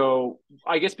 yeah. So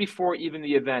I guess before even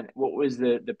the event, what was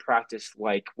the practice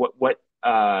like?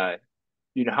 How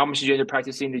much did you end up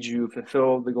practicing? Did you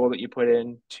fulfill the goal that you put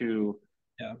in to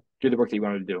Yeah. do the work that you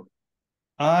wanted to do?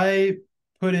 I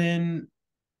put in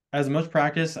as much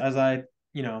practice as I,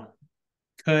 you know,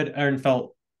 could and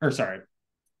felt, or sorry,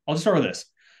 I'll just start with this.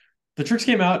 The tricks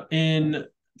came out in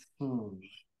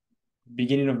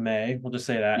beginning of May. We'll just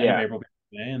say that end of Yeah, April,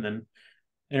 May, and then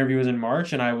interview was in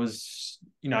March, and I was,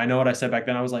 I know what I said back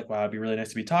then. I was like, wow, it'd be really nice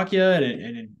to be Takia, and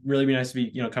it'd really be nice to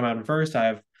be, come out in first.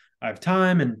 I have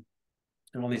time and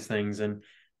all these things, and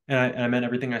I meant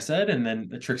everything I said, and then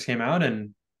the tricks came out,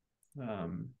 and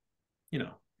um, you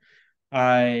know,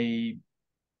 I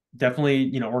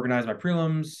definitely, organized my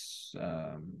prelims.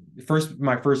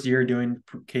 My first year doing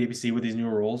KWC with these new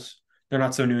rules. They're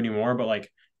not so new anymore, but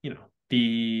like,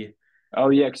 the Oh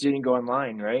yeah, because you didn't go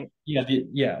online, right?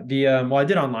 well, I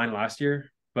did online last year,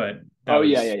 but that Oh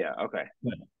yeah, was, yeah, yeah. Okay.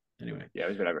 but anyway, Yeah, it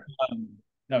was whatever. um,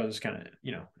 that was kind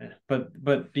of,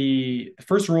 but the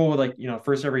first rule with, like,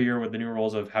 first every year with the new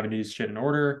rules of having to do shit in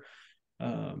order.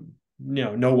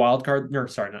 No wild card, or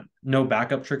sorry, not no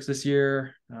backup tricks this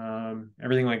year.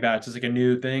 Everything like that, just like a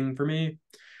new thing for me.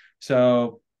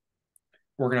 So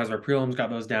organized our prelims, got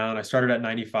those down. I started at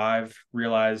 95,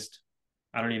 realized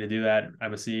I don't need to do that.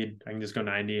 I'm a seed. I can just go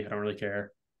 90. I don't really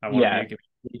care. I want to Yeah. make it.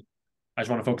 I just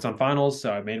want to focus on finals.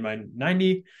 So I made my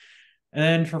 90. And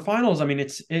then for finals, I mean,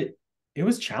 it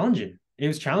was challenging. It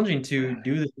was challenging to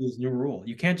do this new rule.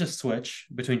 You can't just switch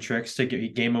between tricks to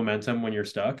gain momentum when you're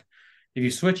stuck. If you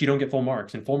switch, you don't get full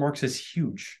marks, and full marks is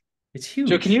huge. It's So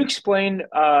can you huge. explain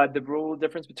the rule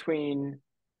difference between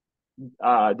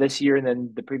this year and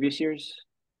then the previous years?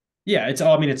 Yeah, it's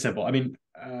all. I mean, it's simple. I mean,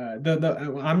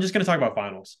 the I'm just going to talk about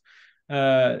finals,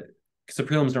 because the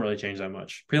prelims don't really change that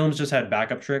much. Prelims just had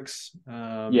backup tricks. In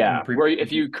the Yeah, pre. where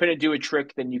if you couldn't do a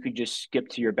trick, then you could just skip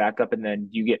to your backup, and then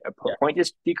you get a Yeah, point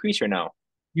decrease or no?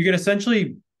 you can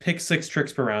essentially pick 6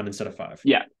 tricks per round instead of 5.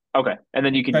 Yeah. Okay. And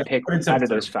then you can But pick instead out of of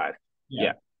those 3. five.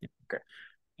 Yeah. Yeah. Okay.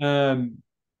 Um,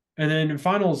 and then in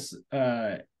finals,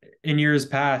 in years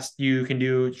past, you can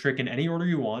do a trick in any order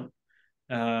you want.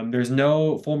 There's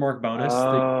no full mark bonus.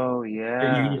 Oh You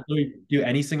can yeah. just really do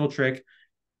any single trick.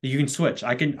 You can switch.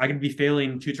 I can be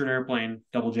failing two-turn airplane,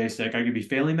 double J stick. I could be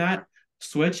failing that,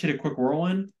 switch, hit a quick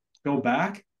whirlwind, go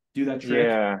back, do that trick,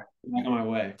 Yeah. back on my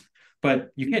way. But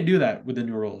you can't do that with the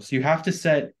new rules. You have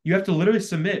to literally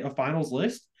submit a finals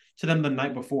list to them the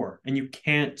night before, and you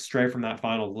can't stray from that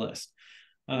finals list.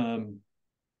 Um,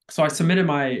 so I submitted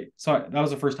that was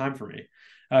the first time for me,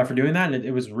 for doing that. And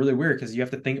it was really weird because you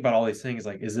have to think about all these things.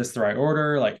 Like, is this the right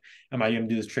order? Like, am I going to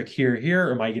do this trick here?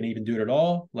 Or am I going to even do it at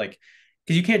all? Like,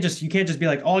 because you can't just be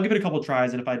like, oh, I'll give it a couple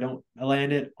tries. And if I don't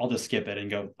land it, I'll just skip it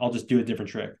and go, I'll just do a different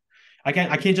trick. I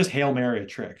can't just Hail Mary a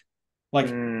trick. Like,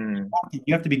 Mm.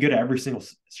 you have to be good at every single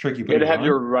trick you You put got in to your have run.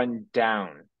 your run down.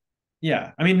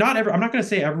 Yeah. I mean, I'm not going to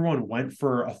say everyone went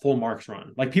for a full marks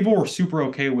run. Like, people were super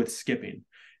okay with skipping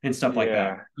and stuff like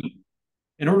that. Yeah.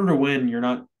 In order to win, you're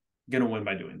not going to win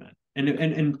by doing that.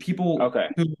 And people Okay.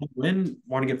 who win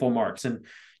want to get full marks. And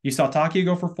you saw Taki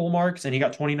go for full marks, and he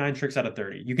got 29 tricks out of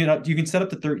 30. You can set up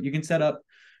to 30. You can set up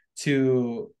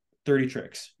to 30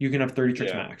 tricks. You can have 30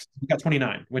 tricks Yeah. max. He got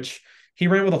 29, which he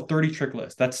ran with a 30 trick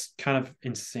list. That's kind of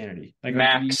insanity. Like he,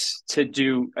 Max to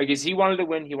do, I guess he wanted to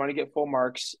win. He wanted to get full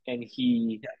marks, and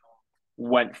he yeah.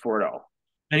 went for it all.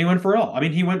 And he went for all. I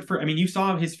mean, he went for. I mean, you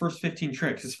saw his first 15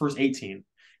 tricks, his first 18.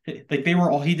 Like they were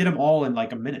all. He did them all in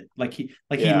like a minute. He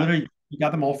Yeah. literally he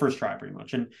got them all first try pretty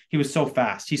much, and he was so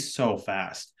fast. He's so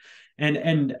fast,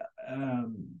 and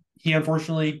he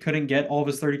unfortunately couldn't get all of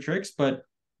his 30 tricks, but I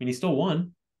mean, he still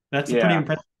won. That's a pretty Yeah.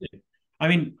 impressive thing. I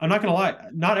mean, I'm not gonna lie.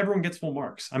 Not everyone gets full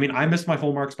marks. I mean, I missed my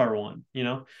full marks by one. If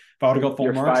I would have got full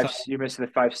You're marks, five. You're missing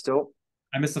the five still.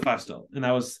 I missed the 5 still, and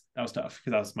that was tough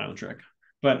because that was my own trick.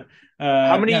 But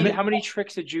How yeah, many how many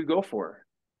tricks did you go for?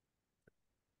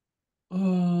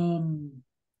 Um,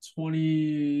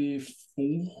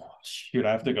 24. Shoot,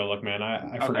 I have to go look, man.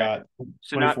 I Okay. forgot.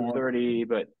 So not 24, 30,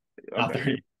 but not okay.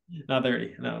 30. Not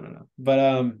 30. No, no, no. But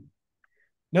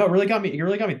no, it really got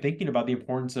me thinking about the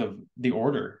importance of the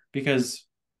order because,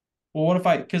 well,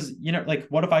 because like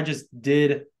what if I just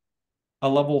did a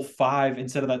level 5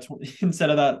 instead of that 20, instead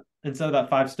of that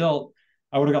 5 stilt,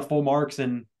 I would have got full marks,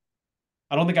 and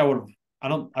I don't think I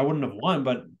wouldn't have won,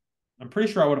 but I'm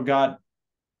pretty sure I would have got,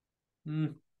 hmm,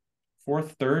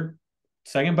 fourth, third,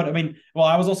 second. But I mean, well,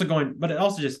 I was also going, but it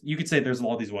also just you could say there's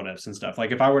all these what ifs and stuff.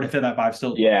 Like if I were to fit that 5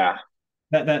 still, Yeah.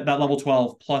 that level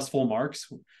 12 plus full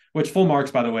marks, which full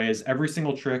marks, by the way, is every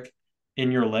single trick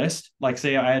in your list. Like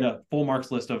say I had a full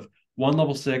marks list of one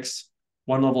level 6,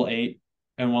 one level 8,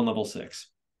 and one level 6.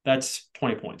 That's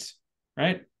 20 points,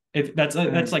 right? If that's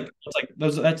Mm. like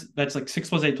those that's like 6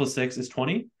 plus 8 plus 6 is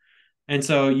 20. And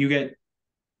so you get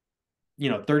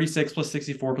 36 plus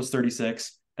 64 plus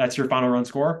 36. That's your final run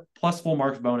score plus full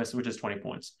marks bonus, which is 20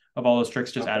 points of all those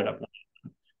tricks just added Okay.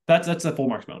 up. That's a full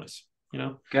marks bonus,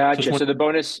 So Gotcha. 20. So the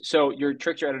bonus, so your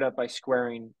tricks are added up by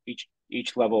squaring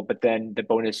each level, but then the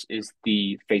bonus is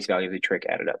the face value of the trick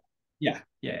added up. Yeah.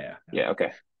 Yeah.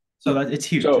 Okay. So that it's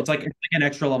huge. So, It's like an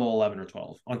extra level 11 or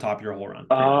 12 on top of your whole run,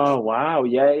 pretty much. oh wow.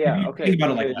 Yeah. If Yeah. you Okay. think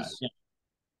about it like that. Because Yeah.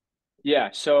 yeah.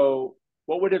 So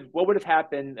what would have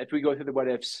happened if we go through the what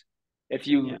ifs?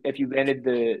 Yeah. If you landed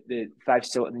the five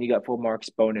still and you got full marks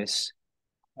bonus,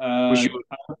 would Uh, you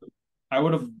I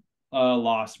would have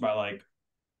lost by like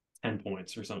 10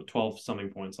 points or something, 12 something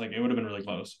points. Like it would have been really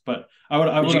close. But I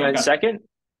did would you get have in got, second?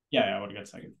 yeah, I would have got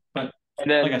second. But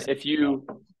And like I then said, if you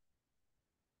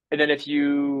and then if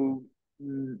you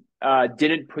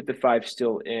didn't put the five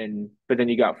still in, but then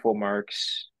you got full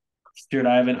marks, dude,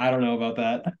 I don't know about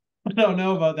that. I don't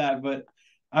know about that, but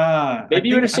I maybe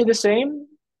you would think have stayed the same.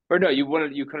 Or no, you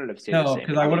couldn't have stayed the no, same,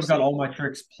 because I would have got obviously. all my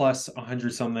tricks plus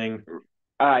 100 something.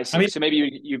 I I see. mean, So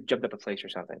maybe you jumped up a place or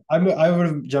something. I would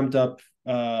have jumped up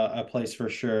a place for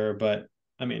sure, but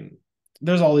I mean,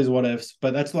 there's all these what ifs,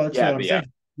 but that's Yeah, what I'm but yeah.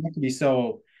 saying. You have to be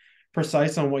so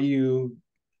precise on what you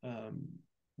um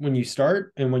when you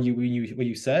start and when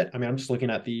you set. I mean, I'm just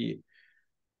looking at the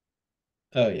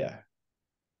oh yeah.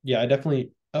 Yeah, I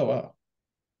definitely oh wow.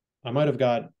 I might have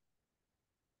got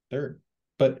third.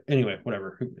 But anyway,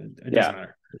 whatever. It doesn't Yeah.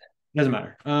 matter. It doesn't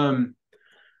matter.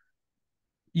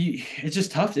 It's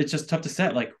just tough. It's just tough to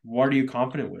set. Like, what are you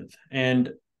confident with?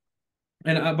 And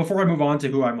before I move on to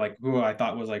who I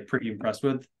thought was like pretty impressed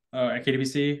with at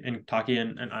KWC and Taki,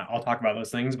 and I'll talk about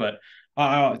those things. But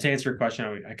to answer your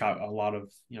question, I got a lot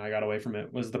of I got away from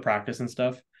it was the practice and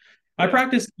stuff. Yeah.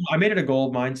 I made it a goal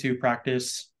of mine to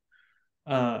practice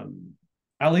um,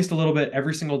 at least a little bit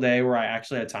every single day where I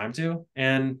actually had time to,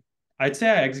 and I'd say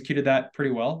I executed that pretty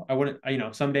well. I wouldn't,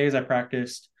 some days I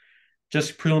practiced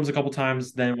just prelims a couple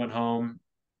times, then went home.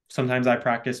 Sometimes I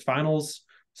practiced finals.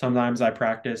 Sometimes I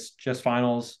practiced just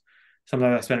finals.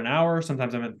 Sometimes I spent an hour.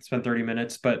 Sometimes I spent 30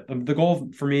 minutes. But the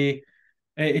goal for me,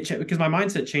 because my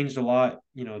mindset changed a lot,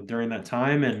 during that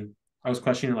time, and I was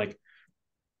questioning like,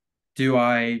 do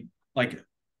I like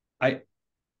I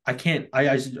I can't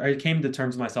I came to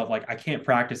terms with myself like I can't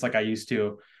practice like I used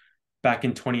to back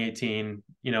in 2018.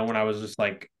 When I was just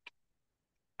like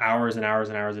hours and hours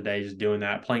and hours a day just doing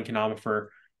that, playing Kendama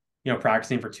for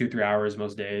practicing for 2-3 hours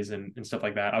most days and stuff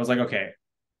like that. I was like, okay,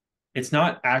 it's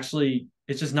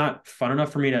just not fun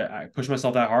enough for me to push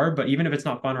myself that hard. But even if it's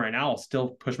not fun right now, I'll still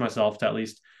push myself to at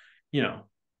least, you know,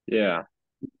 Yeah.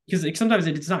 because sometimes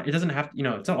it doesn't have,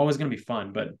 it's not always going to be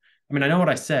fun. But I mean, I know what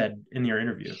I said in your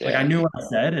interview. Like I Yeah. knew what I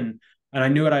said and I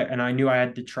knew I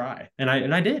had to try and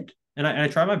I did. And I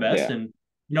tried my best. Yeah. And,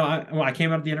 when I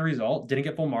came out of the end result, didn't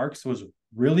get full marks, was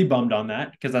really bummed on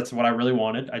that because that's what I really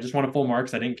wanted. I just wanted full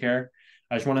marks. I didn't care.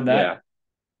 I just wanted that. Yeah.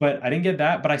 But I didn't get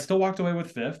that. But I still walked away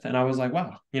with fifth. And I was like,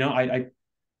 wow,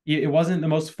 it wasn't the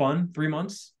most fun 3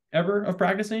 months ever of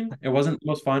practicing. It wasn't the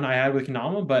most fun I had with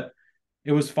Kendama, but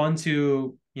it was fun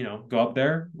to, go up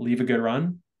there, leave a good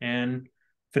run, and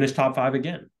finish top five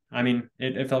again. I mean,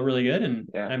 it felt really good. And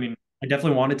Yeah. I mean, I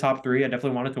definitely wanted top three. I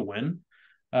definitely wanted to win.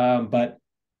 But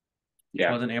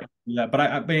Yeah. wasn't able to do that. But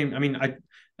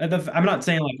I'm not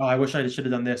saying like, oh, I wish I should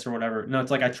have done this or whatever. No,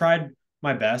 it's like I tried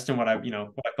my best and what I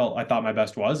thought my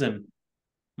best was. And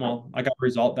well, I got a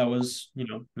result that was,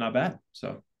 not bad.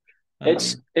 So, um,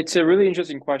 It's a really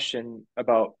interesting question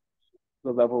about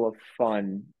the level of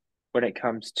fun when it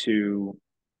comes to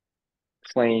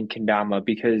playing kendama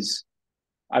because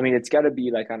I mean it's got to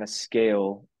be like on a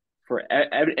scale for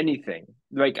anything.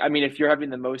 Like I mean if you're having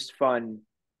the most fun,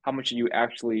 how much are you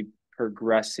actually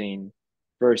progressing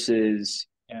versus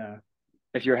yeah,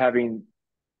 if you're having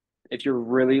if you're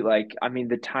really like I mean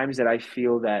the times that I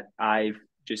feel that I've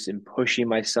just am pushing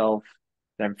myself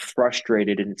and I'm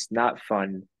frustrated and it's not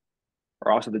fun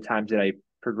are also the times that I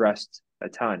progressed a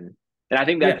ton. And I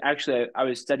think yeah, that actually I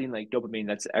was studying like dopamine.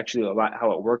 That's actually a lot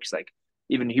how it works. Like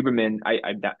even Huberman, I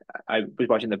was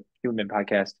watching the Huberman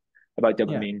podcast about yeah,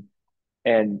 dopamine,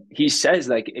 and he says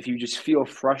like if you just feel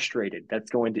frustrated, that's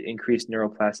going to increase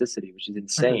neuroplasticity, which is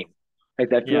for sure. insane. Like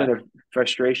that Yeah, feeling of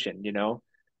frustration, you know.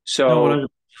 no, So 100.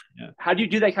 Yeah. how do you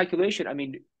do that calculation? I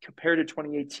mean, compared to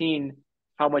 2018,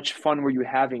 how much fun were you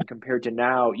having compared to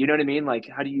now? You know what I mean? Like,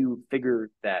 how do you figure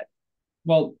that?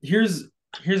 Well, here's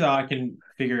how I can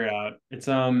figure it out. It's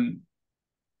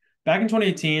back in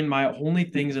 2018, my only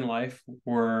things in life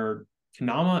were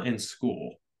Kendama and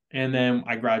school. And then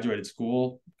I graduated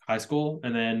high school,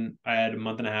 and then I had a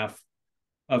month and a half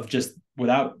of just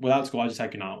without school. I just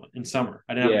had Kendama in summer.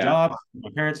 I didn't have a Yeah, job. My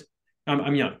parents.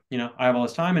 I'm young. I have all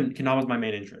this time, and Kendama was my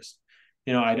main interest.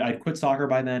 I'd quit soccer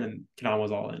by then, and Kendama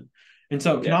was all in. And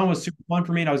so yeah, Kendama was super fun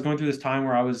for me. And I was going through this time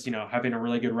where I was, having a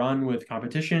really good run with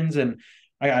competitions, and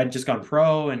I'd just gone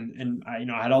pro, and I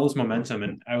had all this momentum,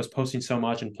 and I was posting so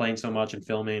much and playing so much and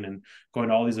filming and going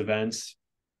to all these events.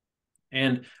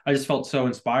 And I just felt so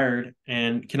inspired.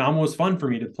 And Kendama was fun for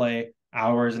me to play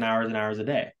hours and hours and hours a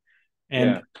day. Yeah.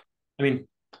 And I mean,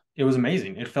 it was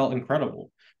amazing. It felt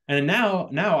incredible. And now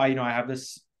I have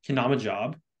this Kendama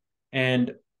job,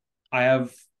 and I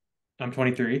have I'm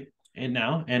 23 and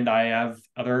now, and I have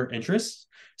other interests.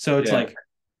 So it's Yeah. like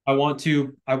I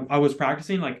was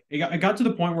practicing, like it got to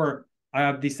the point where I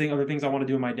have these other things I want to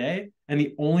do in my day, and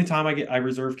the only time I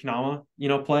reserve Kendama,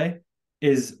 play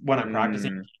is when I'm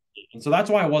practicing. Mm, And so that's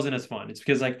why it wasn't as fun. It's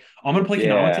because like I'm gonna play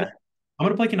Kendama today. yeah. I'm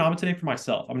gonna play Kendama today for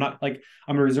myself. I'm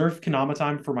gonna reserve Kendama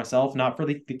time for myself, not for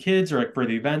the kids or like for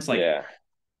the events. Like Yeah.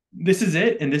 this is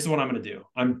it, and this is what I'm gonna do.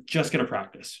 I'm just gonna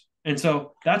practice. And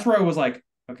so that's where I was like,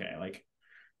 okay, like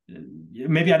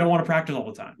maybe I don't want to practice all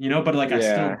the time, but like I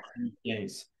still Yeah.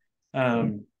 days.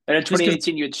 And in Just because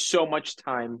 2018, you had so much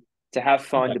time to have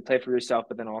fun, yeah, to play for yourself,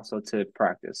 but then also to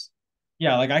practice.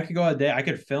 yeah, like I could go a day, I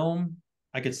could film,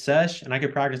 I could sesh, and I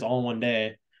could practice all in one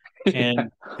day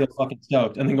and feel fucking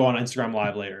stoked, and then go on Instagram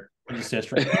live later and just sesh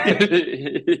for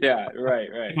Yeah, right,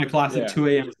 right. my class at Yeah, 2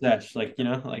 a.m. sesh. Like,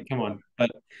 like come on. But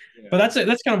yeah, that's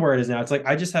kind of where it is now. It's like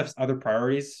I just have other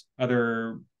priorities,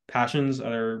 other passions,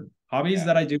 other hobbies yeah.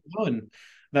 that I do well, and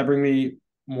that bring me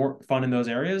more fun in those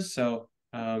areas. So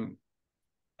But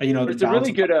the balance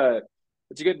of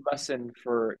it's a good lesson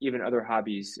for even other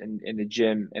hobbies in the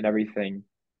gym and everything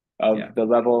of yeah. the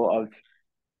level of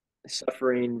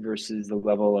suffering versus the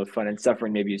level of fun. And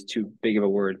suffering maybe is too big of a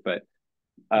word, but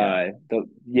Yeah.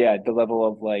 the level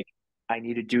of like I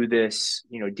need to do this,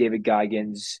 David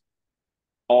Goggins,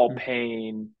 all Mm.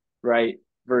 pain, right?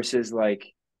 Versus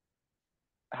like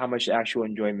how much actual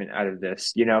enjoyment out of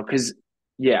this, because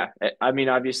yeah, I mean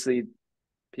obviously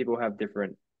people have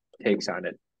different takes on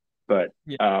it, but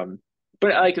Yeah. um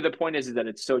but like the point is that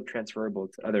it's so transferable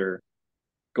to other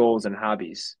goals and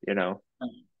hobbies,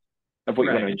 of what you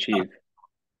want to Right. achieve.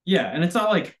 Yeah. And it's not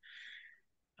like,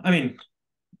 I mean,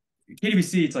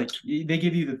 KWC, it's like they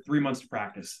give you the 3 months to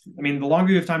practice. I mean, the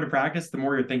longer you have time to practice, the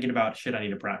more you're thinking about shit I need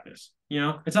to practice.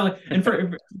 It's not like, and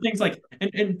for things like,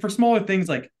 and for smaller things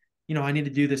like, I need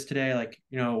to do this today. Like,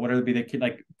 whatever it be, the kid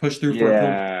like push through for a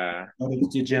film, Yeah, go to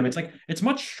the gym. It's like, it's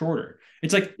much shorter.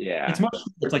 It's like, it's yeah. much,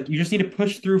 it's like you just need to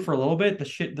push through for a little bit, the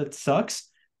shit that sucks.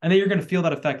 And then you're going to feel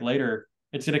that effect later.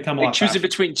 It's going to come a Like lot choosing faster.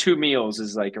 between two meals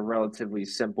is like a relatively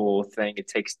simple thing.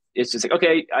 It's just like,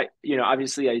 okay,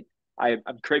 obviously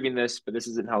I'm craving this, but this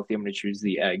isn't healthy. I'm going to choose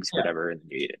the eggs, Yeah. whatever, and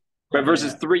you eat it. But Yeah.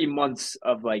 versus Yeah. 3 months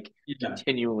of like Yeah.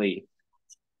 continually,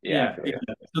 yeah, I Yeah, feel you.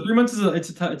 exactly. So 3 months is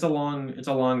it's a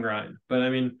long grind. But I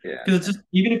mean, Yeah, because it's just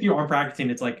even if you are practicing,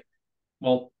 it's like,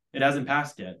 well, it hasn't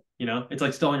passed yet. It's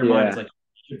like still on your mind. It's yeah. like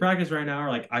you should practice right now, or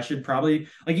like I should probably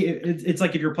like it's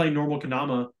like if you're playing normal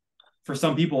Kendama, for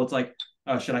some people, it's like,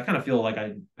 oh shit, I kind of feel like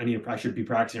I should be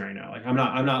practicing right now. Like I'm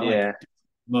not like Yeah,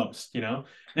 most.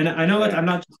 And I know that yeah, I'm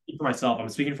not just speaking for myself. I'm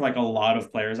speaking for like a lot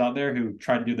of players out there who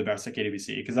try to do the best at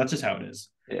KWC because that's just how it is.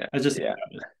 yeah, That's just yeah, how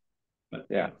it is. But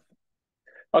yeah.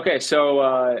 Okay,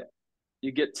 so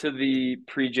you get to the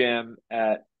pre-jam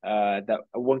at that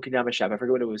one Kendama shop. I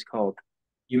forget what it was called.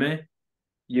 you may.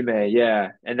 You may, yeah,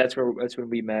 and that's when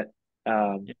we met.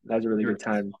 Yeah, That was a really you're good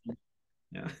time.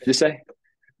 yeah. Did you say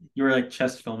You were like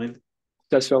chest filming.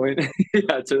 just filming? Yeah,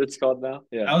 that's what it's called now.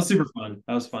 Yeah, That was super fun.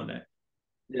 That was a fun day.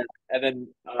 yeah, and then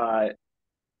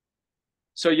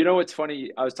so what's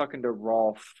funny? I was talking to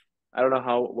Rolf. I don't know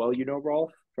how well you know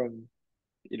Rolf from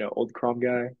old Chrome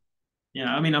guy.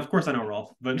 Yeah, I mean, of course I know Rolf,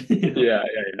 but Yeah, yeah,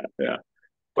 yeah, yeah.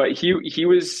 But he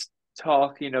was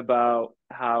talking about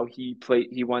how he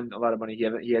won a lot of money.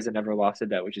 He hasn't never lost a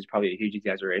bet, which is probably a huge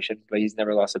exaggeration, but he's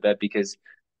never lost a bet because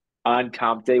on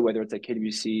comp day, whether it's at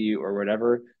KWC or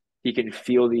whatever, he can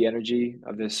feel the energy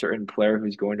of this certain player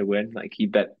who's going to win. Like he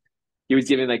was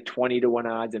giving like 20 to 1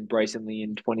 odds and Bryson Lee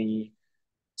in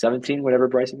 2017, whatever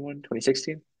Bryson won,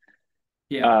 2016.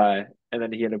 yeah. And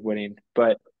then he ended up winning.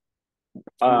 But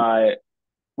Ooh. uh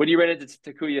when you ran into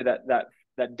Takuya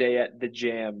that day at the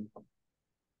jam,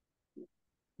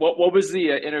 what was the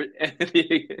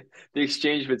the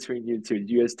exchange between you two? Did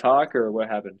you guys talk or what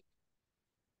happened?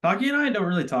 Taki and I don't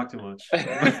really talk too much.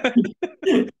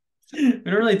 We don't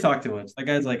really talk too much. That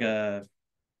guy's like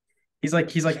he's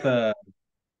like the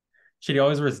shit. He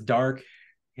always wears dark.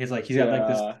 He's got like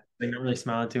this Yeah, thing, not really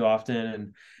smiling too often,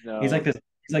 and he's like no, this.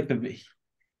 He's like the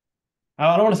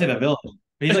I don't want to say the yeah, villain,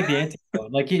 but he's like the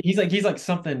anti-villain. Like he's like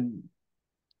something.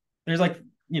 There's like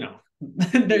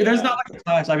there's not yeah, like a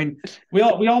clash. I mean, we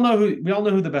all know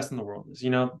who the best in the world is. We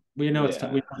yeah, know it's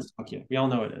Tokyo. We all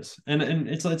know it is, and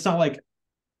it's not like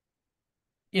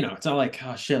it's not like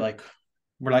oh shit like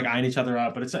we're like eyeing each other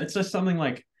up, but it's just something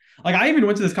like Like I even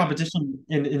went to this competition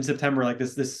in September, like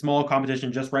this small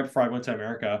competition just right before I went to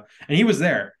America, and he was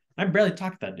there. I barely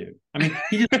talked to that dude. I mean,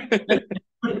 he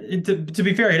just to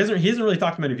be fair, he doesn't really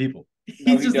talk to many people. No,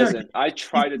 He's he just there. doesn't. I He's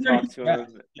try to there. talk to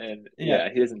him, and Yeah, yeah,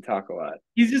 he doesn't talk a lot.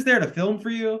 he's just there to film for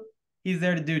you. He's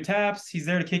there to do taps. He's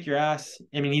there to kick your ass.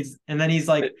 I mean, he's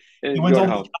like And he he's wins going all the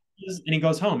home. challenges and he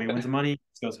goes home. He wins the money,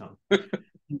 he goes home.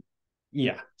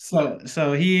 Yeah.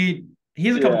 So he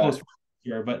has a couple Yeah. close friends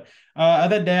here, but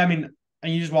that day, I mean,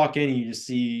 and you just walk in and you just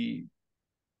see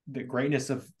the greatness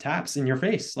of taps in your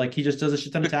face. Like he just does a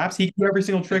shit ton of taps. He can do every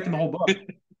single trick in the whole book.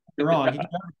 You're wrong. He can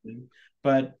do everything.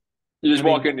 But You I just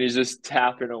walk mean, in and he's just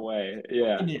tapping away.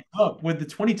 Yeah. it up with the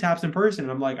 20 taps in person,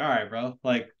 and I'm like, all right, bro.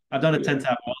 Like I've done a 10 Yeah.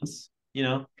 tap once, you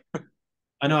know.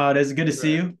 I know how it is. Good to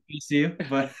see Right. you. Good to see you.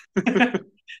 But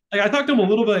like I talked to him a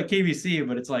little bit at KWC,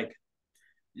 but it's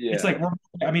Yeah. like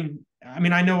I mean,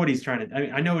 I know what he's trying to. I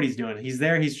mean, I know what he's doing. He's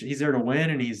there. He's there to win,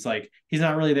 and he's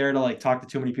not really there to like talk to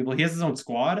too many people. He has his own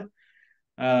squad,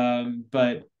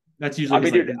 but that's I usually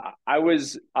mean, just like dude, I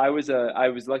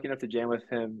was lucky enough to jam with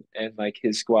him and like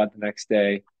his squad the next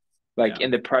day. Like, yeah,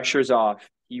 and the pressure's off.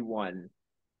 He won,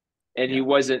 and he yeah,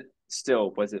 wasn't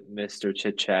Mr.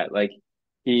 Chit Chat. Like,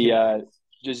 he yeah,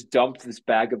 just dumped this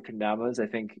bag of kendamas. I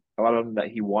think a lot of them that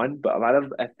he won, but a lot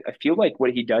of I feel like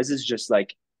what he does is just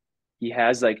like he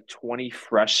has like 20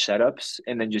 fresh setups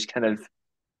and then just kind of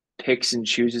picks and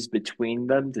chooses between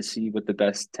them to see what the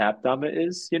best tap dama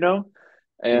is, you know?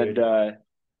 And dude. He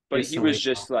but has he so many. was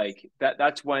just like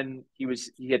that's when he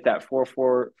hit that 4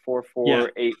 4 4 4 Yeah,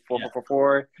 8 4 yeah, 4 4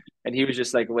 4, and he was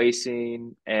just like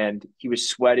lacing and he was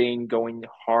sweating, going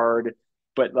hard,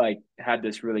 but like had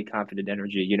this really confident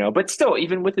energy, you know. But still,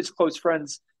 even with his close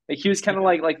friends, like he was kind of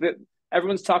yeah, like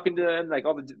everyone's talking to him, like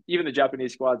all the even the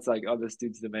Japanese squad's like, oh, this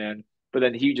dude's the man. But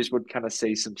then he just would kind of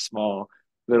say some small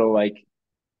little like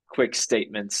quick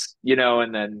statements, you know,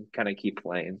 and then kind of keep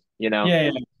playing, you know.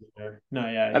 yeah, yeah. No,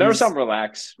 yeah, I never saw him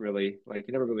relax, really. Like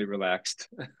he never really relaxed.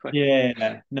 Like,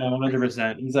 yeah, no,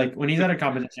 100%. He's like when he's at a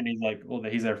competition, he's like, well,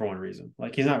 he's there for one reason.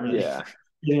 Like he's not really, yeah,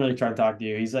 he didn't really try to talk to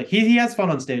you. He's like he has fun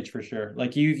on stage for sure.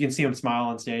 Like you can see him smile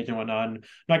on stage and whatnot. And I'm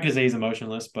not gonna say he's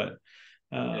emotionless, but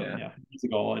yeah, yeah, he's a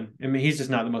goal. And I mean, he's just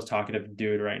not the most talkative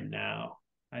dude right now,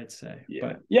 I'd say. yeah,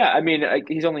 But yeah. I mean, like,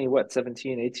 he's only what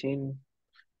 17, 18, yeah,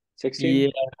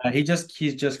 16.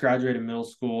 he's just graduated middle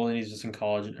school and he's just in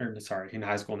college or sorry, in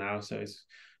high school now. So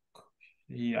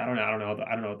I don't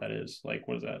know what that is. Like,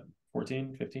 what is that?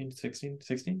 14, 15, 16,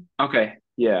 16? Okay,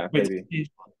 yeah, Wait, maybe.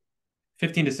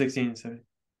 15 to 16. So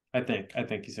I think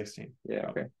he's 16, Yeah,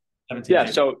 probably okay. 17 Yeah,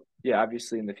 maybe. so yeah,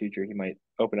 obviously in the future he might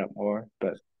open up more,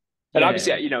 but and Yeah,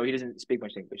 obviously yeah, you know he doesn't speak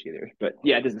much English either. But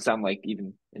yeah, it doesn't sound like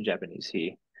even in Japanese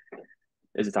he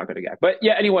is a talkative guy. But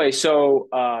yeah, anyway, so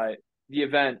the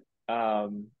event, how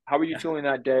were you yeah. feeling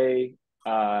that day?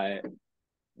 Uh,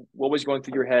 what was going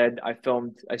through your head? I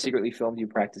secretly filmed you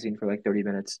practicing for like 30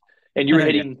 minutes, and you were Yeah,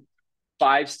 hitting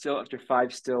five still after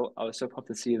five still. I was so pumped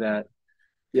to see that.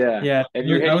 Yeah, yeah. and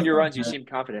you're I hitting was your feeling runs. You good. seem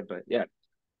confident, but yeah,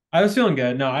 I was feeling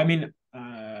good. No, I mean,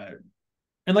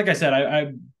 and like I said,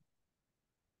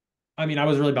 I mean, I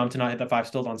was really bummed to not hit the five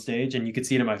stills on stage, and you could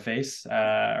see it in my face. Or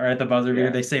at the buzzer beater,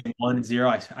 yeah. they say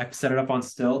 1-0. I set it up on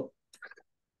stilt.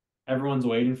 Everyone's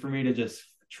waiting for me to just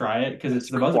try it because it's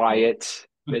It's the buzzer beater. quiet.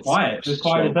 It was It's quiet. It was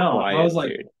quiet as so hell.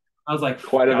 quiet, dude.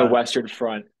 Quiet on the God. Western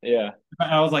Front. Yeah.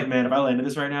 I was like, man, if I landed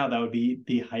this right now, that would be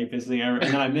the hypest thing ever.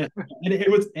 And then I missed, and it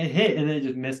hit, and then it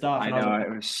just missed off, I and I was know like,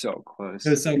 it was so it close.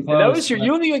 was so And that close. was your But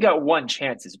you only got one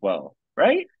chance as well,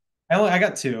 right? I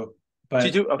got two, Did but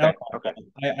you do? that Okay,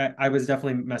 okay. I was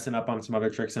definitely messing up on some other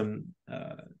tricks in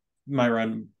my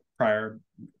run prior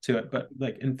to it, but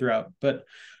like in throughout. But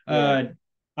Yeah. uh,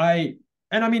 I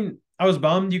and I mean, I was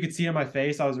bummed. You could see it in my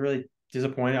face. I was really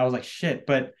disappointed. I was like, shit.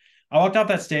 But I walked off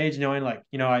that stage knowing, like,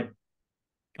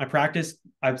 I practiced.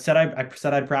 I said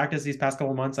I'd practice these past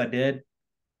couple of months. I did.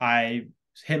 I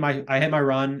hit my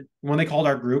run when they called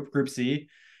our group C.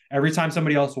 Every time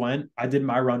somebody else went, I did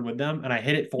my run with them, and I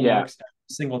hit it full Yeah. marks every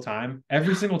single time.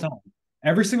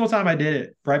 Every single time I did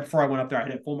it. Right before I went up there, I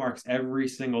hit it full marks every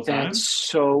single That's time.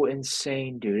 so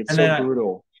insane, dude. It's And so then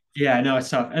brutal. yeah, I know it's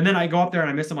tough. And then I go up there and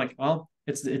I miss. I'm like, well,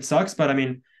 it sucks, but I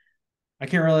mean, I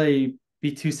can't really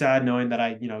be too sad knowing that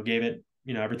I gave it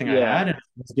everything I had Yeah. and I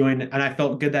was doing and I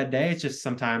felt good that day. It's just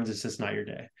sometimes it's just not your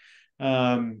day.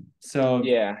 So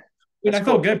Yeah. I mean, That's I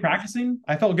felt cool. good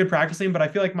practicing. But I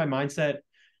feel like my mindset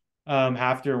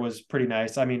after was pretty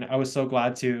nice. I mean, I was so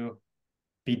glad to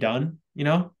be done.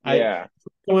 I Yeah.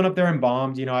 going up there and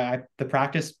bombed. The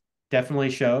practice definitely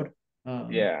showed.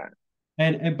 Um, Yeah.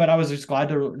 but I was just glad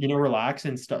to relax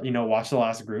and watch the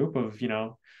last group of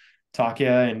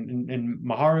Takia and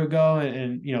Maharu go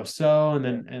and So and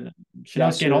Yeah. then and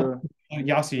Shinosuke and all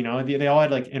Yasu. Yasu, they all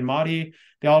had like in Madi,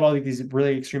 they all had like these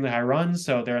really extremely high runs.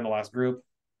 So they're in the last group.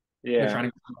 They're Yeah. trying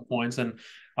to get points. And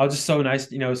I was just so nice,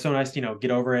 so nice to,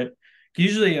 get over it.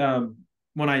 Usually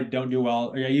when I don't do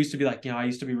well, or I used to be like, I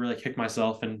used to be really kick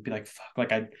myself and be like, fuck,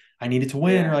 like I needed to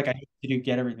win or Yeah. like I need to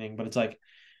get everything. But it's like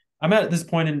I'm at this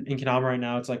point in Kendama right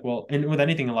now. It's like, well, and with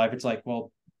anything in life, it's like,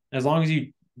 well, as long as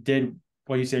you did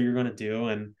what you say you're going to do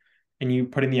and you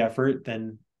put in the effort,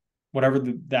 then whatever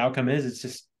the outcome is, it's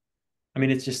just, I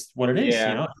mean, it's just what it is,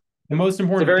 Yeah. The most It's a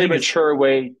important very thing is, mature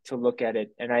way to look at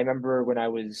it. And I remember when I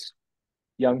was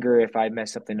younger, if I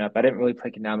messed something up, I didn't really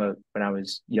play Kendama when I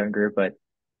was younger, but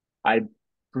I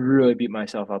really beat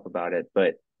myself up about it.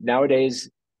 But nowadays,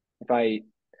 if I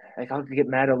like, I'll get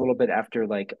mad a little bit after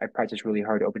like I practiced really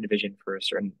hard open division for a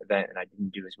certain event and I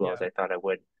didn't do as well as yeah, I thought I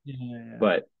would. yeah, yeah, yeah.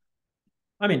 But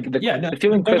I mean, the yeah, no, the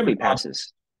feeling don't get me quickly wrong.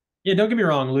 passes. Yeah, don't get me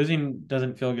wrong. Losing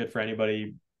doesn't feel good for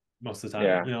anybody most of the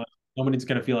time. Yeah, Nobody's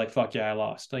gonna feel like, fuck yeah, I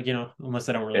lost. Like, unless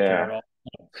they don't really care at yeah,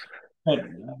 all. But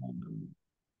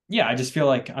yeah, I just feel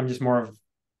like I'm just more of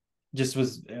just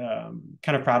was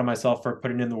kind of proud of myself for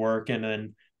putting in the work and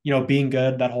then being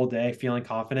good that whole day, feeling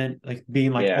confident, like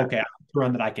being like, yeah, okay, I have a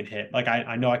run that I can hit, like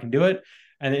I know I can do it,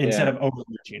 and instead yeah. of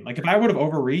overreaching, like if I would have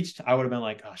overreached, I would have been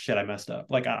like, oh shit, I messed up,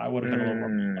 like I would have been a little more.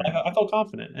 Mm, I felt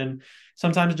confident, and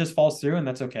sometimes it just falls through, and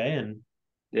that's okay. And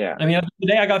yeah, I mean, at the end of the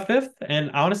day, I got fifth,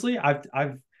 and honestly, I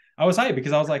was hyped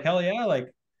because I was like, hell yeah, like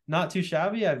not too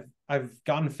shabby. I've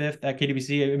gotten fifth at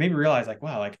KWC. It made me realize, like,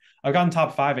 wow, like I've gotten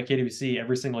top five at KWC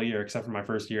every single year except for my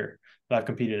first year that I've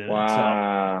competed in it. So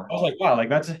wow, I was like, wow, like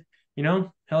that's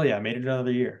hell yeah, I made it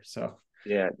another year. So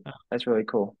yeah. That's really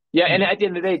cool. Yeah, and yeah, at the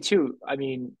end of the day, too, I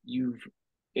mean,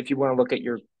 if you want to look at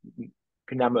your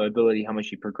Kendama ability, how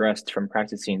much you progressed from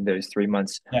practicing those 3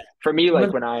 months. yeah, For me,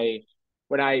 like 100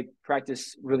 when I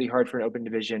practice really hard for an open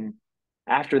division,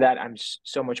 after that I'm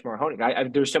so much more honing.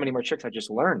 There's so many more tricks I just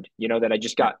learned, that I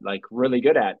just got like really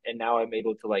good at, and now I'm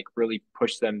able to like really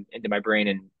push them into my brain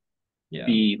and yeah.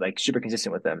 be like super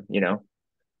consistent with them.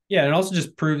 Yeah, and also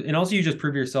you just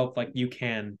prove yourself like you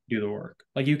can do the work.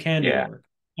 Like you can do the Yeah, work.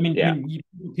 I yeah, mean,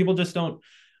 people just don't.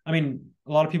 I mean,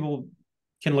 a lot of people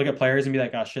can look at players and be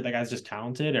like, "Oh shit, that guy's just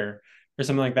talented," or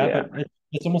something like that. yeah, But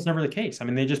it's almost never the case. I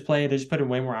mean, they just put in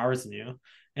way more hours than you.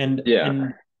 And yeah,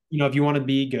 and if you want to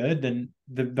be good, then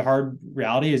the hard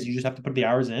reality is you just have to put the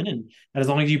hours in. And as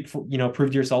long as you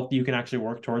prove to yourself that you can actually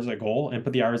work towards a goal and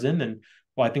put the hours in, then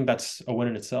well, I think that's a win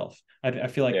in itself. I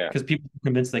feel like yeah, because people are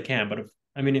convinced they can, but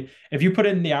I mean, if you put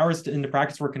in the hours into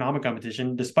practice for economic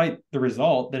competition, despite the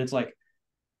result, then it's like,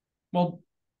 well,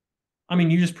 I mean,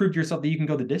 you just proved to yourself that you can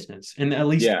go the distance and at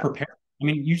least yeah, prepare. I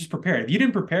mean, you just prepared. If you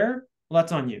didn't prepare, well,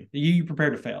 that's on you. You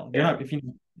prepared to fail. If you're yeah, not, if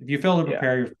you fail to yeah,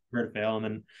 prepare, you're prepared to fail.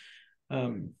 And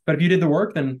then, but if you did the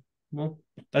work, then well,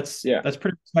 yeah. that's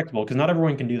pretty respectable because not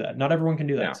everyone can do that. Not everyone can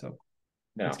do that. No, So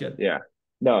that's no, good. yeah,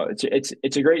 no.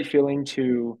 It's a great feeling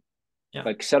to Yeah.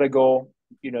 like set a goal.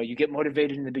 You get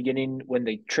motivated in the beginning when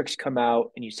the tricks come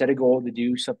out and you set a goal to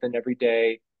do something every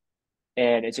day.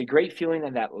 And it's a great feeling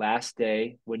on that last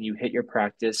day when you hit your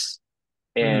practice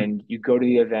Mhm. and you go to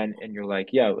the event and you're like,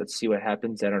 yeah, let's see what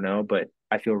happens. I don't know, but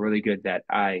I feel really good that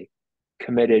I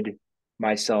committed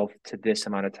myself to this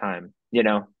amount of time.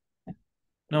 No,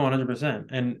 100%.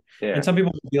 And Yeah, some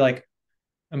people will be like,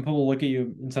 and people look at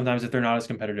you, and sometimes if they're not as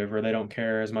competitive or they don't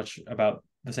care as much about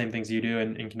the same things you do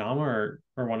in Kendama or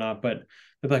whatnot, but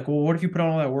they're like, well, what if you put on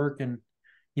all that work and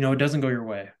it doesn't go your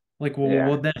way? Like, well, yeah,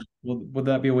 what then? Would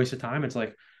that be a waste of time? It's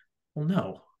like, well,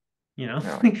 no, no.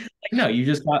 like no, you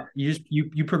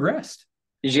progressed.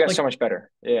 You just got Like so much better.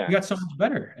 you Yeah, got so much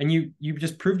better, and you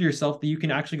just proved to yourself that you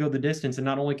can actually go the distance and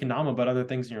not only Kendama but other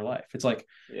things in your life. It's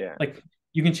yeah, like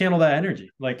you can channel that energy.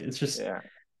 Like it's just yeah,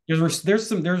 there's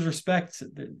respect.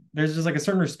 There's just like a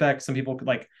certain respect some people could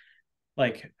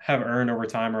have earned over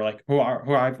time, or like who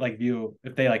I like view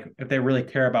if they really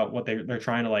care about what they're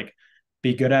trying to like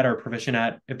be good at or proficient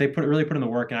at. If they put in the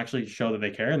work and actually show that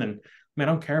they care, and then I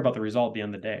don't care about the result at the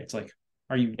end of the day. It's like,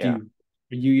 are you do yeah,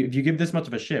 you if you give this much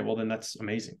of a shit, well then that's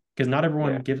amazing because not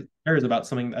everyone yeah, gives cares about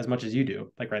something as much as you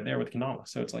do. Like right there with Kendama,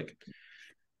 so it's like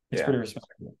it's yeah, pretty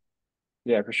respectable.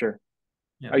 yeah, for sure.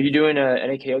 Yeah, Are you doing an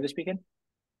AKO this weekend?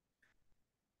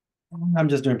 I'm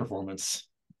just doing performance.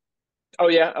 Oh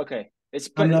yeah, okay. I'm It's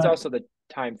not. also the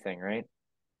time thing, right?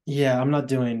 Yeah, I'm not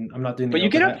doing But the you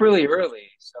get open. up really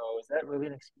early, so is that really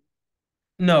an excuse?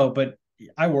 No, but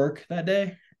I work that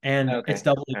day and it's Okay.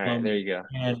 double All right, there income. you go.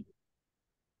 And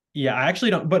yeah, I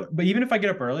actually don't, but even if I get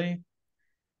up early,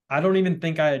 I don't even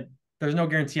think there's no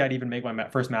guarantee I'd even make my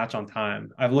first match on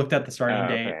time. I've looked at the starting Oh,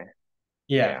 date. okay.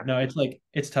 Yeah, Yeah. no, it's like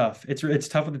it's tough. It's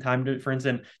tough with the time difference.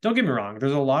 And don't get me wrong,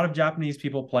 there's a lot of Japanese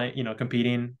people playing,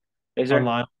 competing Is there?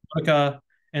 online.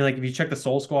 And like if you check the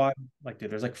Seoul squad, like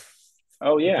dude, there's like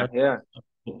Oh yeah, 30 yeah,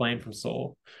 people playing from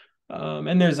Seoul.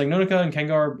 And there's like Nonika and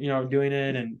Kenga are, doing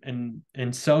it,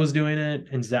 and So's doing it,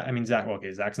 and Zach. I mean Zach. Well,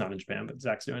 okay, Zach's not in Japan, but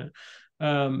Zach's doing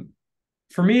it.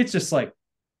 For me, it's just like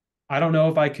I don't know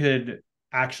if I could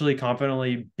actually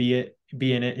confidently be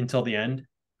in it until the end.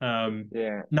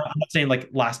 yeah, I'm not saying like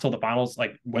last till the finals,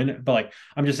 like win, but like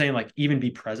I'm just saying like even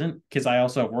be present because I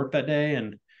also have work that day,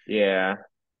 and yeah.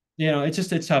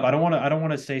 it's tough. I don't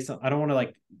want to say something. I don't want to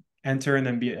like enter and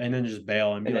then just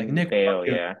bail and be And like then Nick. bail.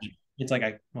 Yeah, It's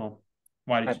like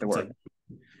why I did have you? to It's like work.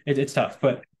 it's tough,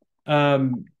 but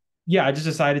um, yeah, I just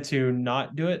decided to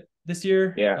not do it this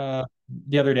year. Yeah.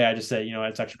 The other day I just said,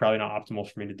 it's actually probably not optimal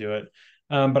for me to do it.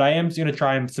 But I am going to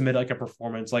try and submit like a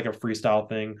performance, like a freestyle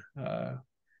thing,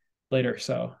 later.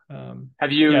 So,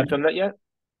 Have yeah, you filmed that yet?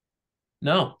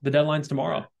 no, the deadline's Okay.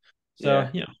 tomorrow. So,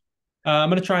 Yeah. I'm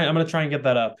going to try and get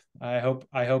that up. I hope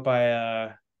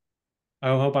I'm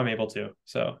able to.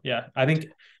 So, yeah, I think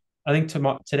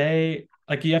tomorrow, today,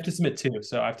 like you have to submit two.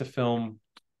 So I have to film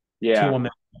two Yeah. 1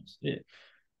 minute.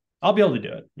 I'll be able to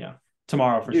do it. Yeah.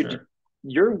 Tomorrow for Dude, sure.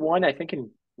 you're one, I think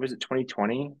in was it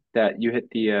 2020 that you hit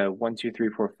the 1, 2, 3,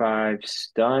 4, 5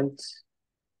 stunt?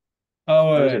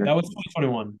 Oh, Or was it that was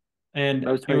 2021. that And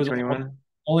was it was 2021?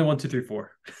 only one, two, three,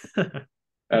 four. Oh,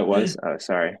 it was. Oh,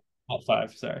 sorry. Not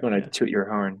five. Sorry. When I Yeah. toot your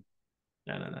horn.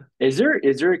 No, no, no. Is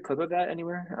there a clip of that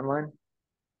anywhere online?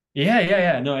 Yeah, yeah,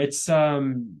 yeah. No, it's tough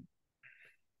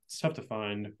to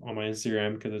find on my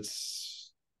Instagram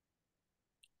because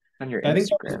On your I think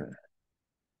that was, Instagram.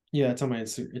 yeah, it's on my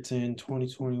Instagram. It's in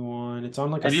 2021. It's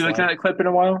on like a Have you looked at slide. that clip in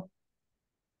a while?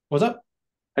 What's up?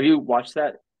 Have you watched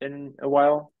that in a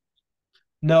while?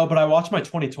 No, but I watched my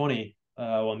 2020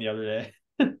 one the other day.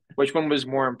 Which one was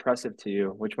more impressive to you?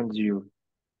 Which one did you?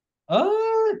 Uh,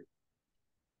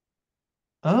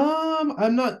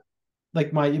 I'm not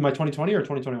like my 2020 or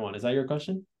 2021. Is that your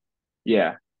question?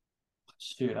 Yeah.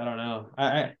 Shoot, I don't know.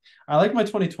 I like my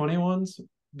 2020 ones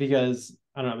because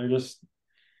I don't know,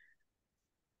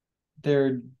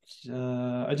 they're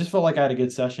I just felt like I had a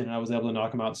good session and I was able to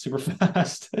knock them out super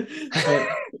fast. But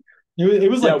it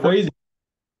was Yeah. like What? crazy.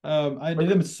 I What did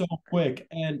the, them so quick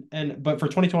and but for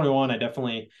 2021 I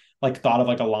definitely like thought of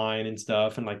like a line and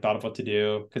stuff and like thought of what to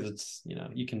do because it's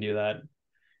you can do that.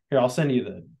 Here, I'll just send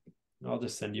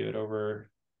you it over.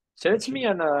 Send it to Actually, me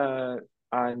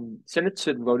on send it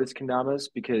to Lotus Kendamas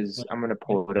because I'm gonna yeah,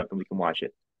 pull it up and we can watch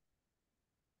it.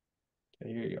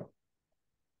 okay, here you go.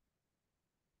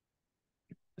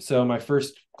 So my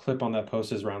first clip on that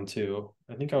post is round two.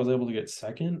 I think I was able to get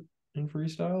second in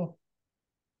freestyle.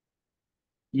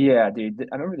 Yeah, dude.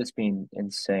 I remember this being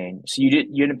insane. So you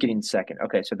ended up getting second.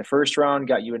 Okay, so the first round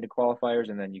got you into qualifiers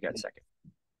and then you got second.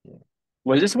 Yeah.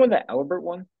 Was this the one that Albert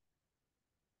won?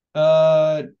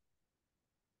 Uh,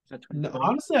 Was that no, 2020?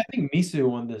 honestly, I think Misu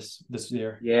won this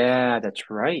year. Yeah, that's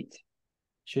right.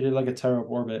 She did like a tear up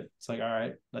orbit. It's like, all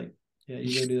right, like, yeah,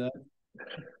 you go do that.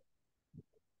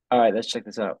 All right, let's check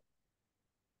this out.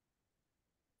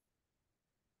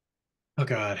 Oh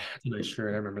God, it's a nice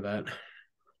shirt. I remember that.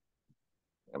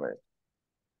 I'm gonna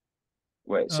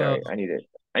wait, Oh, sorry. I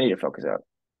need to focus out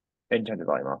and turn the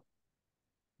volume off.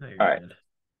 no, you're All right. good.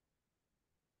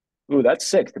 Ooh, that's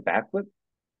sick. The backflip.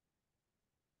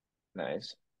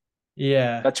 Nice.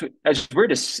 Yeah, That's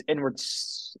weird to inward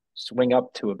swing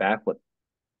up to a backflip. no,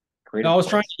 I Creative was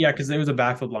trying. points. Yeah, because it was a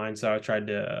backflip line, so I tried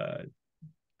to.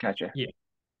 Gotcha. Yeah,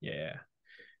 yeah.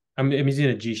 I'm using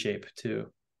a G shape too.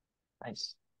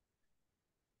 Nice.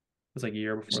 It's like a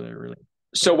year before they really.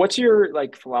 So But what's your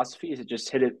like philosophy? Is it just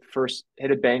hit it first,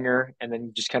 hit a banger, and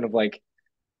then just kind of like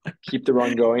keep the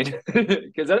run going?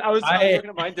 Because I was I looking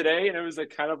at mine today, and it was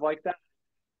like kind of like that.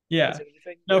 It yeah. wasn't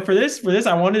anything, No, but for this,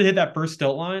 I wanted to hit that first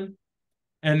stilt line,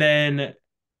 and then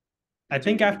I do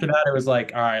think what you after do. that it was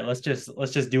like, all right, let's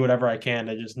just do whatever I can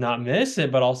to just not miss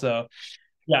it, but also,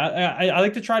 yeah, I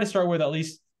like to try to start with at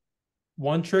least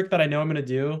one trick that I know I'm gonna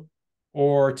do,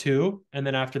 or two, and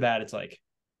then after that it's like,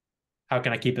 how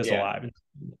can I keep this Yeah. alive?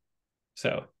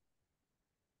 So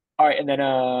All right, and then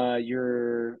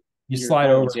you your slide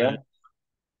over finals, yeah. it.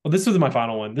 Well, this was my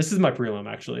final one. This is my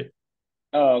prelim actually.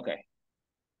 Oh, okay.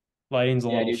 Lighting's a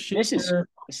Yeah, little dude. shittier.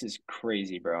 This is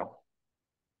crazy, bro.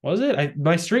 Was it?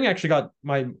 My string actually got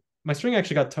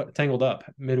tangled up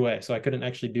midway, so I couldn't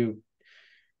actually do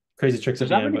crazy tricks at There's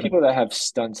the not end. many But people that have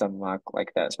stunts unlocked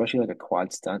like that, especially like a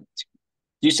quad stunt.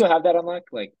 Do you still have that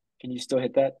unlocked? Like, can you still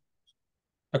hit that?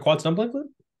 a quad stumbling flip?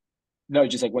 No,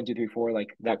 just like 1, 2, 3, 4,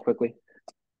 like that quickly,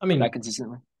 I that mean,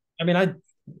 consistently. I mean,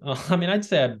 I mean, I'd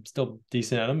say I'm still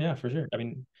decent at them. Yeah, for sure. I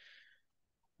mean,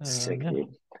 Sick, yeah, dude.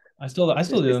 I still do It's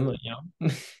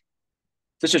them.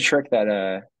 such a trick that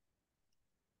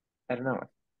I don't know.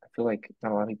 I feel like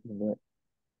not a lot of people can do it.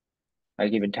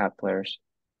 Like even top players.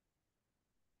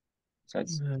 So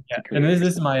it's Yeah, a and pretty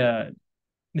interesting.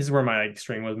 this is where my like,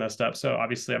 string was messed up. So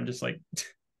obviously, I'm just like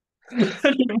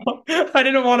I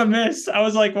didn't want to miss. I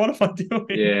was like, what am I doing?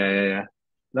 Yeah, yeah, yeah.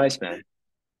 Nice, man.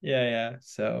 Yeah, yeah.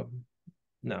 So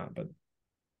no, but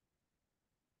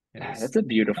it was. That's a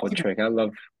beautiful trick. I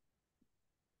love.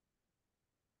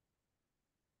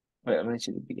 Wait, let me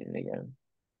see the beginning again.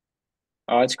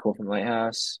 Oh, it's cool from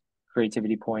Lighthouse.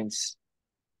 Creativity points.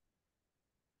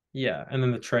 Yeah, and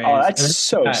then the Oh, trays, that's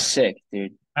and then so sick,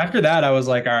 dude. after that, I was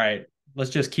like, all right, let's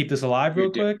just keep this alive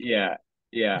real quick. Yeah,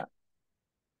 yeah.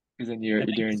 Because then And you're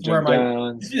this doing is where jump my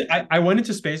downs. I went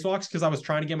into spacewalks because I was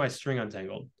trying to get my string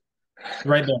untangled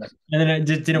right there, and then it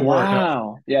didn't work. And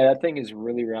Wow. Yeah, that thing is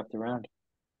really wrapped around.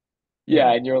 Yeah,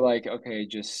 yeah, and you're like, okay,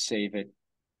 just save it.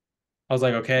 I was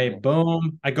like, okay, Okay.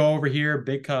 boom. I go over here,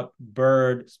 big cup,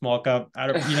 bird, small cup. I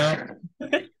don't, I'm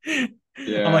like,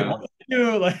 Yeah. what do I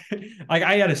do? Like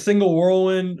I had a single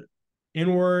whirlwind, Yeah.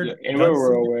 inward, Anyway, gunslinger.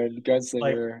 whirlwind, Like,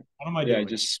 gunslinger. what am I Yeah, doing?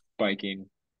 just spiking.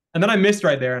 And then I missed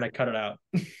right there, and I cut it out.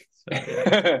 So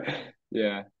yeah,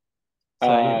 Yeah.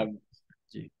 so Um,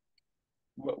 gee.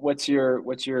 what's your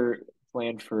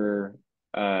plan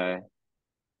uh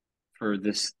for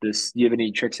this? Do you have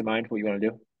any tricks in mind? What you want to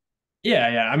do? Yeah,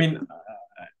 yeah. I mean,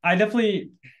 I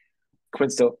definitely, Quinn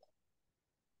still.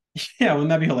 yeah. Wouldn't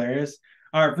that be hilarious?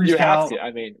 All right, You have freestyle. to.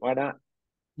 I mean, why not?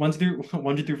 1, 2,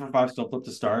 1, 2, 3, 4, 5, still flip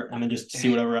to start, and then just see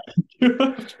whatever I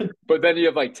do. But then you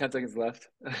have like 10 seconds left.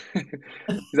 Because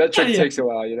that trick Yeah, takes a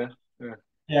while, you know? Yeah.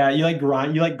 yeah. You like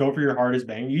grind. You like go for your hardest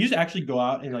bang. You just actually go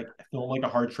out and like film like a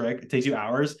hard trick. It takes you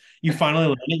hours. You finally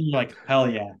land it, and you're like, hell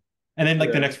yeah. And then like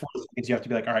the Yeah. next 4 seconds, you have to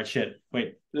be like, all right, shit,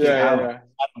 wait, Yeah, yeah,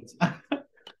 how? yeah.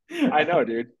 I know,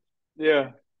 dude.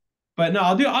 Yeah. But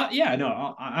no, yeah,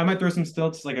 no, I might throw some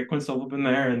stilts like a Quinn flip in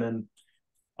there, and then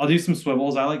I'll do some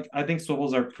swivels. I think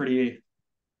swivels are pretty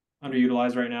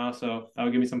underutilized right now, so that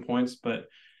would give me some points. But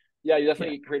Yeah, you yeah,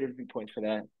 definitely created big points for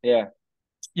that. Yeah.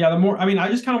 yeah. The more, I mean, I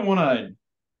just kind of want to.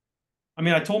 I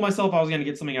mean, I told myself I was going to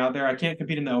get something out there. I can't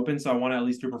compete in the open, so I want to at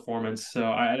least do performance.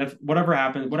 So if whatever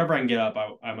happens, whatever I can get up,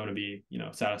 I'm going to be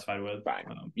satisfied with. Fine.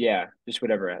 Yeah. Just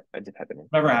whatever ends up happening.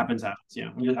 Whatever happens, happens.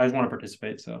 I just want to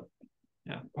participate. So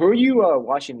yeah. Who are you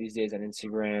watching these days on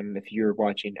Instagram? If you're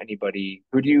watching anybody,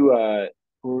 who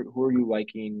are you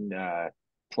liking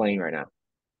playing right now?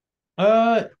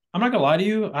 I'm not gonna lie to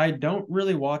you. I don't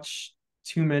really watch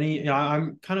too many.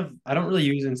 I'm kind of I don't really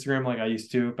use Instagram like I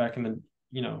used to back in the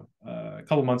a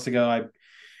couple months ago.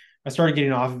 I started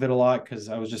getting off of it a lot because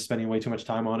I was just spending way too much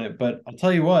time on it. But I'll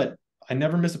tell you what, I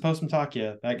never miss a post from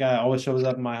Takia. That guy always shows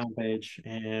up on my homepage,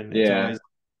 and it's Yeah. always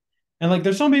and like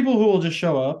there's some people who will just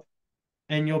show up,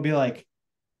 and you'll be like,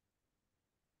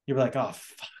 oh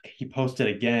fuck, he posted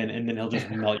again, and then he'll just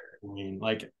melt your brain.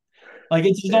 Like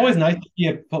it's just always Yeah. nice to see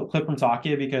a clip from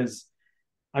Takia because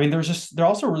I mean, they're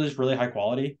also really high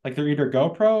quality. Like they're either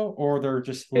GoPro or they're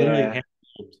just literally Yeah. hand.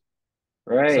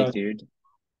 Right, So dude.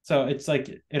 it's like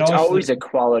it It's always always a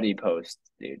quality post,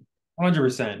 dude.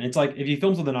 100%. It's like if he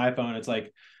films with an iPhone, it's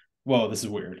like, whoa, this is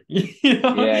weird. Yeah,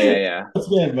 yeah, yeah. It's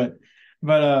good, but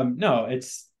no, I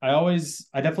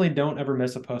definitely don't ever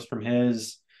miss a post from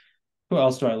his. Who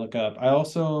else do I look up? I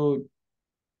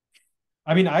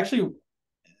mean, actually,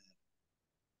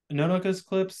 Nonoka's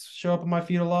clips show up on my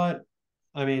feed a lot.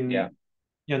 I Yeah. mean, yeah,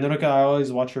 Nonoka, I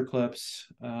always watch her clips.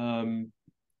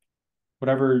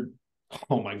 Whatever.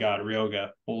 Oh my God, Ryoga.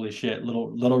 Holy shit,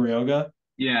 little Ryoga.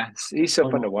 Yeah. He's so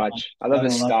Oh fun my to God. watch. I love I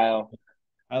his love style.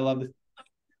 I love it.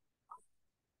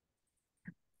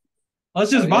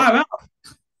 Let's Oh just yeah. buy him out.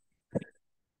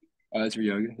 Oh, that's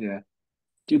Ryoga. Yeah.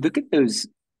 Dude, look at those.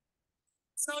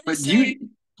 But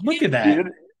Look at do that.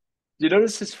 you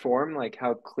notice his form, like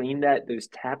how clean that those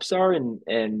taps are, and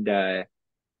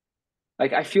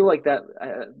like I feel like that,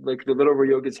 like the little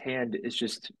Ryoga's hand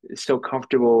is so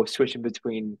comfortable switching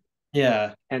between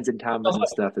Yeah. hands and tamas and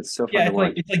stuff. It's so fun Yeah, to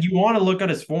watch. it's like you want to look at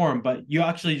his form, but you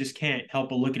actually just can't help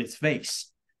but look at his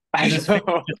face. Because I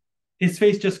know. his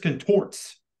face just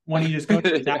contorts when he just goes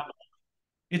to tap.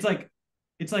 It's like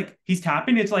he's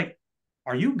tapping, it's like,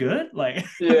 are you good? Like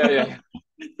Yeah, yeah,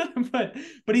 but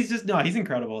he's just no, he's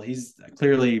incredible. He's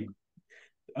clearly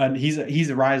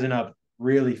he's rising up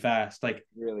really fast. Like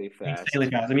really insanely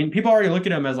fast. fast. I mean, people already look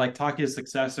at him as like Takia's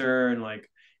successor and like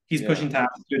he's Yeah, pushing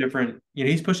taps to a different,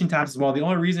 he's pushing taps as well. The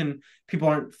only reason people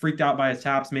aren't freaked out by his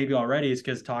taps maybe already is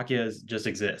because Takia just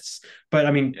exists. But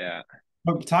I mean, yeah,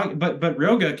 but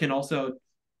Ryoga can also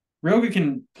Ryoga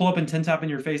can pull up and 10 tap in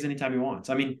your face anytime he wants.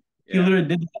 I mean, he Yeah. literally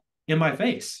did that in my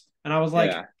face. And Yeah. I was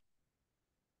like,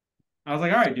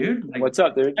 all right, dude. What's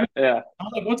up, dude? Yeah. I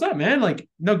was like, what's up, man? Like,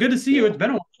 no, good to see you. Yeah. It's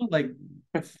been a while. Like,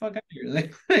 get the fuck out of here.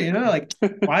 Like, like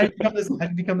why did you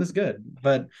become this good?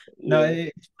 But no, Yeah.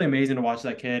 it's really amazing to watch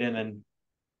that kid. And then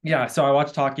yeah, so I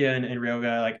watched Takia and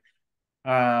Ryoga. Like,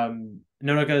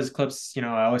 Nonoka's clips,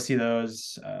 I always see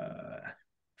those.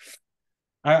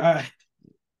 I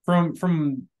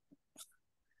from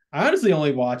I honestly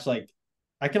only watch like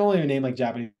I can only name like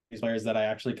Japanese players that I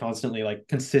actually constantly like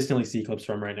consistently see clips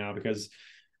from right now because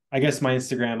I guess my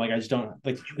Instagram like I just don't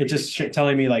like it just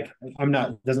telling me like I'm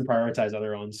not doesn't prioritize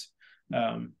other ones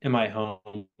in my home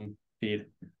feed.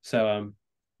 So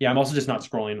yeah, I'm also just not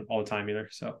scrolling all the time either.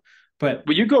 So but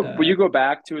Will you go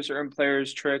back to a certain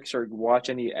player's tricks or watch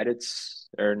any edits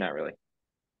or not really?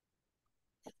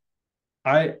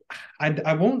 I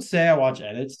I won't say I watch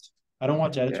edits. I don't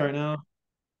watch edits Yeah. right now.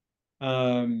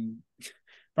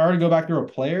 If I were to go back through a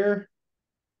player,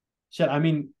 shit, I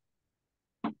mean,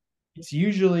 it's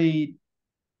usually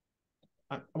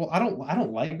well, I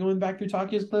don't like going back through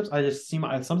Takia's clips. I just see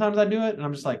my sometimes I do it and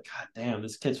I'm just like, God damn,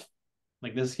 this kid's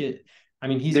like this kid. I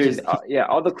mean, Dude, yeah,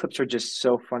 all the clips are just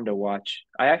so fun to watch.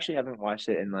 I actually haven't watched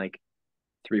it in like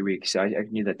 3 weeks. So I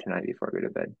need that tonight before I go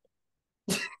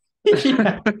to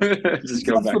yeah. bed. Just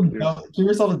go back through. Give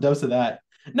yourself a dose of that.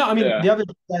 No, I mean Yeah. the other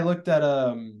day I looked at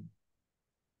um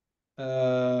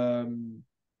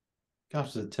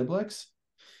gosh, was it Tiblex?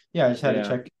 Yeah, I just had to Yeah.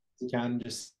 check his account and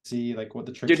just see like what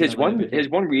the Dude, tricks have been lately. his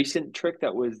one recent trick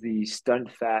that was the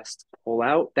stunt fast pull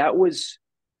out, that was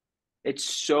it's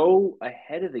so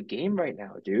ahead of the game right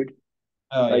now, dude.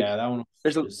 Oh Like yeah, that one was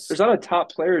there's just a lot of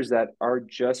top players that are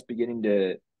just beginning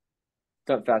to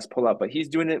stunt fast pull out, but he's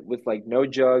doing it with like no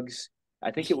jugs.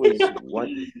 I think it was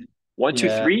one, two,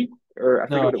 yeah. three, or I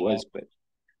forget No, what it was, but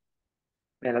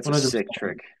man, that's a sick 100%.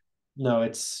 trick. No,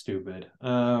 it's stupid.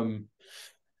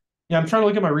 Yeah, I'm trying to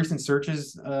look at my recent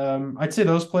searches. I'd say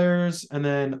those players, and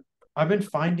then I've been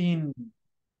finding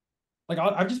like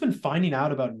I've just been finding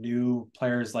out about new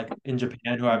players like in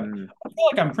Japan who Mm, I feel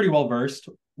like I'm pretty well versed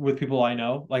with people I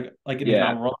know, like in the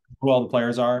yeah, Kendama world, who all the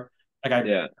players are. Like I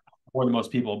yeah. more than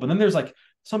most people. But then there's like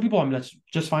some people I'm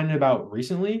just finding about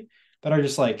recently that are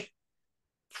just like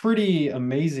pretty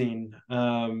amazing.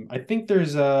 I think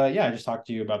there's yeah, I just talked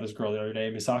to you about this girl the other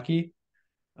day, Misaki,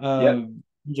 Yep,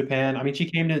 in Japan. I mean, she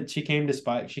came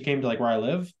to like where I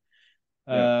live.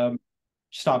 yep, Um,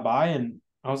 she stopped by and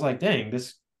I was like, dang,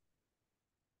 this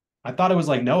I thought it was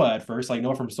like Noah at first, like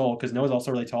Noah from Seoul, because Noah's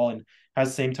also really tall and has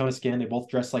the same tone of skin. They both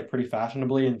dress like pretty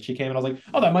fashionably. And she came and I was like,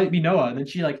 oh, that might be Noah. And then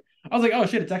she like, I was like, oh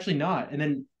shit, it's actually not. And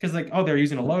then because like, oh, they're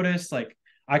using a Lotus. Like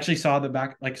I actually saw the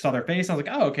back, like saw their face. I was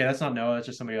like, oh, okay, that's not Noah. It's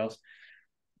just somebody else.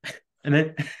 And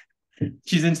then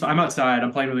she's in. I'm outside.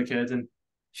 I'm playing with the kids, and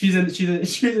she's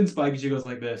in Spike. And she goes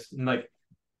like this, and like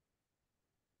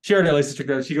she already likes to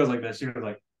trick. She goes like this. She goes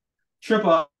like trip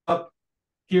up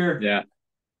here. yeah,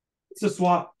 It's a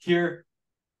swap here.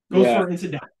 Goes yeah. for an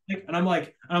instant down. And I'm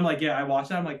like, yeah. I watched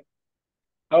that. I'm like,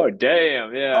 Oh,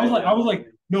 damn. Yeah, I yeah, was like,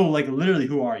 no, like literally,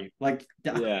 who are you? Like,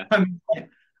 yeah, I'm,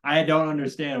 I don't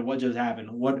understand what just happened.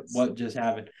 What just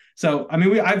happened? So I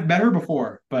mean, I've met her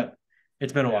before, but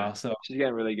it's been a yeah. while. She's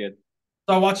getting really good.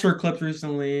 So I watched her clips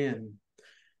recently, and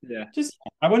Yeah. just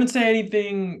I wouldn't say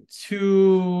anything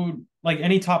too like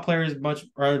any top players much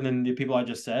rather than the people I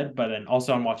just said, but then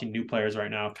also I'm watching new players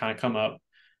right now kind of come up,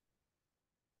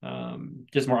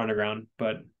 just more underground.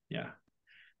 But yeah,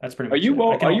 that's pretty much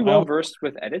it. Are you well versed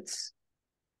with edits?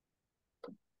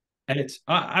 And it's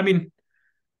I mean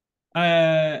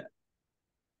uh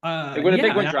Like when a big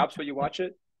yeah one drops, will you watch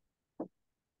it?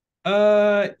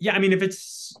 yeah I mean if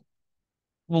it's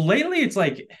well lately it's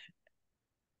like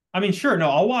I mean sure no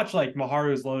I'll watch like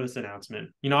Maharu's Lotus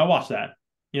announcement. I watch that.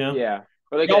 You know, Yeah.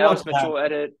 Or like yeah, an I'll watch Alex that. Mitchell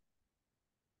edit.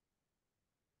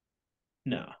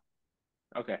 No,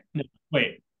 Okay. no,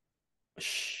 wait.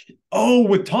 Oh,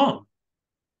 with Tom.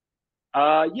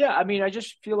 Yeah, I mean, I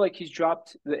just feel like he's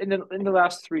dropped in the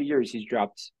last 3 years, he's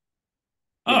dropped,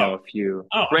 Oh, a few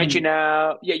I branching mean,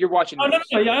 out. Yeah, you're watching oh no, those.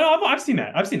 no, yeah, no, I've seen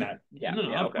that. I've seen that. Yeah, No, no,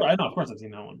 yeah, of okay. course, I know, of course, I've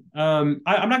seen that one. I'm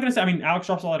not gonna say. I mean, Alex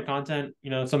drops a lot of content.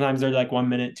 Sometimes they're like 1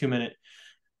 minute, 2 minute.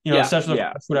 Yeah, Especially yeah.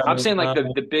 I'm whatever. saying like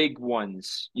the big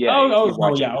ones. Yeah, Oh, you're no,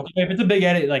 yeah. watching. Okay. If it's a big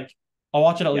edit, like I'll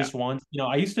watch it at Yeah, least once.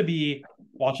 I used to be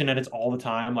watching edits all the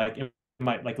time, like in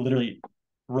my like literally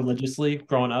religiously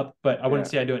growing up, but I wouldn't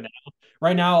yeah, say I do it now.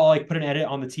 Right now, I'll like put an edit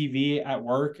on the TV at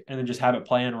work and then just have it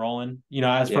playing and rolling.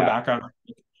 As for yeah, background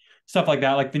stuff like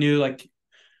that, like the new like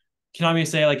can I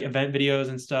say like event videos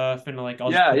and stuff, and like I'll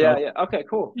just yeah, put yeah, those yeah. Okay,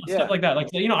 cool. stuff Yeah, like that. Like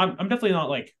I'm definitely not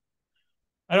like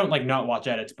I don't like not watch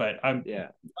edits, but Yeah,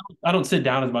 I don't sit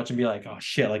down as much and be like, oh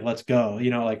shit, like let's go.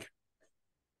 Like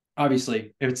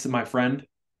obviously if it's my friend,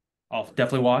 I'll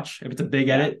definitely watch. If it's a big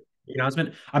yeah, edit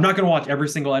announcement, I'm not gonna watch every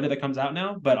single edit that comes out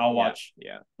now, but I'll yeah, watch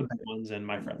yeah. the big ones and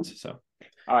my friends. So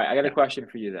All right, I got a yeah. question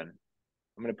for you then.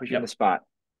 I'm gonna put you on the Yep. spot.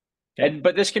 Okay. And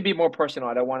but this can be more personal.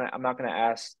 I don't want to. I'm not going to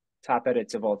ask top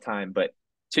edits of all time, but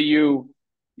to you,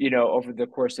 over the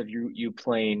course of you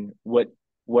playing, what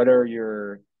are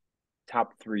your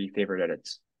top three favorite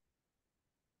edits?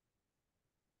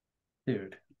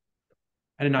 Dude.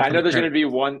 I did not I come know there's going to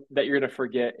prepared. be one that you're going to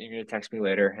forget, and you're going to text me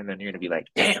later, and then you're going to be like,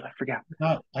 "Damn, I forgot."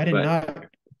 I did But not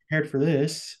prepared for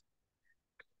this.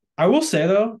 I will say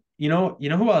though,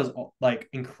 who has like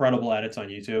incredible edits on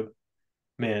YouTube?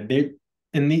 Man,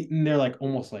 and they're like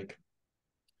almost like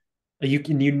you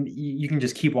can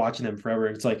just keep watching them forever.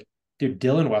 It's like, dude,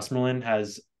 Dylan Westmoreland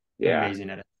has yeah, amazing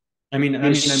edits. he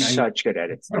has such good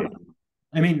edits, dude.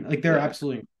 Like they're Yeah,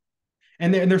 absolutely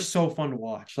and they're so fun to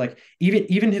watch. Like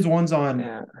even his ones on,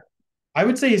 yeah, I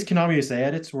would say his Konami USA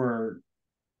edits were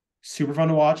super fun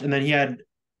to watch. And then he had,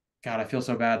 God, I feel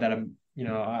so bad that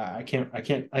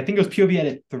I think it was POV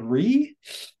edit 3.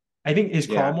 I think his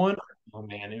yeah. Chrome one. Oh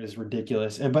man, it was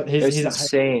ridiculous. And but It's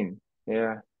insane.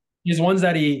 Yeah, his ones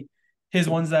that he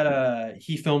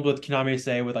filmed with Konami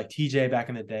Say with like TJ back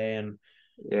in the day, and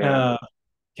yeah, uh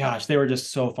gosh, they were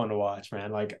just so fun to watch,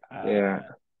 man. Like yeah,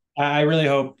 I really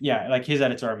hope, yeah, like his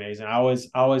edits are amazing. I always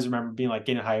remember being like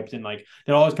getting hyped and like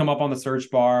they'd always come up on the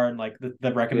search bar and like the yeah.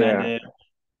 recommended.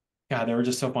 God, they were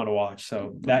just so fun to watch.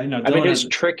 So that I mean, Dylan has,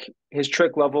 his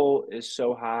trick level is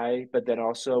so high, but then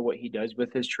also what he does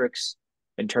with his tricks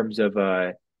in terms of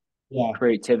yeah.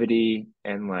 creativity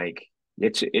and like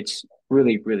it's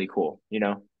really really cool, you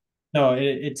know? No,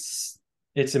 it's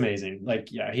amazing. Like,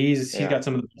 yeah, he's Yeah, got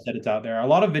some of the best edits out there. A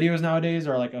lot of videos nowadays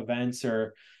are like events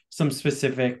or some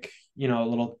specific,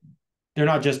 little. They're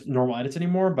not just normal edits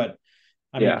anymore, but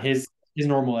I mean yeah. his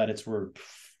normal edits were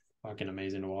fucking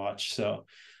amazing to watch. So,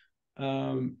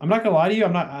 I'm not gonna lie to you.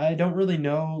 I don't really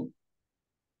know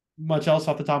much else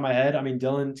off the top of my head. I mean,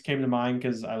 Dylan came to mind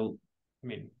because I don't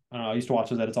know. I used to watch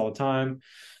those edits all the time.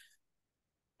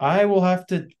 I will have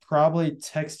to probably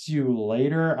text you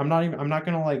later. I'm not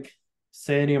gonna like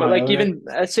say any of But my like own. even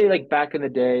let's say like back in the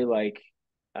day, like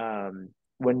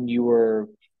when you were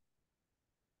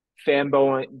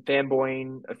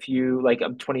fanboying a few like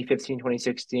 2015,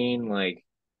 2016, like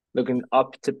looking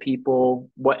up to people,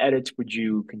 what edits would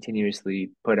you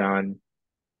continuously put on? Do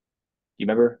you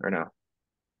remember or no?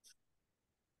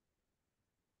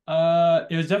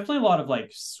 It was definitely a lot of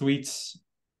like sweets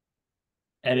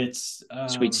edits.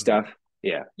 Sweet stuff.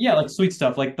 Yeah. Yeah, like sweet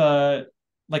stuff. Like the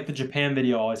Japan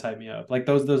video always hyped me up. Like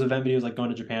those event videos, like going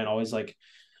to Japan, always like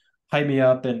hype me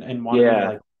up and wanted me to Yeah.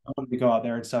 like I wanted to go out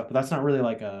there and stuff. But that's not really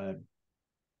like an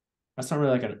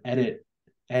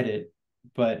edit.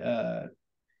 But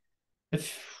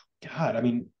if God, I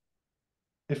mean,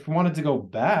 if we wanted to go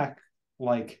back,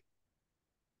 like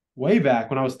way back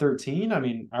when I was 13, I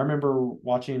mean, I remember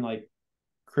watching like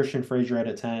Christian Fraser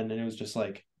edit 10, and it was just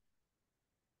like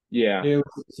Yeah. it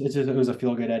was a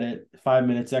feel good edit. 5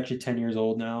 minutes, actually 10 years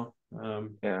old now.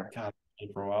 Yeah. God,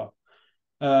 for a while.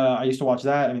 I used to watch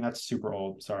that. I mean, that's super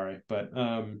old. Sorry, but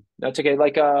That's okay.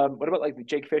 Like, what about like the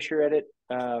Jake Fisher edit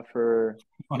for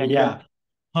oh Kenko? yeah,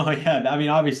 oh yeah. I mean,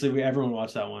 obviously, everyone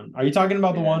watched that one. Are you talking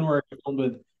about the Yeah. one where it filmed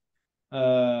with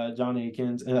John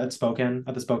Akins at the Spokane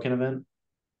event?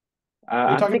 Are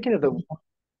you I'm talking? thinking of the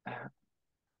I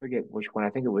forget which one. I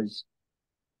think it was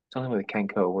something with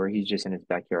Kenko where he's just in his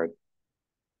backyard.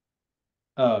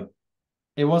 Uh,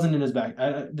 it wasn't in his back.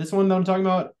 This one that I'm talking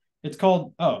about,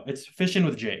 it's fishing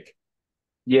with Jake.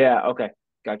 Yeah. Okay.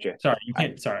 Gotcha. Sorry, you I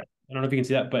can't. Sorry, I don't know if you can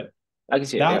see that, but I can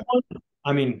see it. that Yeah. one,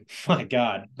 I mean, my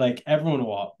God, like everyone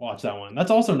will watch that one.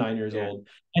 That's also 9 years Yeah. old,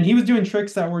 and he was doing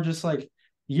tricks that were just like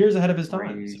years ahead of his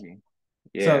time. Crazy.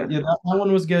 So Yeah. yeah, that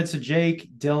one was good. So Jake,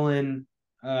 Dylan,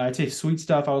 I'd say Sweet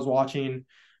Stuff. I was watching.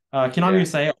 Konami Yeah.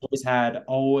 USA always had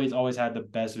the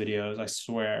best videos. I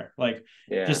swear, like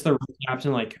Yeah. just the recaps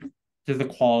and like just the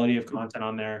quality of content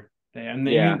on there. And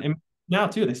I Yeah. mean, and now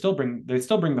too, they still bring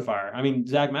the fire. I mean,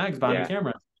 Zach Mag's behind the Yeah.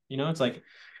 camera. It's like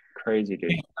Crazy,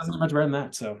 dude. it doesn't get much better than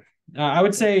that. So I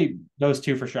would Yeah. say those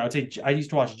two for sure. I would say I used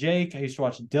to watch Jake. I used to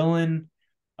watch Dylan.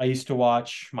 I used to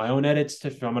watch my own edits.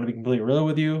 If I'm going to be completely real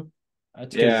with you,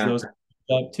 it's because Yeah. those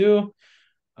up too.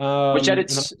 Which And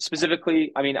edits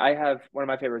specifically? I mean, I have one of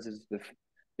my favorites is the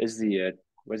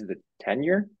was it the 10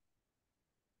 year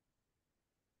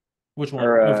which one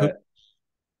or of who?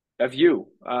 of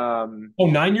you? Oh,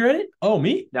 9 year edit. Oh,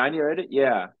 me. 9 year edit?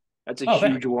 Yeah. That's a Oh,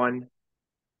 thanks. huge one.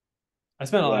 I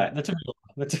spent What? that took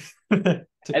That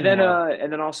took And me a then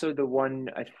while. also the one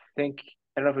I think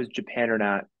I don't know if it was Japan or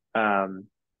not.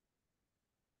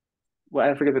 Well,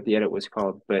 I forget what the edit was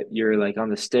called, but you're like on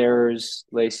the stairs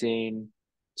lacing.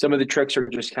 Some of the tricks are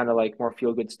just kind of like more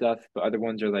feel good stuff, but other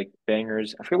ones are like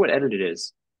bangers. I forget what edit it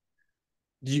is.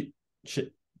 Did you?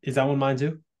 Shit, is that one mine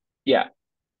too? Yeah.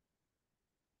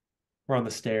 We're on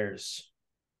the stairs.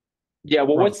 Yeah,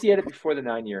 well, We're on. what's the edit before the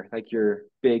 9 year? Like your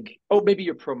big, oh, maybe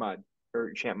your pro mod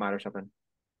or champ mod or something.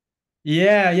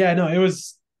 Yeah, yeah. No, it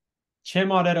was Chin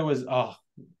Mod Edit was. Oh,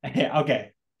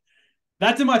 okay.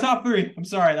 That's in my top three. I'm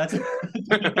sorry. That's it's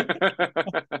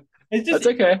just That's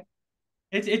okay.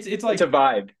 it's It's a like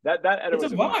vibe. That edit it's a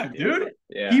was a vibe, vibe, dude. dude.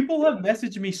 Yeah, People have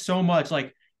messaged me so much,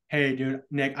 like, "Hey, dude,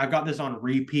 Nick, I've got this on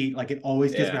repeat. Like, it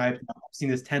always gets me yeah, hyped. I've seen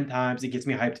this 10 times. It gets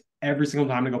me hyped every single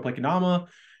time to go play Kendama."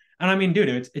 And I mean, dude,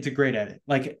 it's a great edit.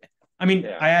 Like, I mean,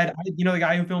 yeah. the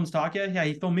guy who films Takia, yeah,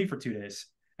 he filmed me for 2 days,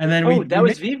 and then Oh, we that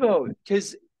was made Vivo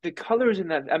because the colors in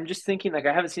that. I'm just thinking like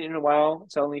I haven't seen it in a while,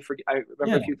 so I only forget. I remember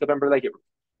yeah, a few. I remember like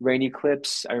rainy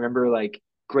clips. I remember like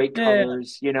great yeah.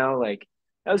 colors. Like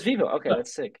that was Vivo. Okay, Yeah.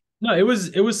 that's sick. No, it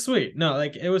was sweet. No,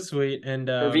 like it was sweet, and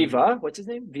Or Viva. What's his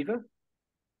name? Viva.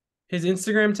 his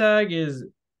Instagram tag is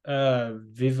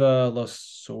Viva Los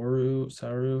Saru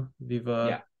Yeah,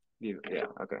 Viva Viva. Yeah.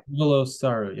 Okay. Viva Los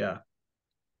Saru, yeah.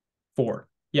 4.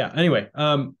 Yeah, anyway,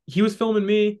 he was filming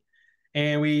me,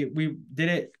 and we did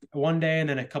it one day, and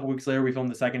then a couple weeks later we filmed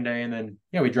the second day, and then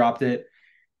yeah, we dropped it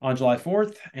on July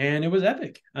 4th, and it was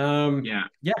epic. Yeah.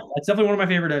 Yeah, that's definitely one of my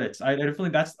favorite edits. I definitely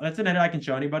that's an edit I can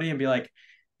show anybody and be like,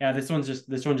 yeah, this one just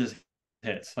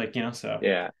hits, like, so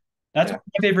Yeah. that's one Yeah.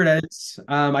 of my favorite edits.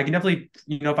 I can definitely,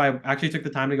 if I actually took the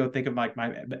time to go think of like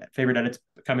my favorite edits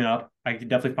coming up, I could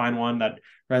definitely find one that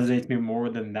resonates me more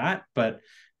than that. But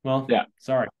well, Yeah.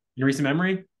 sorry, in recent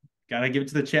memory, gotta give it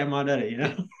to the chat mod edit.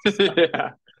 Yeah.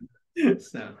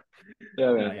 So Yeah,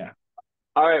 no, man. yeah,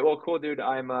 All right. Well, cool, dude.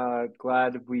 I'm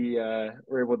glad we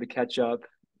were able to catch up.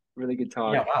 Really good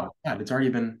yeah. talk. Wow, God, it's already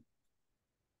been.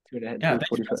 Yeah, 2:45.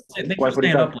 thanks for staying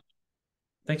 1:45. up.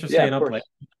 Thanks for Yeah, staying of up late. course.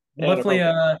 We'll Yeah, no definitely,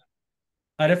 problem.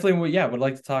 I definitely would, yeah, would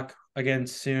like to talk again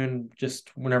soon.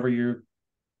 Just whenever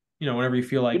whenever you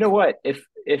feel You know like what? If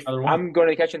either one. I'm going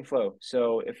to catch and flow,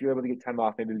 so if you're able to get time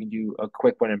off, maybe we can do a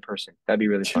quick one in person. That'd be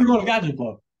really You're fun. going to Gadget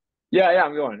Flow. Yeah, yeah,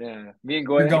 I'm going. Yeah, me and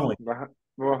You're Goya, going.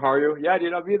 Maharu. Yeah,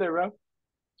 dude, I'll be there, bro.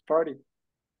 It's party.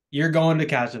 You're going to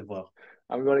Gadget Flow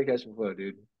I'm going to catch and flow,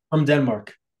 dude. from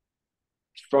Denmark.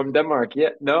 From Denmark. Yeah,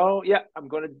 no, yeah, I'm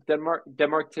going to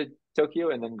Denmark to Tokyo,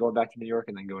 and then going back to New York,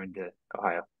 and then going to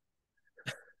Ohio.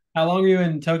 How long are you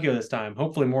in Tokyo this time?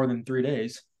 Hopefully more than 3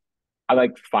 days. I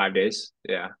like 5 days.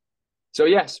 Yeah. So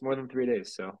yes, more than 3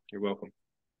 days. So you're welcome.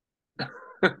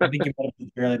 I think you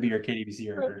might barely be your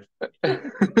KDBC record.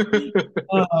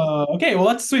 Okay, well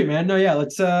that's sweet, man. No, yeah,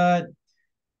 let's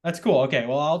that's cool. Okay,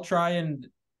 well I'll try and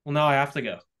well now I have to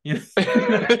go. Yeah,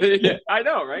 Yeah, I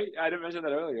know, right? I didn't mention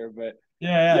that earlier, but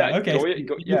yeah, yeah. Okay.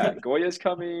 Yeah, Goya's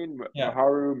coming, Yeah.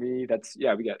 Maharu, me. That's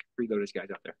yeah, we got 3 Lotus guys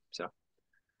out there. So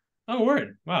Oh,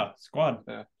 word. Wow. Squad.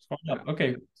 yeah, Squad yeah, up.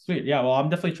 Okay, sweet. Yeah, well I'm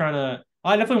definitely trying to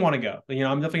I definitely want to go.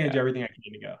 I'm definitely gonna do yeah, everything I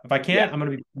can to go. If I yeah. can't, I'm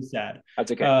gonna be pretty sad.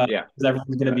 That's okay. Yeah, Because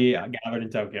everyone's gonna yeah, be gathered in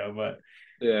Tokyo. But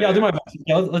yeah, yeah, I'll do yeah, my best.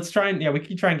 Yeah, let's try and yeah, we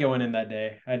can try and go in that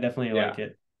day. I definitely yeah. like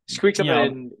it. Squeak something Yeah,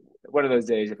 in one of those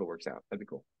days if it works out. That'd be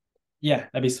cool. yeah,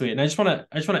 that'd be sweet. And I just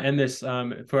wanna end this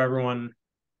for everyone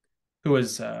who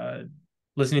was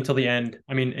listening till the end.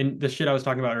 I mean, and the shit I was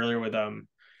talking about earlier with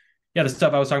the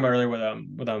stuff I was talking about earlier with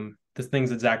the things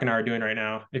that Zach and I are doing right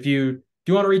now. If you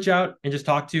do want to reach out and just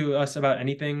talk to us about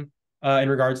anything in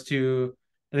regards to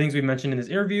the things we've mentioned in this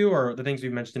interview or the things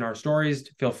we've mentioned in our stories,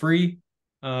 feel free.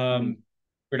 Mhm. Um,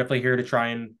 we're definitely here to try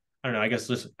and I don't know, I guess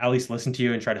just at least listen to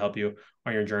you and try to help you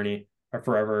on your journey or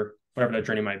forever, whatever that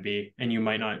journey might be. And you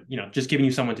might not, just giving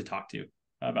you someone to talk to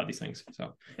about these things.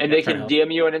 So And yeah, they trying to can help.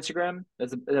 DM you on Instagram.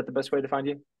 Is that the best way to find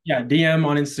you? Yeah, DM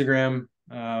on Instagram.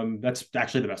 That's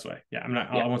actually the best way. Yeah,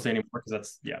 Yeah. I won't say anymore because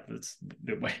that's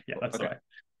the way. Yeah, that's the Okay. way.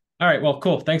 All right. Well,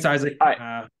 cool. Thanks, Isaac. All right.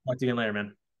 Talk to you again later,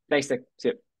 man. Thanks, Nick. See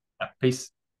you. Yeah,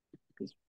 peace. Peace.